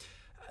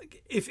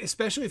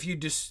 especially if you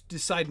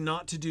decide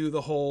not to do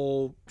the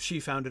whole she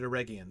founded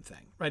Eregion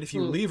thing, right? If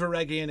you leave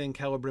Eregion in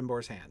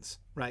Celebrimbor's hands,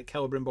 right?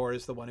 Celebrimbor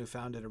is the one who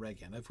founded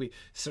Eregion. If we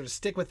sort of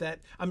stick with that,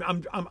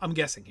 I'm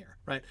guessing here,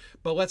 right?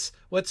 But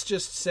let's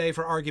just say,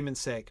 for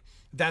argument's sake,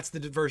 that's the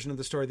version of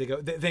the story they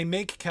go. They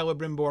make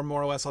Celebrimbor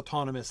more or less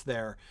autonomous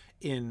there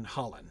in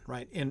Holland,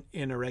 right? In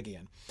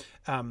Eregion,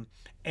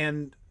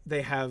 and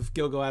they have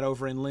Gil-galad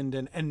over in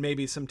Lindon, and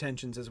maybe some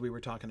tensions, as we were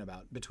talking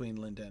about, between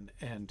Lindon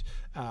and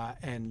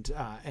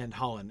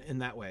Holland in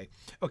that way.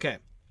 Okay,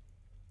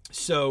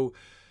 so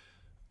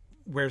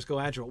where's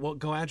Galadriel? Well,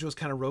 Galadriel's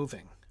kind of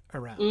roving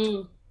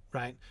around,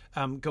 right?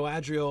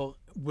 Galadriel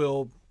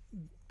will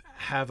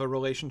have a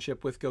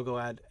relationship with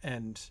Gil-galad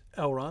and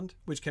Elrond,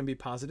 which can be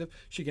positive.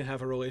 She can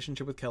have a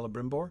relationship with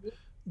Celebrimbor,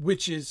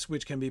 which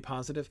can be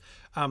positive.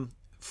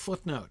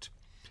 Footnote,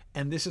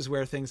 and this is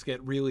where things get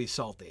really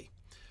salty.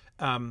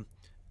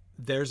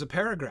 There's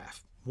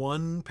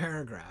one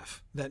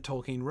paragraph that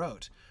Tolkien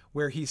wrote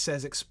where he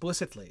says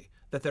explicitly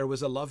that there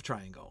was a love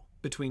triangle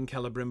between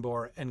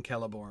Celebrimbor and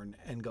Celeborn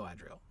and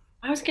Galadriel.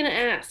 I was going to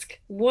ask,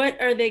 what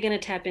are they going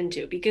to tap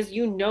into? Because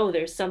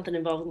there's something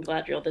involving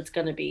Galadriel that's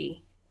going to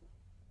be...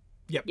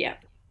 Yep.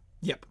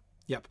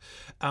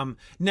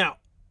 Now,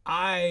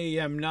 I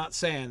am not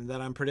saying that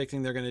I'm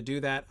predicting they're going to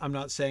do that. I'm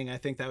not saying I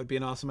think that would be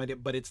an awesome idea,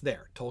 but it's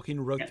there.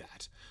 Tolkien wrote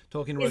that.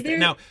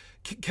 Now,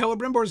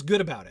 Celebrimbor's good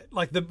about it.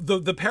 Like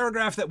the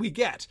paragraph that we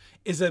get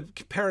is a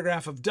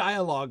paragraph of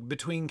dialogue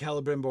between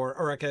Celebrimbor,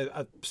 or like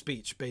a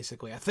speech,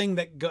 basically, a thing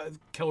that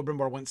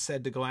Celebrimbor once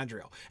said to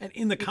Galadriel. And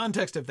in the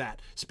context of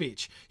that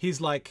speech, he's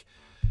like,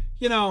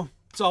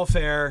 it's all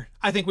fair.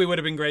 I think we would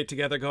have been great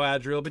together,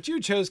 Galadriel, but you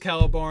chose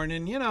Celeborn,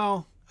 and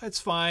it's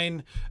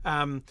fine.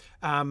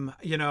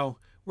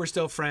 We're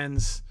still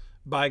friends.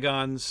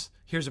 Bygones.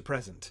 Here's a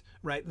present.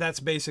 Right. That's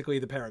basically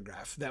the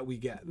paragraph that we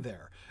get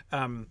there.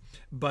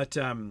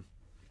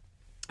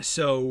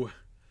 So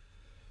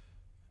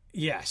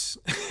yes,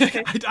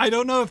 I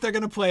don't know if they're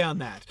going to play on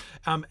that.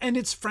 And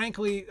it's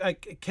frankly,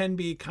 it can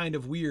be kind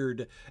of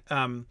weird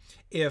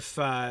if,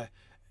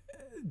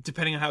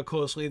 depending on how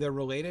closely they're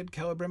related,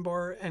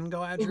 Celebrimbor and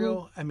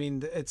Galadriel. I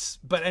mean,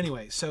 but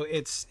anyway, so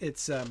it's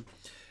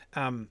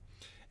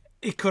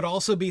it could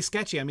also be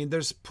sketchy. I mean,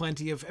 there's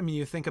plenty of,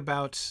 you think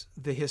about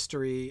the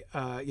history,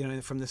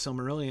 from the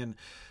Silmarillion,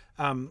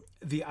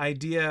 the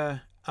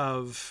idea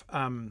of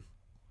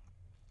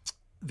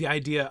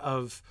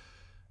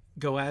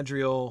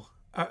Galadriel,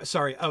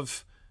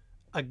 of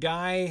a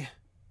guy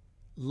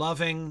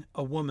loving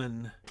a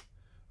woman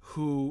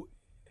who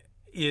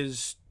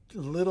is a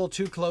little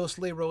too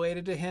closely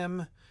related to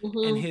him,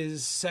 and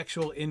his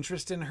sexual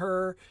interest in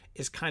her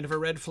is kind of a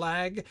red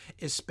flag,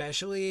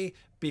 especially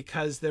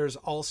because there's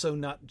also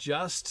not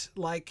just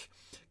like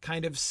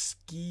kind of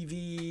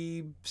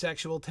skeevy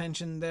sexual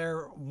tension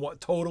there,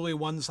 totally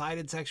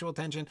one-sided sexual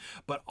tension,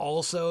 but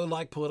also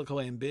like political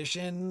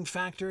ambition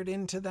factored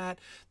into that.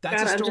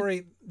 That's a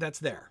story that's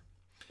there.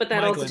 But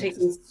that also takes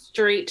me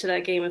straight to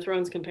that Game of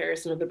Thrones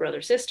comparison of the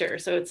brother sister.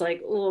 So it's like,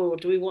 oh,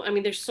 do we want? I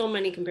mean, there's so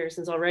many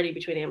comparisons already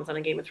between Amazon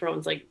and Game of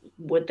Thrones. Like,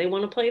 would they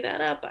want to play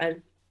that up?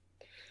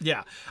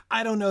 Yeah,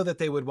 I don't know that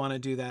they would want to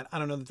do that. I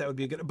don't know that would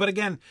be a good. But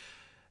again,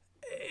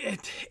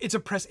 it's a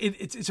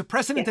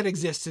precedent that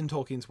exists in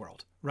Tolkien's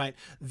world, right?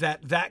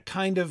 That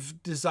kind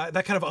of desire,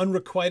 that kind of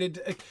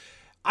unrequited.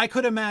 I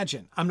could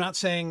imagine. I'm not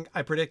saying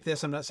I predict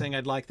this. I'm not saying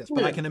I'd like this,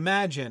 but I can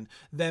imagine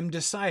them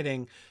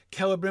deciding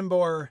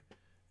Celebrimbor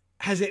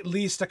has at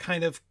least a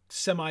kind of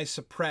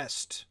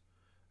semi-suppressed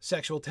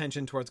sexual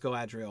tension towards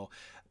Galadriel,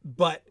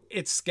 but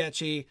it's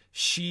sketchy.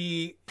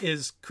 She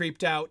is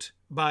creeped out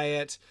by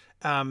it,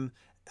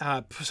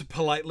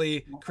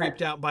 politely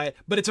creeped out by it,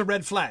 but it's a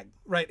red flag,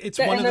 right? It's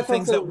one of the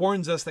things that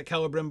warns us that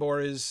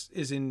Celebrimbor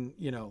is in,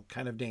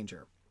 kind of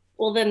danger.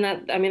 Well, then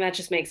that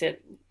just makes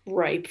it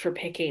ripe for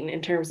picking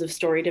in terms of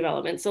story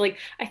development. So like,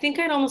 I think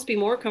I'd almost be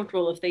more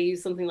comfortable if they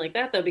use something like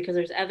that though, because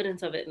there's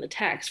evidence of it in the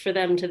text for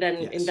them to then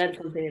invent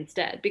something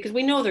instead, because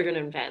we know they're going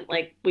to invent.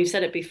 Like we've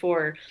said it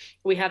before,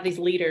 we have these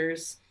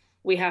leaders,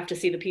 we have to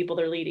see the people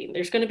they're leading.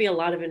 There's going to be a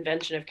lot of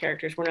invention of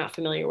characters we're not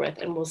familiar with,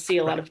 and we'll see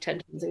a lot of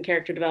tensions and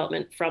character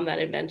development from that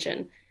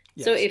invention.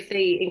 Yes. So if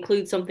they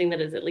include something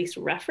that is at least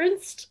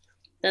referenced,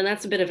 then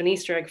that's a bit of an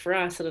Easter egg for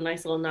us and a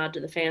nice little nod to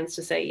the fans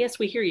to say, yes,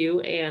 we hear you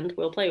and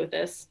we'll play with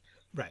this.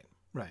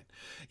 Right.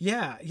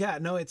 Yeah.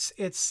 No, it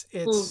is,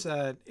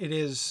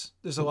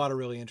 there's a lot of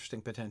really interesting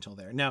potential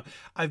there. Now,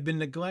 I've been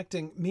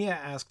neglecting, Mia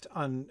asked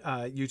on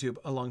YouTube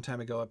a long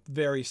time ago, a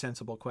very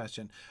sensible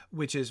question,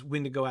 which is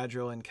when do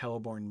Galadriel and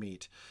Celeborn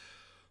meet?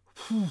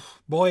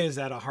 Boy, is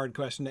that a hard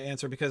question to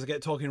answer, because again,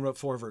 Tolkien wrote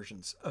 4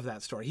 versions of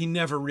that story. He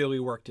never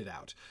really worked it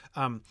out.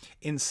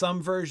 In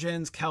some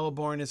versions,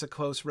 Celeborn is a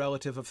close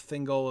relative of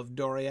Thingol of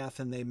Doriath,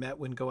 and they met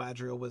when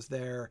Galadriel was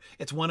there.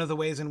 It's one of the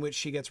ways in which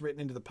she gets written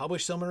into the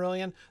published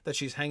Silmarillion, that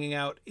she's hanging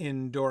out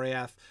in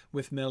Doriath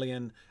with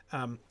Melian,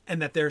 and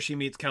that there she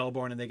meets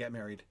Celeborn and they get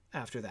married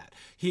after that.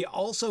 He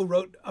also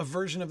wrote a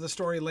version of the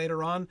story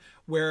later on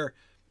where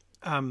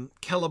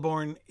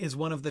Celeborn is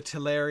one of the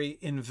Teleri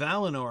in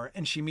Valinor,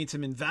 and she meets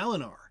him in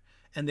Valinor,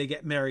 and they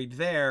get married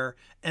there,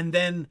 and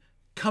then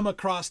come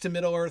across to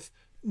Middle-earth,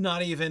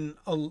 not even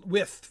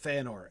with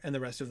Fëanor and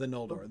the rest of the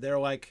Noldor. They're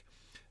like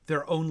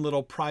their own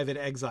little private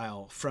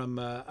exile from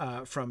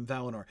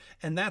Valinor,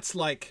 and that's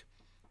like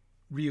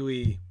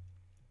really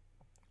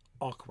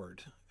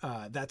awkward.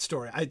 That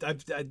story,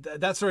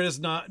 that story does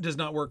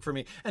not work for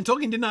me. And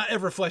Tolkien did not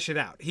ever flesh it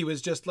out. He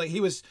was just like, he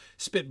was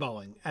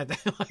spitballing at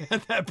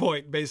that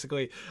point,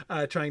 basically,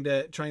 trying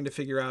to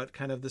figure out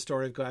kind of the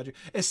story of Galadriel.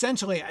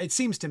 Essentially, it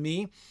seems to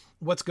me,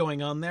 what's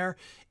going on there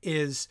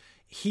is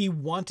he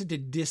wanted to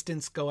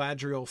distance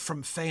Galadriel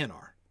from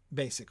Fëanor,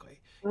 basically.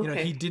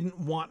 Okay. He didn't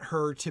want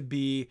her to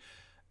be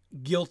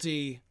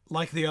guilty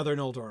like the other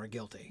Noldor are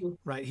guilty,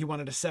 right? He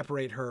wanted to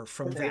separate her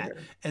from that.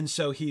 And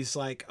so he's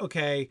like,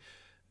 okay,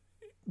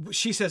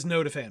 she says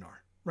no to Fëanor,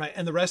 right?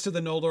 And the rest of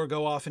the Noldor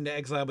go off into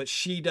exile, but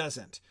she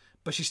doesn't.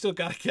 But she still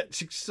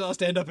has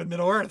to end up in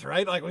Middle-earth,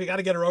 right? Like, we got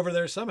to get her over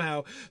there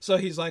somehow. So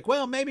he's like,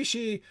 well, maybe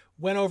she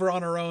went over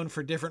on her own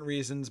for different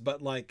reasons,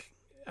 but like,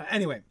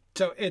 anyway.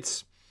 So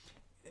it's,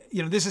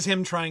 this is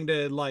him trying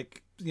to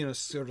like,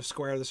 sort of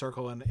square the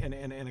circle in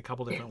a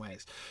couple different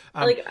ways.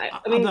 I'm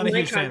not a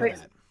huge fan of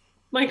that.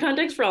 My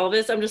context for all of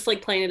this, I'm just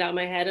like playing it out in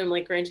my head. I'm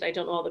like, granted, I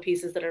don't know all the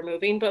pieces that are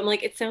moving, but I'm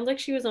like, it sounds like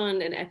she was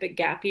on an epic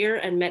gap year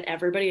and met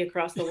everybody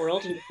across the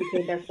world and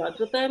became best buds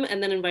with them,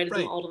 and then invited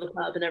them all to the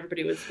pub, and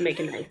everybody was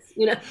making nice,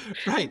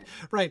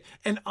 Right.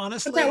 And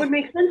honestly, but that would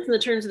make sense in the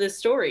terms of this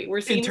story.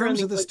 We're seeing her on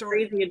these like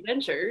crazy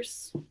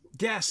adventures.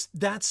 Yes,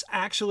 that's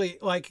actually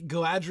like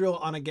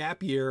Galadriel on a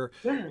gap year.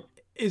 Yeah.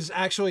 Is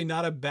actually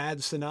not a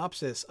bad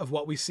synopsis of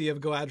what we see of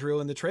Galadriel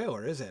in the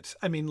trailer, is it?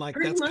 I mean, like,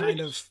 that's kind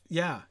of,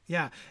 yeah.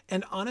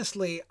 And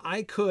honestly,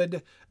 I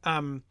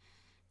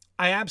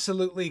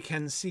absolutely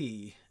can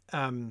see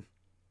them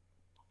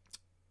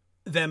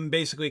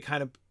basically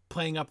kind of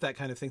playing up that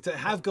kind of thing. To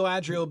have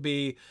Galadriel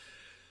be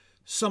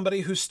somebody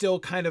who's still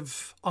kind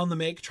of on the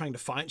make, trying to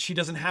find, she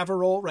doesn't have a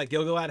role, right?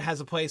 Gil-galad has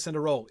a place and a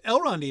role.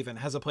 Elrond even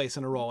has a place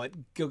and a role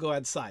at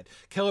Gil-galad's side.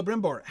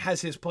 Celebrimbor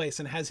has his place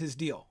and has his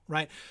deal,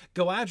 right?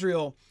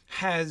 Galadriel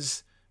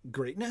has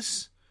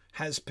greatness,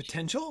 has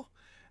potential,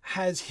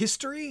 has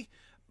history,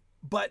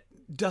 but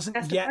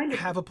doesn't yet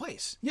have a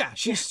place. Yeah,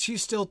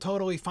 she's still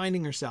totally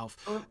finding herself.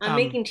 I'm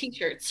making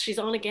t-shirts. She's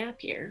on a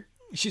gap year.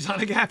 She's on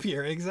a gap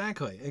year.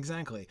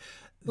 Exactly.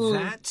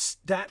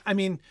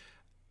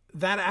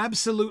 That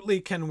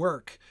absolutely can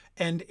work,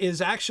 and is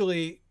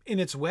actually, in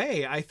its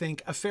way, I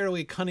think, a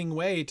fairly cunning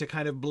way to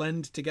kind of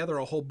blend together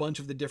a whole bunch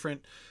of the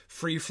different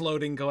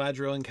free-floating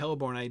Galadriel and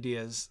Celeborn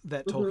ideas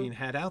that Tolkien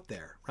had out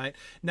there, right?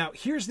 Now,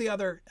 here's the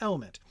other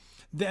element.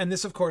 And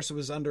this, of course,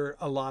 was under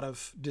a lot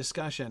of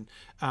discussion.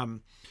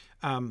 One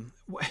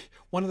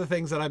of the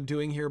things that I'm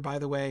doing here, by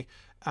the way,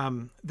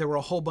 There were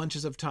a whole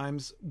bunches of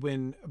times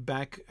when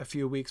a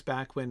few weeks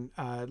back when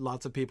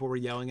lots of people were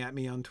yelling at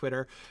me on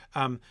Twitter.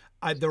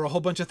 There were a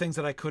whole bunch of things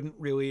that I couldn't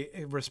really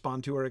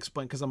respond to or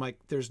explain because I'm like,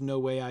 there's no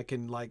way I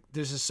can, like,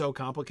 this is so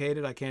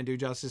complicated. I can't do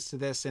justice to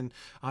this in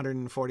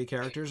 140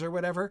 characters or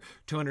whatever,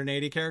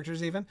 280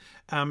 characters even.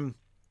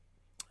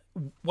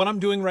 What I'm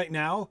doing right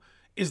now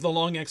is the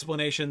long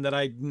explanation that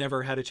I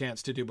never had a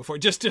chance to do before,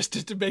 just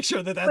to make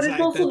sure that's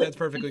perfectly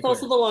clear. It's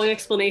also the long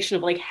explanation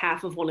of like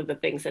half of one of the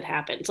things that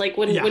happened. Like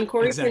when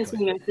Corey sends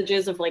me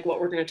messages of like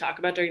what we're going to talk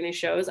about during these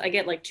shows, I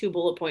get like 2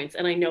 bullet points,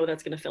 and I know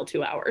that's going to fill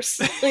 2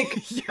 hours. Like,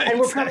 and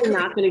we're probably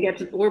not going to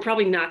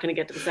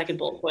get to the second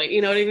bullet point.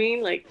 You know what I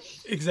mean? Like,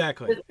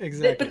 exactly.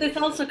 But this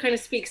also kind of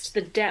speaks to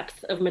the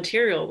depth of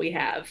material we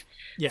have.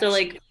 Yes. So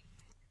like,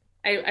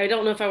 I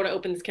don't know if I would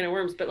open this can of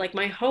worms, but like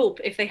my hope,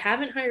 if they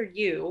haven't hired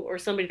you or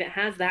somebody that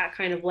has that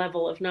kind of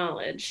level of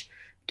knowledge,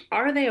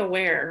 are they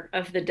aware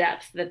of the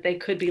depth that they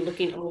could be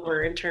looking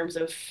over in terms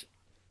of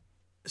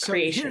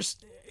creation?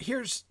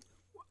 Here's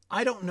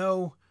I don't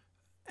know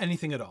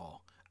anything at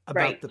all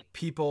about the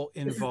people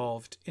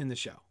involved in the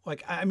show.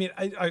 Like, I mean,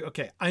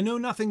 I know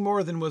nothing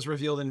more than was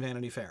revealed in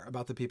Vanity Fair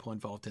about the people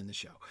involved in the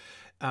show.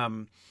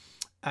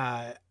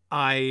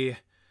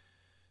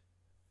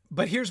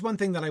 But here's one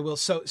thing that I will.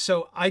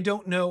 So I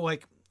don't know,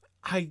 like,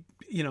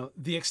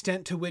 the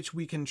extent to which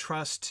we can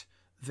trust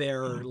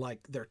their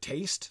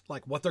taste,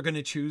 like what they're going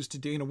to choose to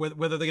do,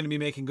 whether they're going to be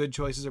making good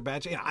choices or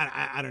bad.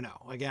 I don't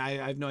know. Like, I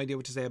have no idea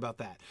what to say about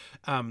that.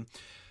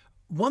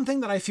 One thing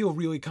that I feel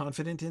really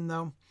confident in,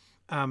 though,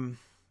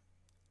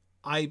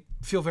 I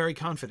feel very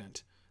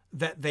confident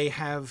that they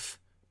have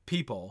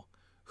people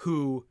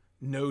who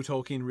know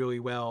Tolkien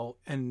really well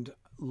and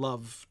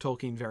love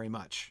Tolkien very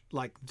much,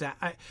 like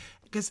that.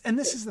 And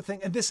this is the thing,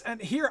 and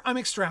here I'm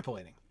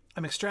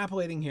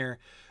extrapolating here.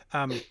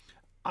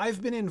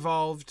 I've been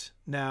involved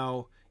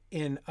now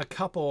in a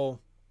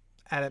couple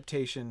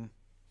adaptation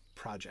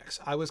projects.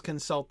 I was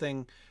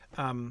consulting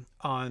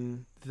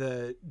on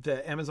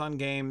the Amazon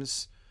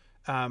Games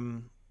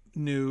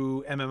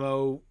new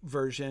MMO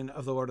version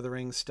of the Lord of the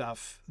Rings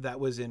stuff that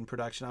was in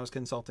production. I was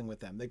consulting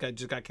with them. They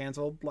just got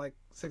canceled like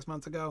 6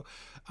 months ago.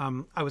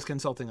 I was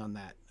consulting on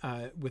that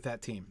with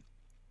that team.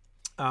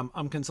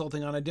 I'm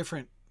consulting on a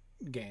different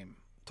game,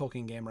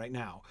 Tolkien game right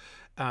now.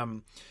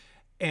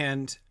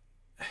 And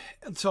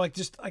so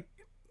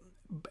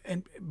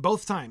and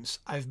both times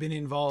I've been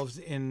involved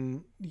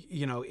in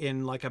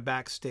like a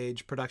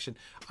backstage production.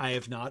 I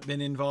have not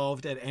been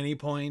involved at any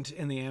point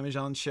in the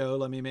Amazon show.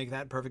 Let me make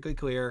that perfectly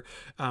clear.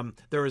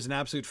 There was an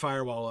absolute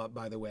firewall up,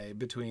 by the way,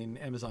 between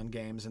Amazon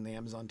Games and the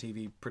Amazon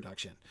TV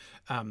production.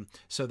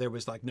 So there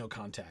was like no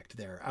contact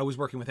there. I was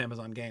working with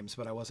Amazon Games,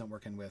 but I wasn't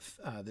working with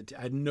I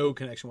had no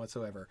connection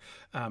whatsoever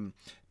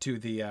to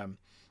the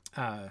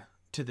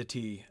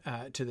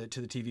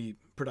TV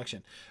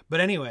production.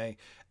 But anyway,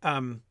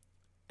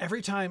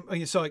 every time,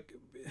 so like,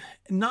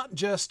 not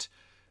just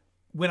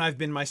when I've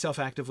been myself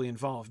actively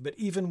involved, but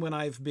even when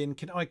I've been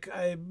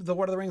the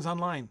Lord of the Rings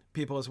Online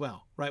people as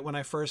well, right? When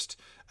I first,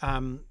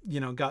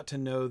 got to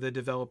know the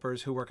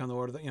developers who work on the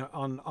Lord of the,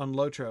 on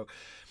Lotro.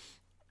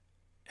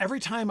 Every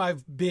time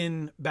I've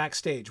been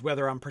backstage,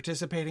 whether I'm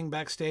participating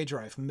backstage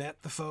or I've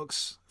met the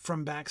folks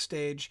from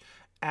backstage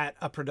at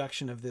a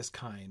production of this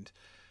kind,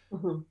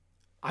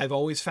 I've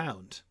always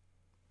found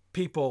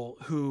people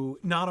who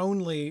not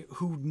only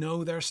who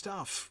know their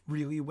stuff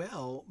really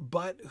well,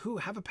 but who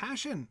have a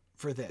passion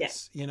for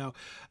this.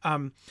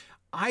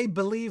 I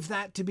believe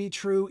that to be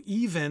true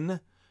even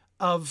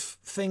of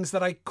things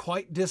that I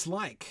quite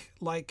dislike,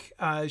 like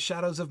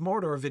Shadows of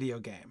Mordor video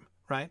game,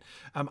 right?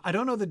 I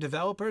don't know the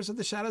developers of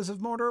the Shadows of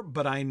Mordor,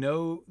 but I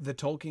know the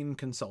Tolkien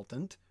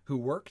consultant who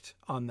worked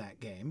on that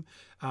game.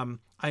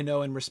 I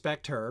know and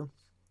respect her,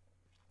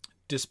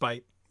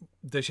 despite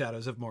the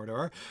Shadows of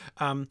Mordor.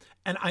 And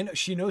I know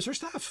she knows her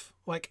stuff.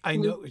 Like, I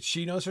know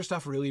she knows her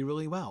stuff really,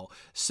 really well.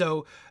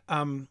 So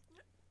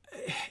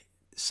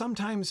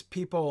sometimes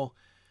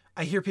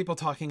I hear people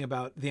talking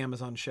about the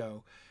Amazon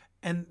show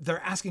and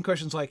they're asking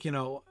questions like,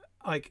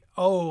 I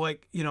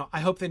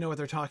hope they know what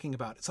they're talking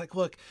about. It's like,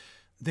 look,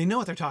 they know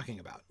what they're talking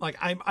about. Like,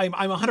 I'm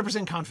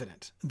 100%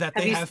 confident that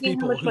they have people who know. Have you seen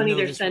how much money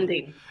they're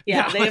spending?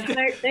 Yeah,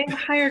 they've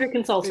hired a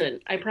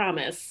consultant. I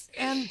promise.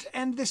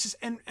 And this is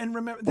and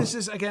remember, this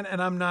is again,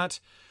 and I'm not.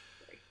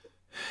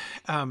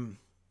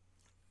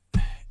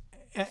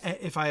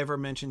 If I ever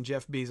mention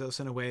Jeff Bezos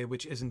in a way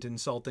which isn't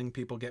insulting,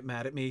 people get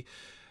mad at me.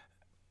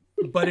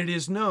 But it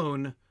is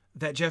known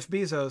that Jeff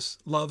Bezos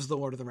loves the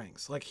Lord of the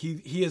Rings. Like,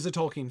 he is a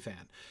Tolkien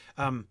fan.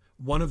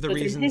 One of the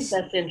reasons, in his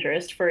best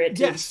interest for it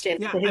to stand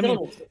to his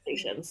own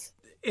expectations.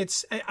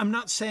 I'm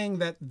not saying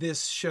that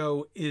this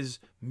show is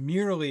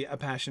merely a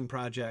passion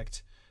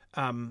project,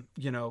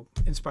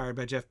 inspired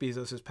by Jeff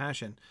Bezos's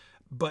passion,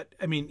 but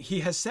I mean,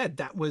 he has said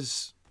that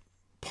was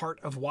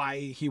part of why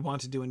he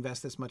wanted to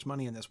invest this much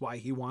money in this. Why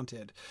he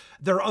wanted.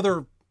 There are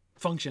other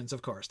functions,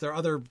 of course. There are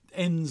other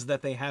ends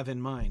that they have in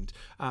mind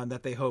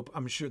that they hope.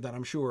 I'm sure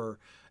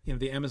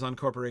the Amazon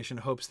Corporation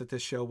hopes that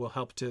this show will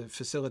help to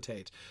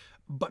facilitate.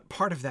 But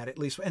part of that, at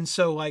least, and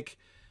so like,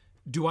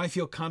 do I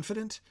feel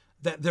confident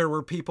that there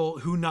were people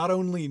who not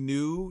only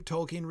knew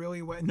Tolkien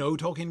really well, know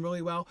Tolkien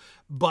really well,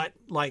 but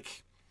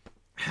like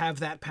have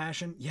that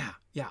passion? Yeah,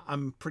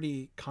 I'm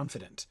pretty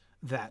confident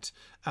that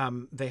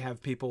they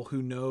have people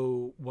who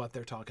know what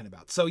they're talking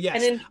about. So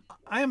yes,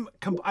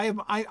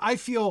 I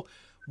feel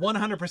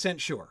 100%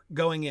 sure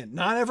going in,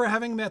 not ever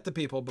having met the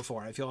people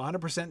before. I feel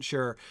 100%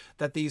 sure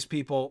that these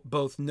people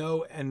both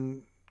know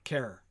and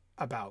care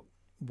about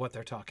what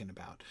they're talking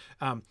about.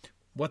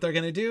 What they're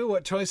going to do,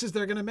 what choices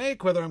they're going to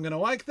make, whether I'm going to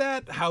like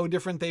that, how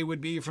different they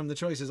would be from the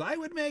choices I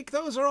would make.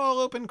 Those are all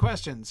open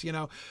questions, you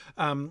know.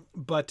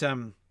 But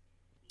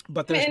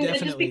there's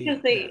definitely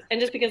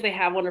just because they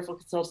have wonderful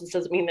consultants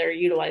doesn't mean they're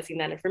utilizing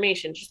that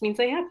information. It just means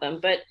they have them.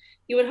 But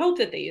you would hope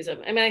that they use them.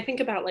 I mean, I think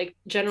about like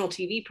general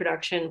TV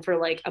production for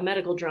like a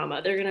medical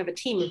drama. They're going to have a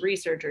team of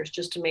researchers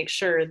just to make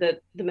sure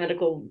that the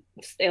medical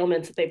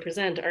ailments that they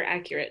present are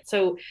accurate.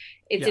 So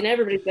it's in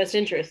everybody's best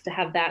interest to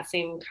have that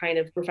same kind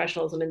of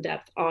professionalism and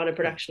depth on a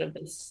production of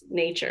this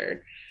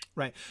nature.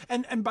 Right.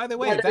 And by the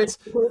way, that's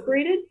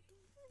incorporated.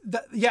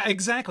 Yeah,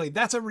 exactly.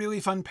 That's a really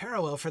fun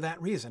parallel for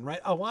that reason,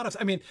 right?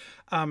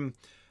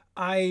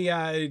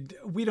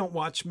 We don't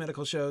watch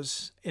medical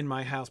shows in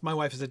my house. My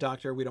wife is a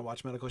doctor. We don't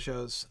watch medical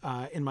shows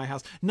in my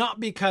house, not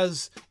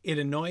because it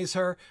annoys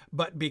her,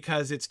 but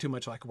because it's too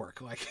much like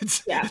work. Like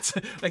it's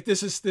like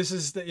this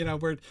is the, you know,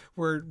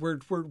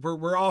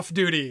 we're off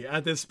duty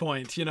at this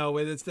point. You know,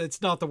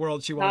 it's not the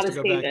world she wants to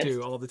go back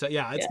to all the time.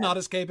 Yeah, it's not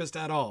escapist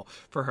at all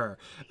for her.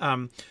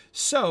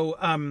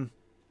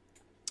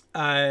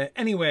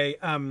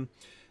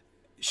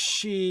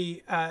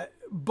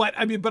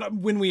 But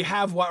when we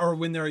have, or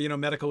when there are, you know,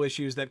 medical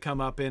issues that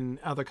come up in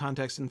other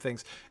contexts and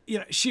things, you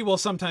know, she will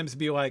sometimes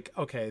be like,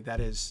 okay,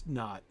 that is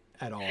not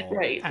at all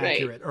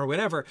accurate or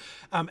whatever.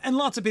 And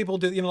lots of people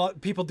do, you know,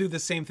 people do the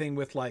same thing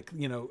with like,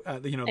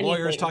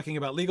 lawyers talking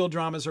about legal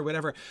dramas or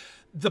whatever.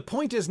 The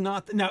point is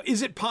not, now,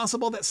 is it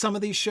possible that some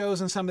of these shows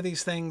and some of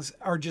these things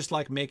are just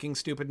like making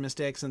stupid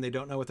mistakes and they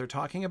don't know what they're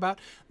talking about?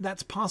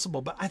 That's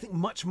possible. But I think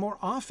much more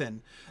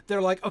often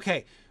they're like,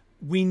 okay,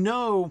 we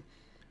know,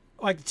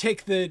 like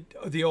take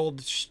the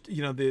old,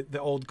 you know, the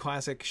old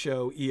classic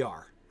show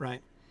ER,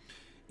 right?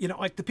 You know,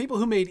 like the people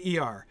who made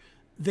ER,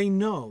 they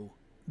know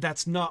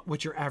that's not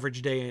what your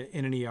average day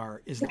in an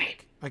ER is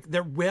like. Like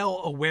they're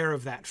well aware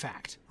of that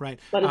fact, right?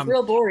 But it's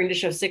real boring to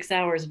show 6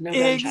 hours of no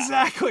gunshot.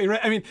 Exactly, right.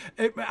 I mean,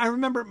 I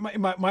remember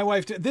my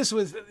wife.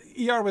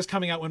 ER was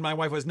coming out when my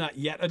wife was not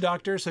yet a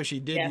doctor, so she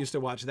did used to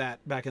watch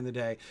that back in the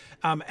day.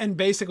 And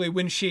basically,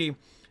 when she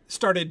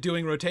started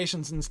doing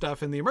rotations and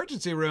stuff in the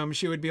emergency room,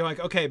 she would be like,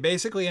 okay,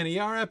 basically an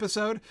ER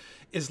episode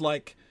is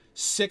like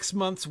 6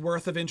 months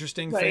worth of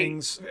interesting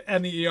things,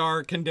 and the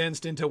ER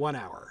condensed into 1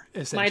 hour.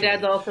 My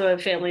dad's also a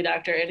family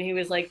doctor, and he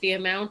was like, the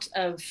amount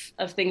of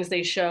things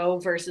they show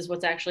versus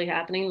what's actually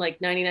happening, like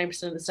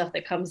 99% of the stuff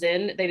that comes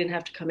in, they didn't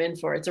have to come in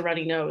for. It's a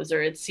runny nose,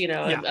 or it's, you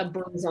know, a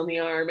bruise on the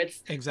arm. It's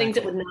things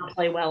that would not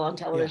play well on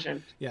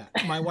television. Yeah.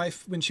 My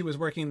wife, when she was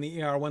working in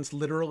the ER, once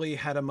literally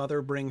had a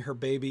mother bring her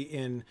baby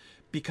in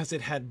because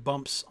it had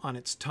bumps on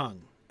its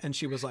tongue. And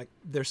she was like,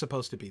 they're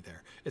supposed to be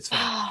there. It's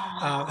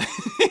fine.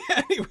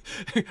 Anyway,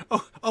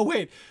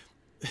 wait.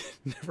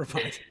 Never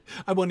mind.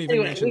 I won't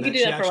even mention that.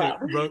 She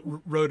actually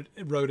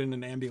rode in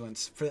an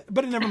ambulance for that.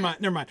 But never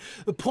mind.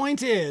 The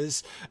point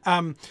is,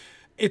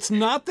 it's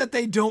not that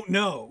they don't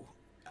know,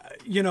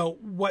 you know,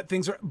 what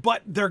things are,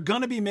 but there are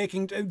going to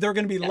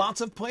be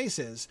lots of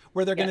places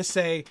where they're going to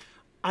say,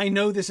 I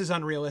know this is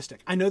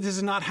unrealistic. I know this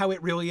is not how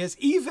it really is.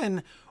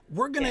 Even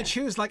we're going to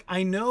choose, like,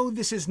 I know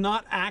this is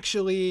not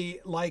actually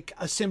like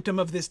a symptom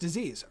of this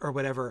disease or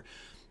whatever.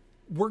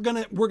 We're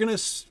going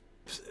to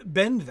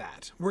bend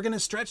that. We're going to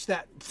stretch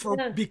that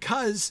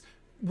because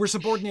we're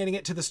subordinating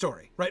it to the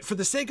story, right? For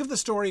the sake of the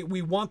story,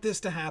 we want this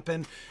to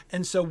happen.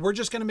 And so we're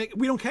just going to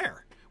we don't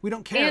care. We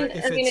don't care. And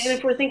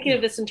if we're thinking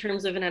of this in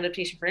terms of an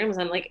adaptation for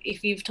Amazon, like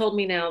if you've told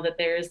me now that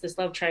there is this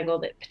love triangle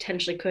that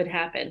potentially could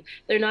happen,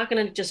 they're not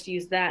going to just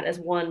use that as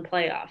one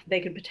playoff. They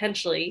could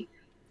potentially,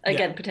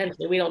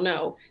 potentially, we don't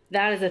know.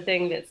 That is a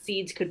thing that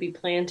seeds could be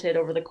planted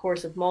over the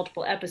course of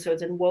multiple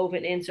episodes and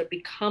woven in, so it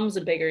becomes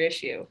a bigger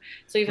issue.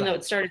 So even though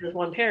it started with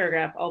one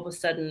paragraph, all of a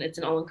sudden it's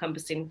an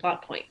all-encompassing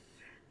plot point.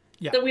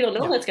 Yeah. So we don't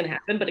know what's going to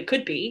happen, but it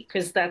could be,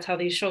 because that's how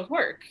these shows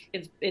work.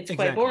 It's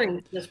quite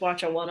boring to just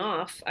watch a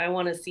one-off. I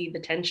want to see the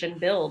tension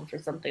build for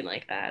something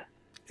like that.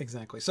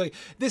 Exactly. So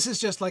this is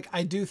just like,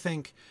 I do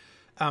think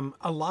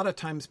a lot of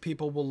times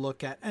people will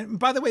look at, and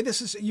by the way,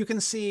 you can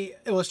see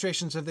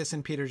illustrations of this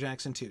in Peter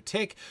Jackson too.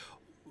 Take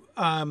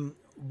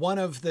one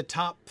of the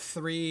top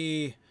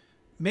 3,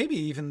 maybe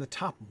even the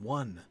top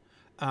 1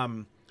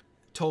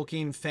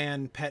 Tolkien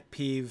fan pet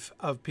peeve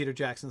of Peter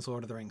Jackson's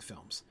Lord of the Rings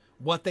films.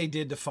 What they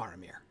did to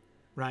Faramir.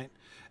 Right.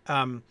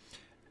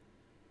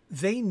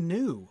 They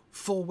knew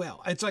full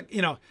well. It's like,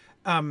 you know,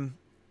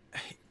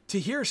 to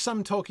hear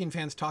some Tolkien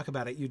fans talk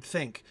about it, you'd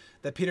think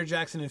that Peter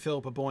Jackson and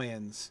Philippa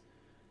Boyens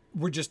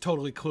were just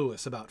totally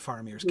clueless about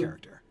Faramir's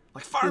character.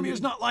 Like,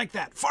 Faramir's not like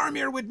that.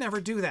 Faramir would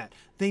never do that.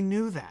 They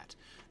knew that.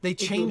 They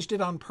changed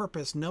it on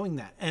purpose, knowing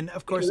that. And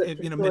of course,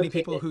 many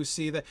people who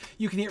see that,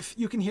 you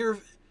can hear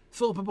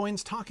Philippa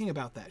Boyens talking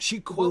about that. She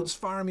quotes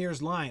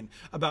Faramir's line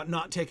about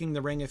not taking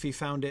the ring if he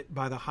found it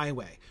by the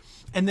highway.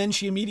 And then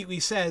she immediately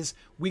says,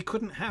 we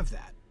couldn't have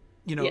that.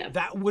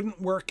 That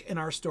wouldn't work in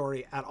our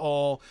story at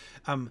all.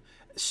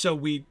 So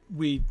we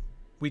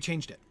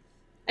changed it.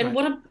 And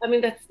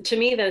that's, to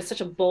me, that is such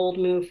a bold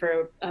move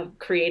for a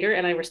creator,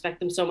 and I respect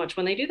them so much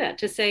when they do that,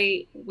 to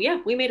say, yeah,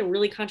 we made a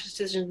really conscious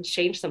decision to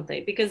change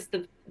something, because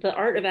the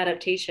art of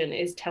adaptation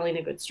is telling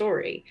a good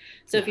story.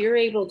 So if you're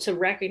able to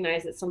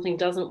recognize that something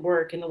doesn't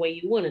work in the way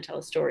you want to tell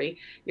a story,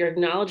 you're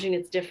acknowledging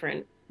it's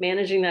different,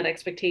 managing that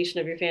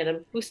expectation of your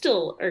fandom, who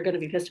still are going to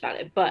be pissed about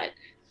it, but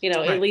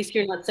at least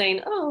you're not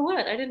saying, oh,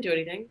 what, I didn't do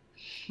anything.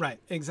 Right,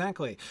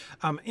 exactly.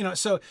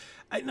 So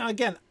now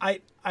again,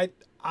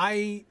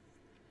 I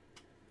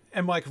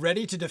am like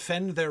ready to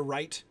defend their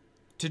right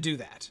to do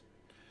that,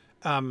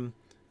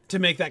 to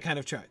make that kind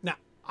of choice. Now,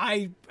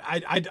 I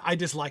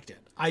disliked it.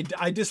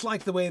 I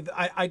dislike the way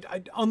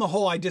that on the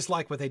whole, I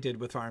dislike what they did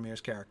with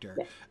Faramir's character,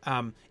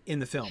 in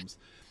the films.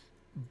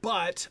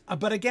 But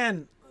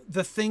again,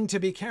 the thing to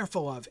be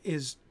careful of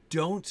is,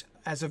 don't,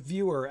 as a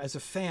viewer, as a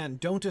fan,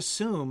 don't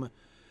assume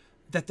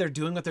that they're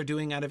doing what they're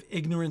doing out of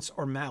ignorance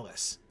or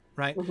malice,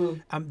 right?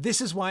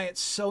 This is why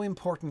it's so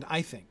important.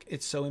 I think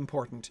it's so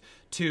important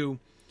to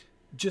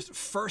just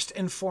first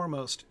and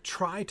foremost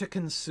try to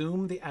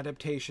consume the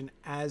adaptation,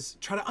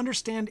 try to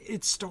understand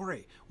its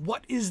story.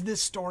 What is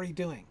this story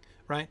doing,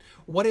 right?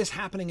 What is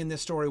happening in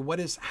this story?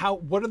 What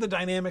are the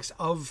dynamics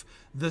of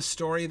the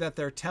story that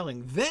they're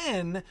telling?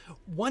 Then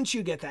once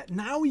you get that,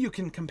 now you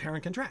can compare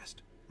and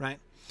contrast, right?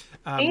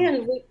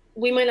 And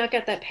we might not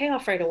get that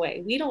payoff right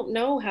away. We don't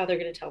know how they're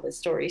going to tell this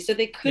story. So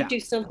they could do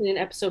something in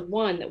episode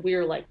 1 that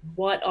we're like,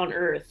 what on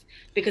earth?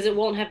 Because it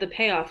won't have the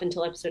payoff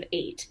until episode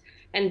 8.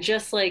 And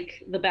just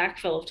like the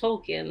backfill of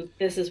Tolkien,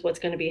 this is what's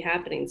going to be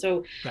happening.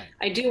 So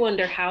I do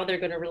wonder how they're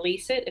going to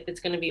release it, if it's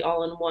going to be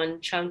all in one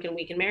chunk and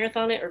we can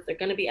marathon it, or if they're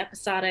going to be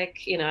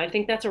episodic. I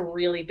think that's a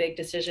really big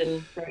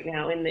decision right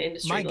now in the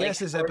industry. My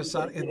guess is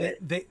episodic.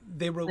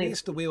 They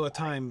released The Wheel of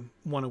Time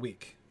one a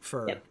week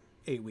for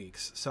 8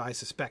 weeks. So I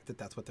suspect that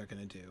that's what they're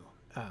going to do.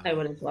 I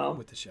would as well.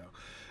 With the show.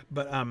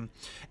 But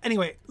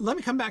anyway, let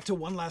me come back to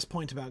one last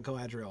point about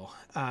Galadriel,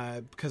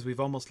 because we've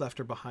almost left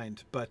her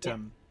behind. But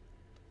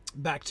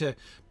back to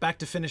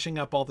finishing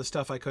up all the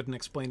stuff I couldn't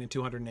explain in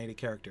 280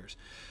 characters,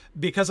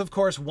 because of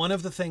course one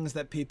of the things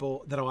that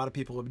a lot of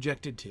people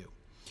objected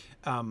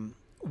to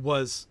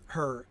was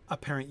her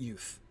apparent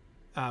youth.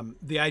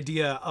 The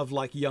idea of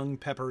like young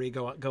peppery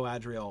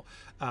Galadriel,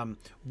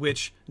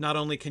 which not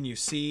only can you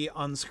see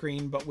on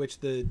screen, but which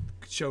the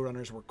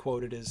showrunners were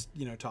quoted as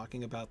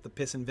talking about the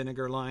piss and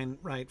vinegar line,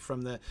 right,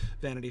 from the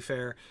Vanity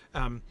Fair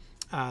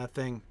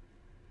thing.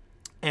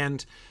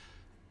 And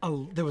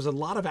there was a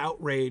lot of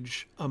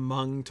outrage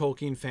among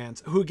Tolkien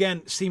fans, who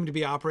again seemed to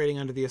be operating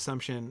under the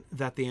assumption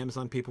that the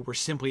Amazon people were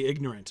simply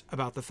ignorant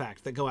about the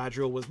fact that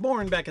Galadriel was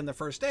born back in the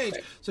First Age,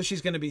 so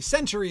she's going to be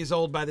centuries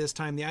old by this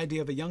time. The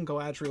idea of a young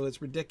Galadriel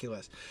is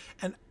ridiculous.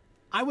 And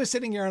I was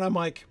sitting here and I'm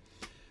like,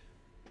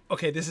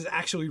 okay, this is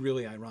actually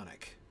really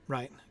ironic,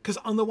 right? Because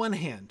on the one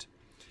hand,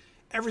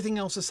 everything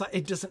else aside,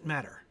 it doesn't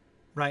matter,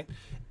 right?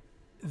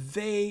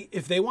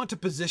 If they want to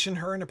position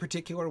her in a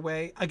particular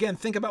way, again,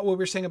 think about what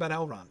we were saying about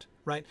Elrond,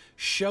 right?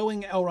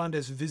 Showing Elrond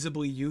as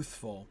visibly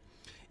youthful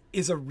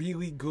is a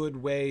really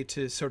good way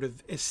to sort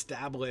of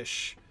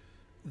establish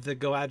the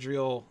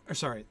Galadriel,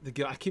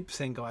 I keep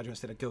saying Galadriel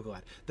instead of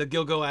Gil-galad, the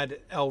Gil-galad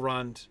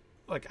Elrond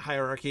like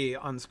hierarchy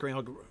on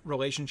screen,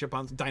 relationship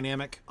on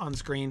dynamic on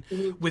screen,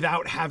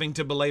 without having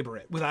to belabor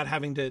it, without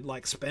having to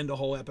like spend a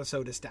whole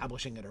episode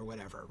establishing it or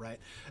whatever, right?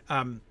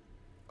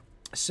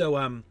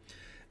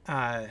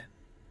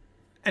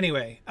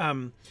 Anyway,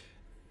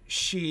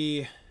 so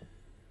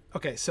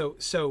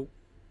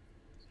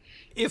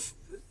if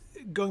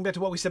going back to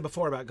what we said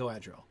before about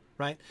Galadriel,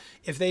 right?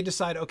 If they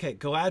decide, okay,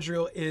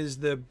 Galadriel is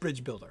the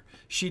bridge builder,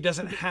 she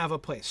doesn't have a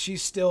place.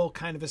 She's still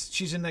kind of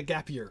she's in that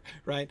gap year,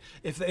 right?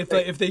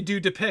 If they do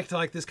depict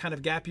like this kind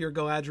of gap year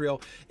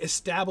Galadriel,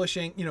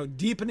 establishing,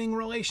 deepening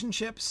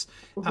relationships,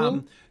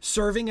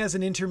 serving as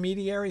an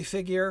intermediary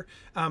figure,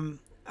 and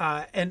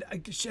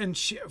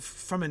she,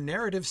 from a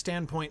narrative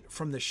standpoint,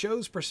 from the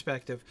show's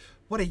perspective,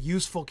 what a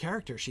useful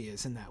character she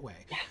is in that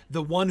way. Yeah.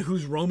 The one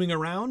who's roaming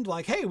around,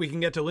 like, hey, we can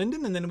get to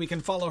Lindon, and then we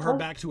can follow her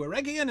back to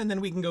Eregion, and then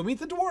we can go meet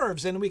the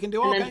dwarves, and we can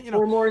do all that.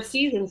 4 more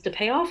seasons to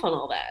pay off on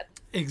all that.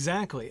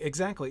 Exactly.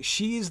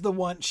 She's the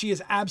one. She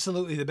is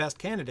absolutely the best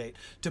candidate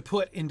to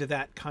put into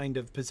that kind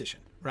of position,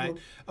 right?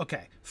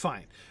 Okay,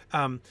 fine.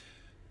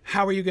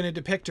 How are you going to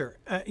depict her?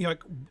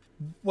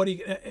 What do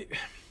you?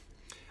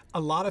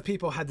 A lot of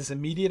people had this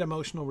immediate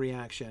emotional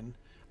reaction,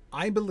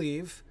 I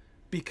believe,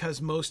 because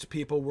most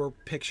people were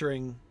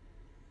picturing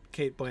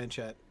Cate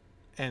Blanchett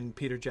and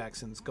Peter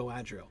Jackson's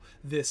Galadriel,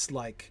 this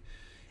like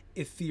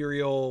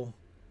ethereal,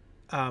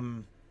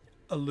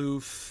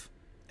 aloof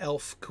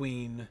elf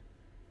queen,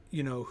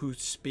 who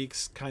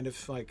speaks kind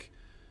of like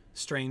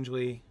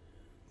strangely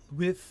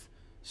with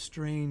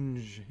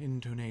strange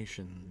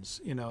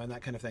intonations, you know, and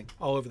that kind of thing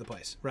all over the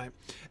place, right?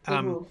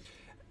 And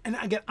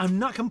again, I'm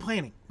not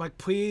complaining. Like,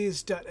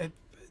 please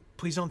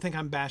don't think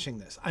I'm bashing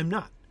this. I'm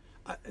not.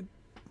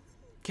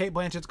 Cate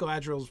Blanchett's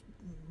Galadriel's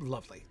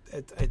lovely.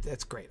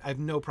 It's great. I have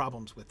no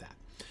problems with that.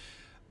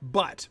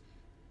 But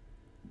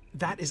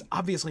that is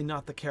obviously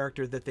not the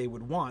character that they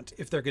would want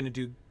if they're going to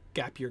do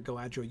Gap Year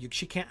Galadriel.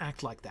 She can't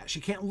act like that.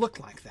 She can't look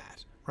like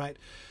that, right?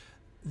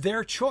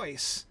 Their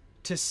choice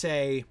to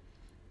say,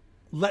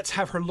 let's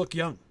have her look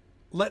young.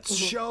 Let's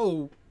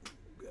show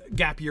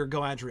Gap Year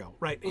Galadriel,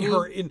 right?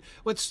 Her in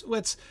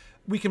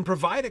we can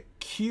provide a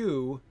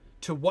cue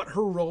to what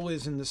her role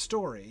is in the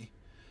story,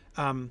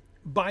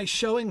 by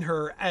showing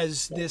her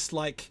as this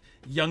like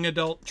young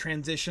adult,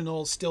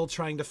 transitional, still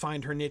trying to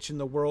find her niche in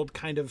the world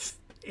kind of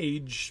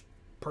age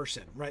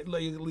person, right? At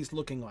least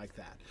looking like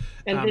that.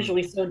 And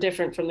visually so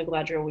different from the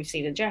Galadriel we've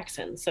seen in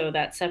Jackson. So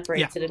that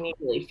separates it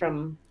immediately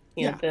from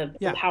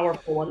the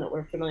powerful one that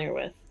we're familiar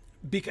with.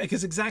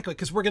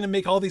 Because we're going to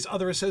make all these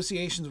other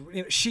associations.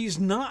 You know, she's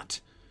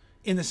not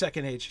in the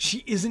Second Age.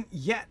 She isn't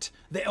yet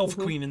the elf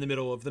queen in the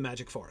middle of the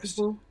magic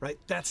forest, right?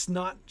 That's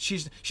not,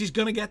 she's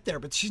going to get there,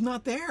 but she's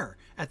not there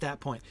at that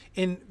point.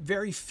 In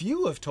very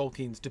few of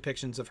Tolkien's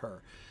depictions of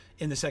her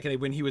in the Second Age,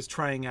 when he was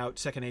trying out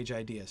Second Age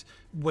ideas,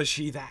 was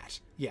she that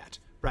yet,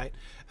 right?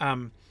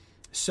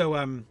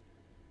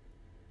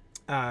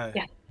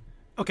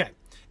 Okay.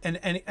 And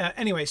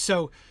anyway,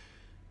 so,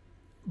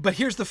 but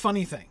here's the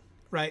funny thing,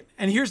 right?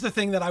 And here's the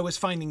thing that I was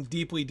finding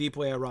deeply,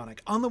 deeply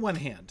ironic. On the one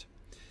hand,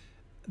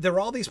 there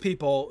were all these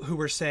people who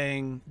were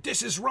saying,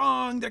 this is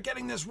wrong, they're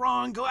getting this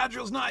wrong,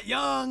 Galadriel's not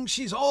young,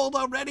 she's old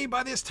already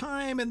by this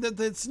time, and that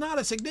it's not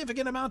a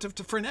significant amount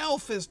for an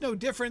elf. There's no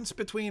difference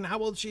between how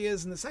old she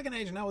is in the Second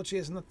Age and how old she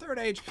is in the Third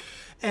Age.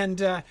 And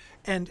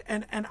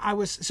I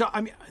was, so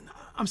I mean,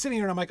 I'm sitting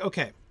here and I'm like,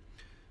 okay,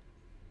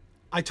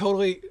 I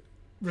totally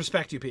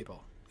respect you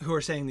people who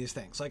are saying these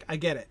things. Like, I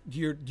get it.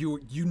 You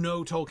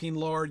know Tolkien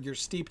lore, you're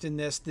steeped in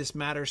this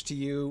matters to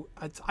you.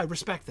 I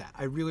respect that.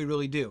 I really,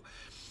 really do.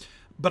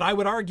 But I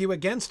would argue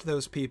against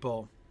those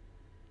people,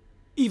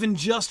 even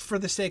just for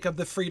the sake of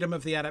the freedom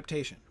of the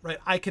adaptation, right?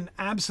 I can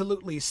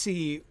absolutely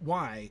see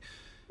why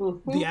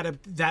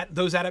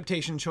those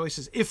adaptation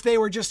choices, if they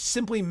were just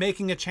simply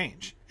making a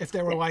change, if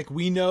they were like,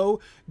 we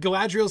know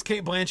Galadriel's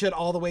Cate Blanchett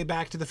all the way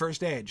back to the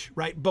First Age,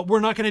 right? But we're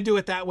not going to do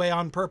it that way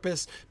on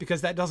purpose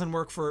because that doesn't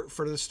work for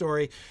the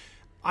story.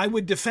 I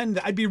would defend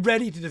that. I'd be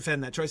ready to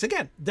defend that choice.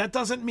 Again, that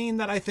doesn't mean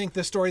that I think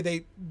the story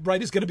they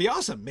write is going to be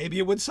awesome. Maybe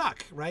it would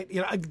suck, right?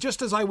 You know,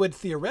 just as I would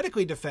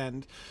theoretically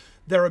defend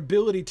their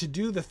ability to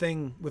do the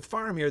thing with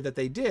Faramir that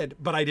they did,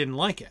 but I didn't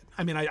like it.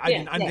 I mean, I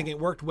didn't think it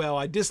worked well.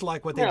 I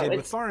dislike what they did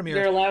with Faramir.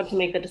 You're allowed to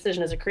make the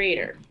decision as a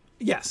creator.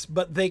 Yes,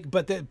 but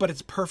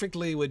it's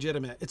perfectly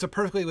legitimate. It's a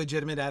perfectly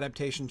legitimate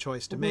adaptation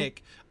choice to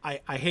make. I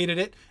hated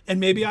it, and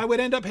maybe I would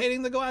end up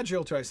hating the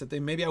Galadriel choice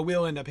maybe I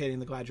will end up hating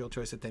the Galadriel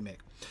choice that they make.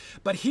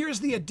 But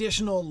here's the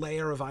additional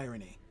layer of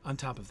irony on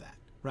top of that,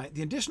 right?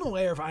 The additional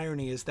layer of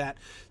irony is that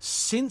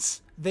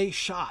since they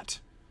shot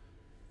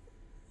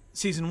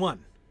season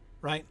 1,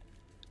 right?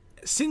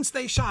 Since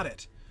they shot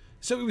it,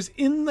 so it was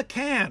in the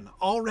can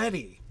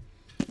already,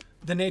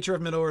 The Nature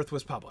of Middle-earth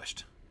was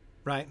published,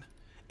 right?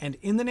 And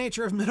in The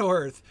Nature of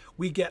Middle-earth,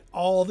 we get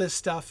all this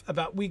stuff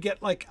about, we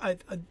get like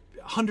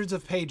hundreds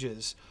of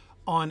pages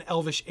on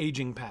elvish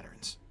aging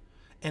patterns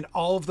and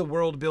all of the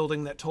world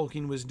building that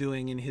Tolkien was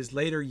doing in his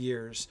later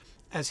years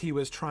as he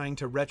was trying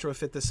to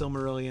retrofit the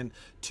Silmarillion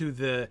to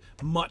the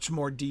much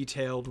more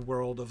detailed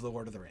world of the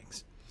Lord of the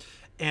Rings.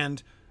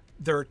 And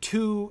there are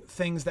two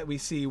things that we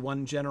see,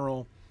 one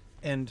general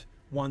and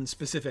one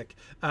specific.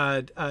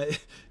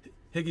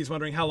 Higgy's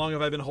wondering, how long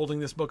have I been holding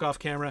this book off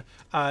camera?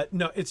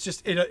 No, it's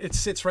just, it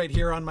sits right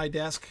here on my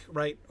desk,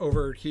 right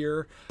over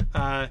here.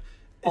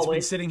 It's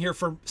been sitting here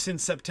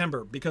since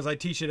September because I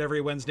teach it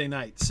every Wednesday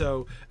night.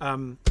 So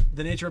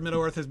The Nature of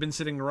Middle-earth has been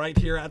sitting right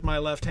here at my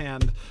left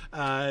hand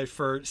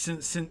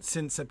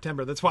since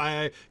September. That's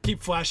why I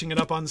keep flashing it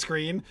up on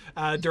screen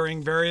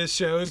during various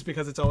shows,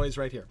 because it's always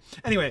right here.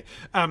 Anyway,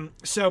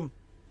 so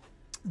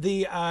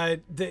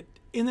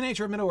in The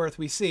Nature of Middle-earth,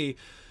 we see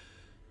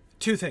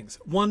two things.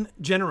 One,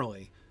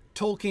 generally,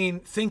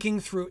 Tolkien thinking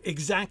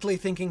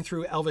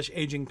through elvish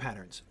aging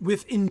patterns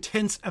with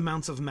intense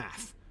amounts of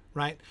math,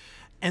 right?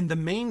 And the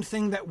main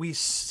thing that we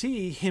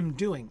see him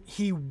doing,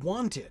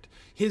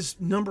 his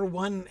number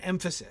one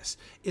emphasis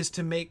is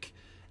to make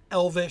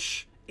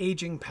elvish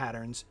aging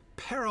patterns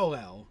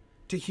parallel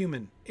to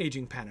human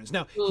aging patterns.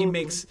 Now, he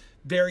makes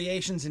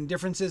variations and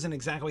differences in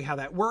exactly how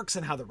that works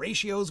and how the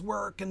ratios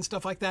work and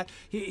stuff like that.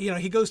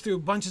 He goes through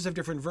bunches of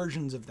different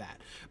versions of that.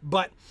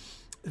 But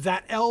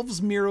that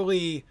elves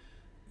merely,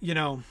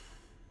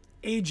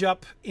 age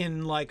up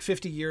in like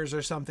 50 years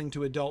or something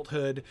to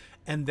adulthood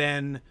and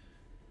then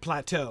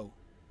plateau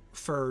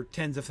for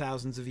tens of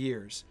thousands of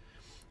years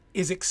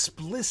is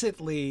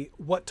explicitly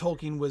what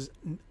Tolkien was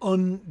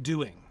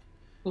undoing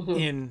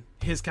in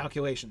his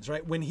calculations,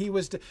 right? When he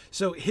was,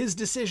 so his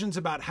decisions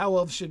about how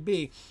elves should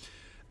be,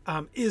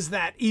 is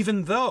that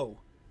even though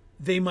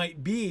they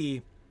might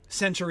be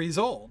centuries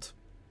old,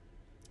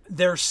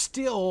 they're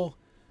still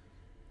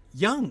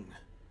young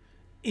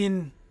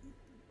in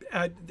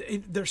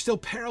they're still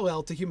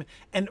parallel to human,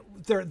 and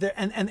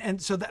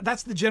so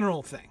that's the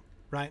general thing,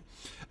 right?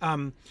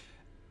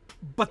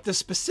 But the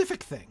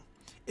specific thing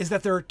is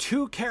that there are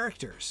two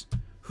characters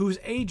whose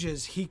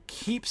ages he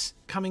keeps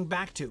coming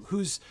back to,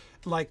 whose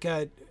like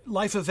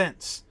life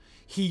events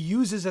he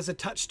uses as a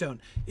touchstone.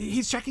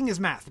 He's checking his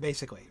math,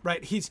 basically,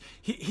 right? He's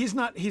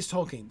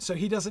Tolkien, so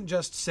he doesn't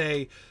just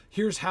say,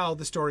 here's how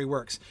the story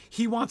works.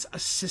 He wants a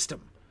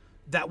system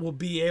that will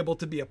be able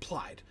to be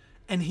applied,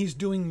 and he's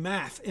doing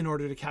math in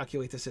order to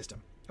calculate the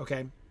system.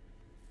 Okay,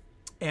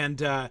 and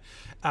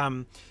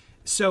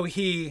so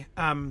he's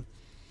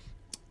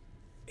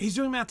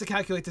doing math to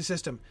calculate the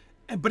system,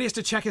 but he has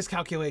to check his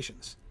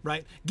calculations,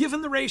 right?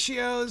 Given the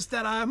ratios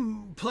that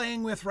I'm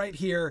playing with right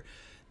here,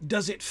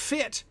 does it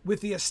fit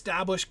with the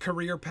established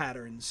career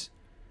patterns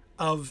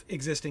of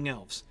existing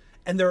elves?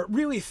 And there are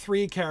really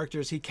three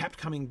characters he kept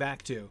coming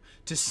back to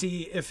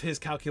see if his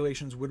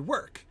calculations would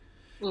work.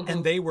 Mm-hmm.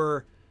 And they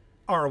were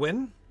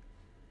Arwen,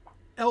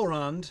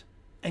 Elrond,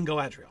 and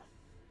Galadriel.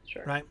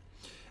 Sure. Right?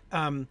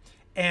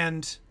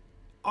 And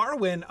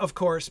Arwen, of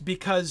course,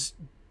 because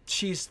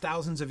she's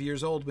thousands of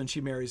years old when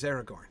she marries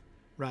Aragorn,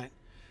 right?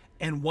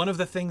 And one of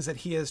the things that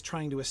he is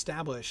trying to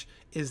establish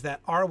is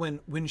that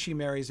Arwen, when she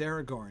marries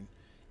Aragorn,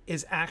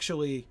 is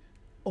actually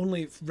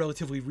only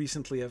relatively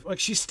recently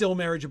she's still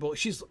marriageable.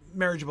 She's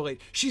marriageable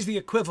age. She's the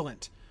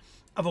equivalent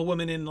of a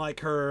woman in like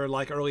her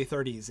early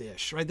 30s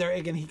ish, right? There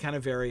again, he kind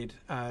of varied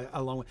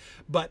along with,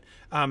 but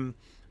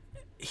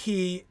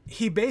he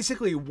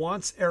basically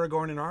wants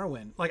Aragorn and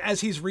Arwen, like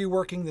as he's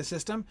reworking the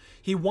system,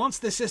 he wants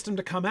the system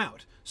to come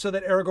out so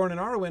that Aragorn and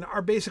Arwen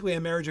are basically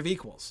a marriage of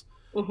equals.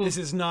 Mm-hmm. This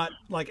is not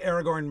like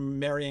Aragorn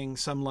marrying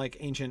some like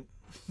ancient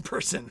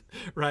person,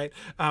 right?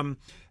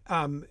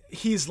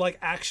 He's like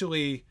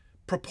actually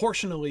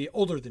proportionally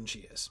older than she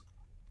is.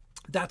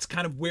 That's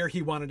kind of where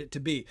he wanted it to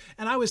be.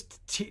 And I was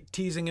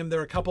teasing him. There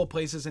are a couple of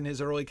places in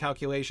his early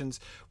calculations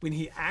when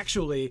he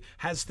actually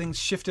has things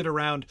shifted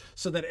around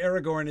so that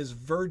Aragorn is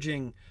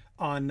verging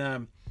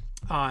on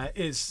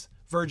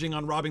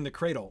robbing the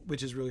cradle,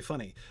 which is really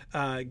funny,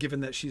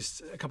 given that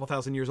she's a couple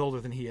thousand years older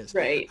than he is.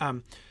 Right.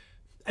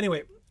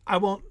 Anyway,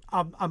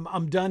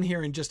 I'm done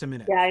here in just a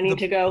minute. Yeah, I need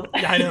to go.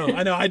 I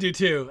know. I do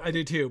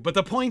too. But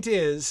the point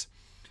is,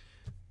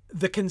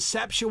 the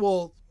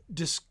conceptual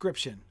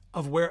description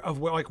of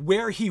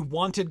where he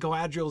wanted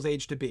Galadriel's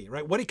age to be,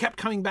 right? What he kept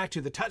coming back to,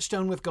 the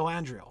touchstone with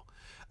Galadriel,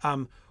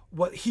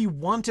 what he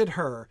wanted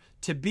her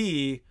to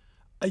be,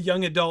 a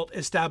young adult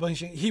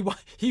establishing.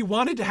 He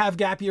wanted to have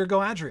gap year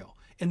Galadriel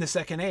in the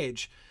Second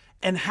Age,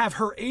 and have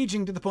her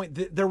aging to the point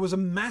that there was a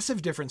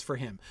massive difference for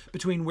him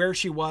between where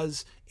she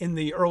was in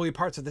the early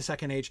parts of the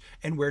Second Age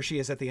and where she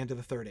is at the end of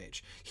the Third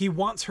Age. He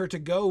wants her to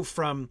go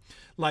from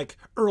like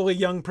early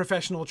young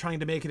professional trying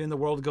to make it in the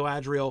world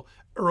Galadriel,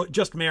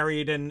 just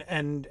married and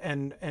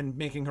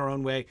making her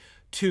own way,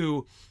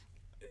 to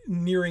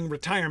nearing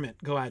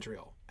retirement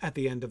Galadriel at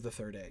the end of the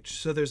Third Age.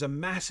 So there's a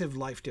massive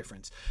life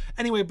difference.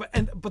 Anyway,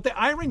 but the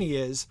irony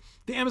is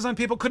the Amazon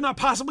people could not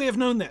possibly have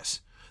known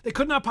this. They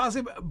could not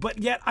possibly, but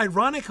yet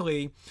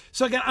ironically,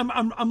 so again,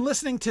 I'm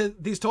listening to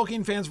these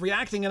Tolkien fans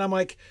reacting, and I'm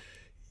like,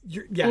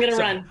 I'm gonna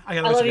run. I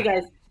love you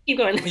guys. Keep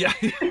going. Yeah.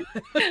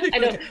 I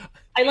know.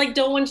 I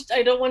don't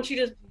want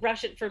you to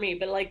rush it for me,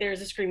 but like there's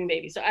a screaming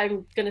baby, so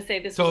I'm gonna say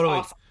this was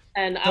awesome,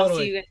 and I'll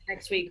see you guys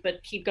next week.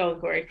 But keep going,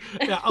 Corey.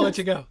 Yeah, I'll let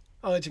you go.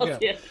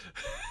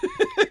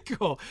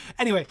 Cool.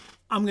 Anyway,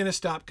 I'm gonna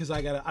stop because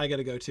I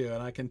gotta go too,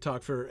 and I can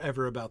talk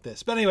forever about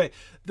this. But anyway,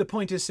 the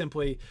point is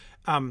simply.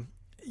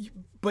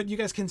 But you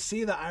guys can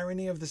see the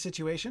irony of the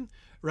situation,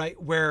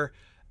 right? Where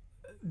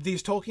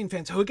these Tolkien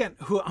fans,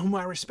 whom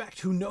I respect,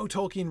 who know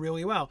Tolkien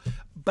really well,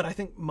 but I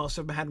think most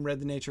of them hadn't read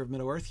The Nature of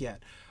Middle-earth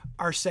yet,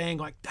 are saying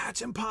like,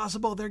 that's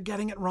impossible, they're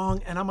getting it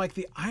wrong. And I'm like,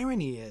 the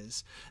irony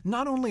is,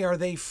 not only are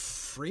they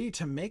free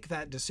to make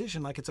that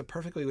decision, like it's a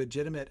perfectly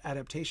legitimate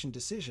adaptation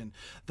decision,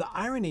 the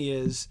irony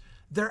is,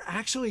 they're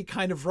actually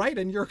kind of right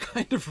and you're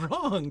kind of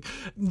wrong,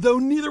 though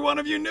neither one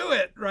of you knew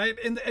it, right?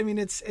 And I mean,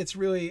 it's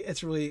really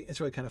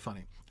kind of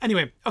funny.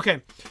 Anyway,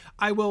 okay,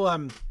 I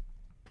will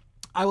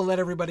let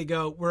everybody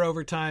go. We're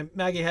over time.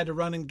 Maggie had to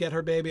run and get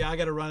her baby. I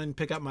got to run and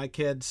pick up my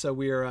kids. So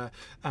we're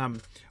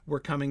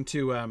coming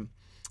to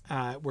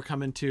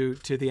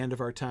the end of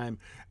our time.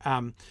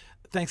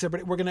 Thanks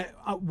everybody.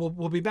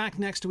 We'll be back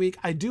next week.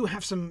 I do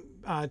have some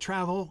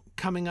travel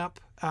coming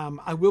up.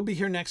 I will be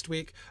here next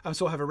week.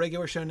 So we'll have a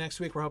regular show next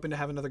week. We're hoping to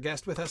have another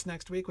guest with us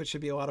next week, which should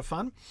be a lot of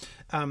fun.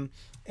 And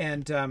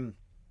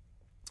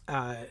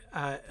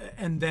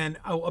then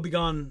I'll be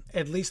gone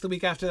at least the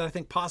week after that. I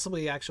think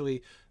possibly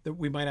actually that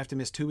we might have to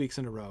miss 2 weeks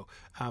in a row,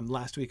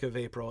 last week of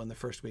April and the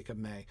first week of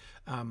May.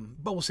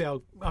 But we'll see.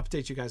 I'll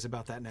update you guys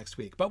about that next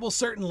week, but we'll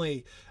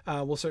certainly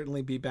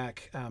be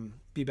back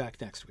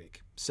next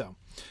week. So,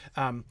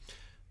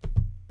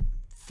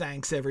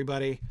 thanks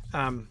everybody.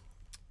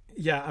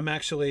 Yeah, I'm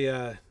actually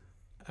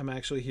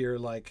here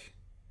like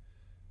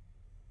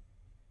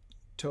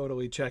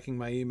totally checking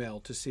my email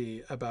to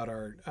see about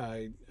our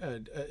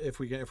if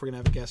we're gonna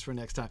have a guest for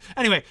next time.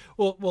 Anyway,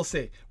 we'll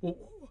see.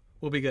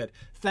 We'll be good.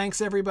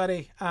 Thanks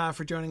everybody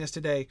for joining us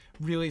today.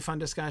 Really fun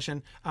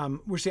discussion.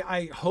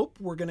 I hope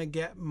we're gonna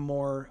get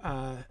more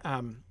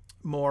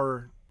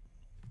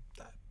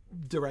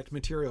direct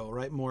material,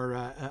 right?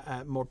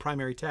 More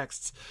primary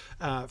texts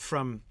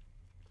from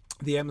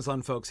the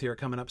Amazon folks here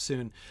coming up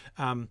soon.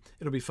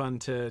 It'll be fun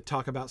to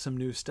talk about some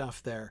new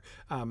stuff there.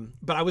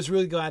 But I was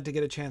really glad to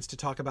get a chance to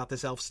talk about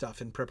this elf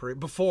stuff in preparation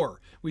before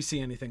we see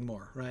anything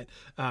more, right?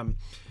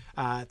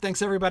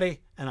 Thanks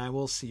everybody, and I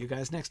will see you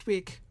guys next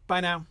week.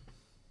 Bye now.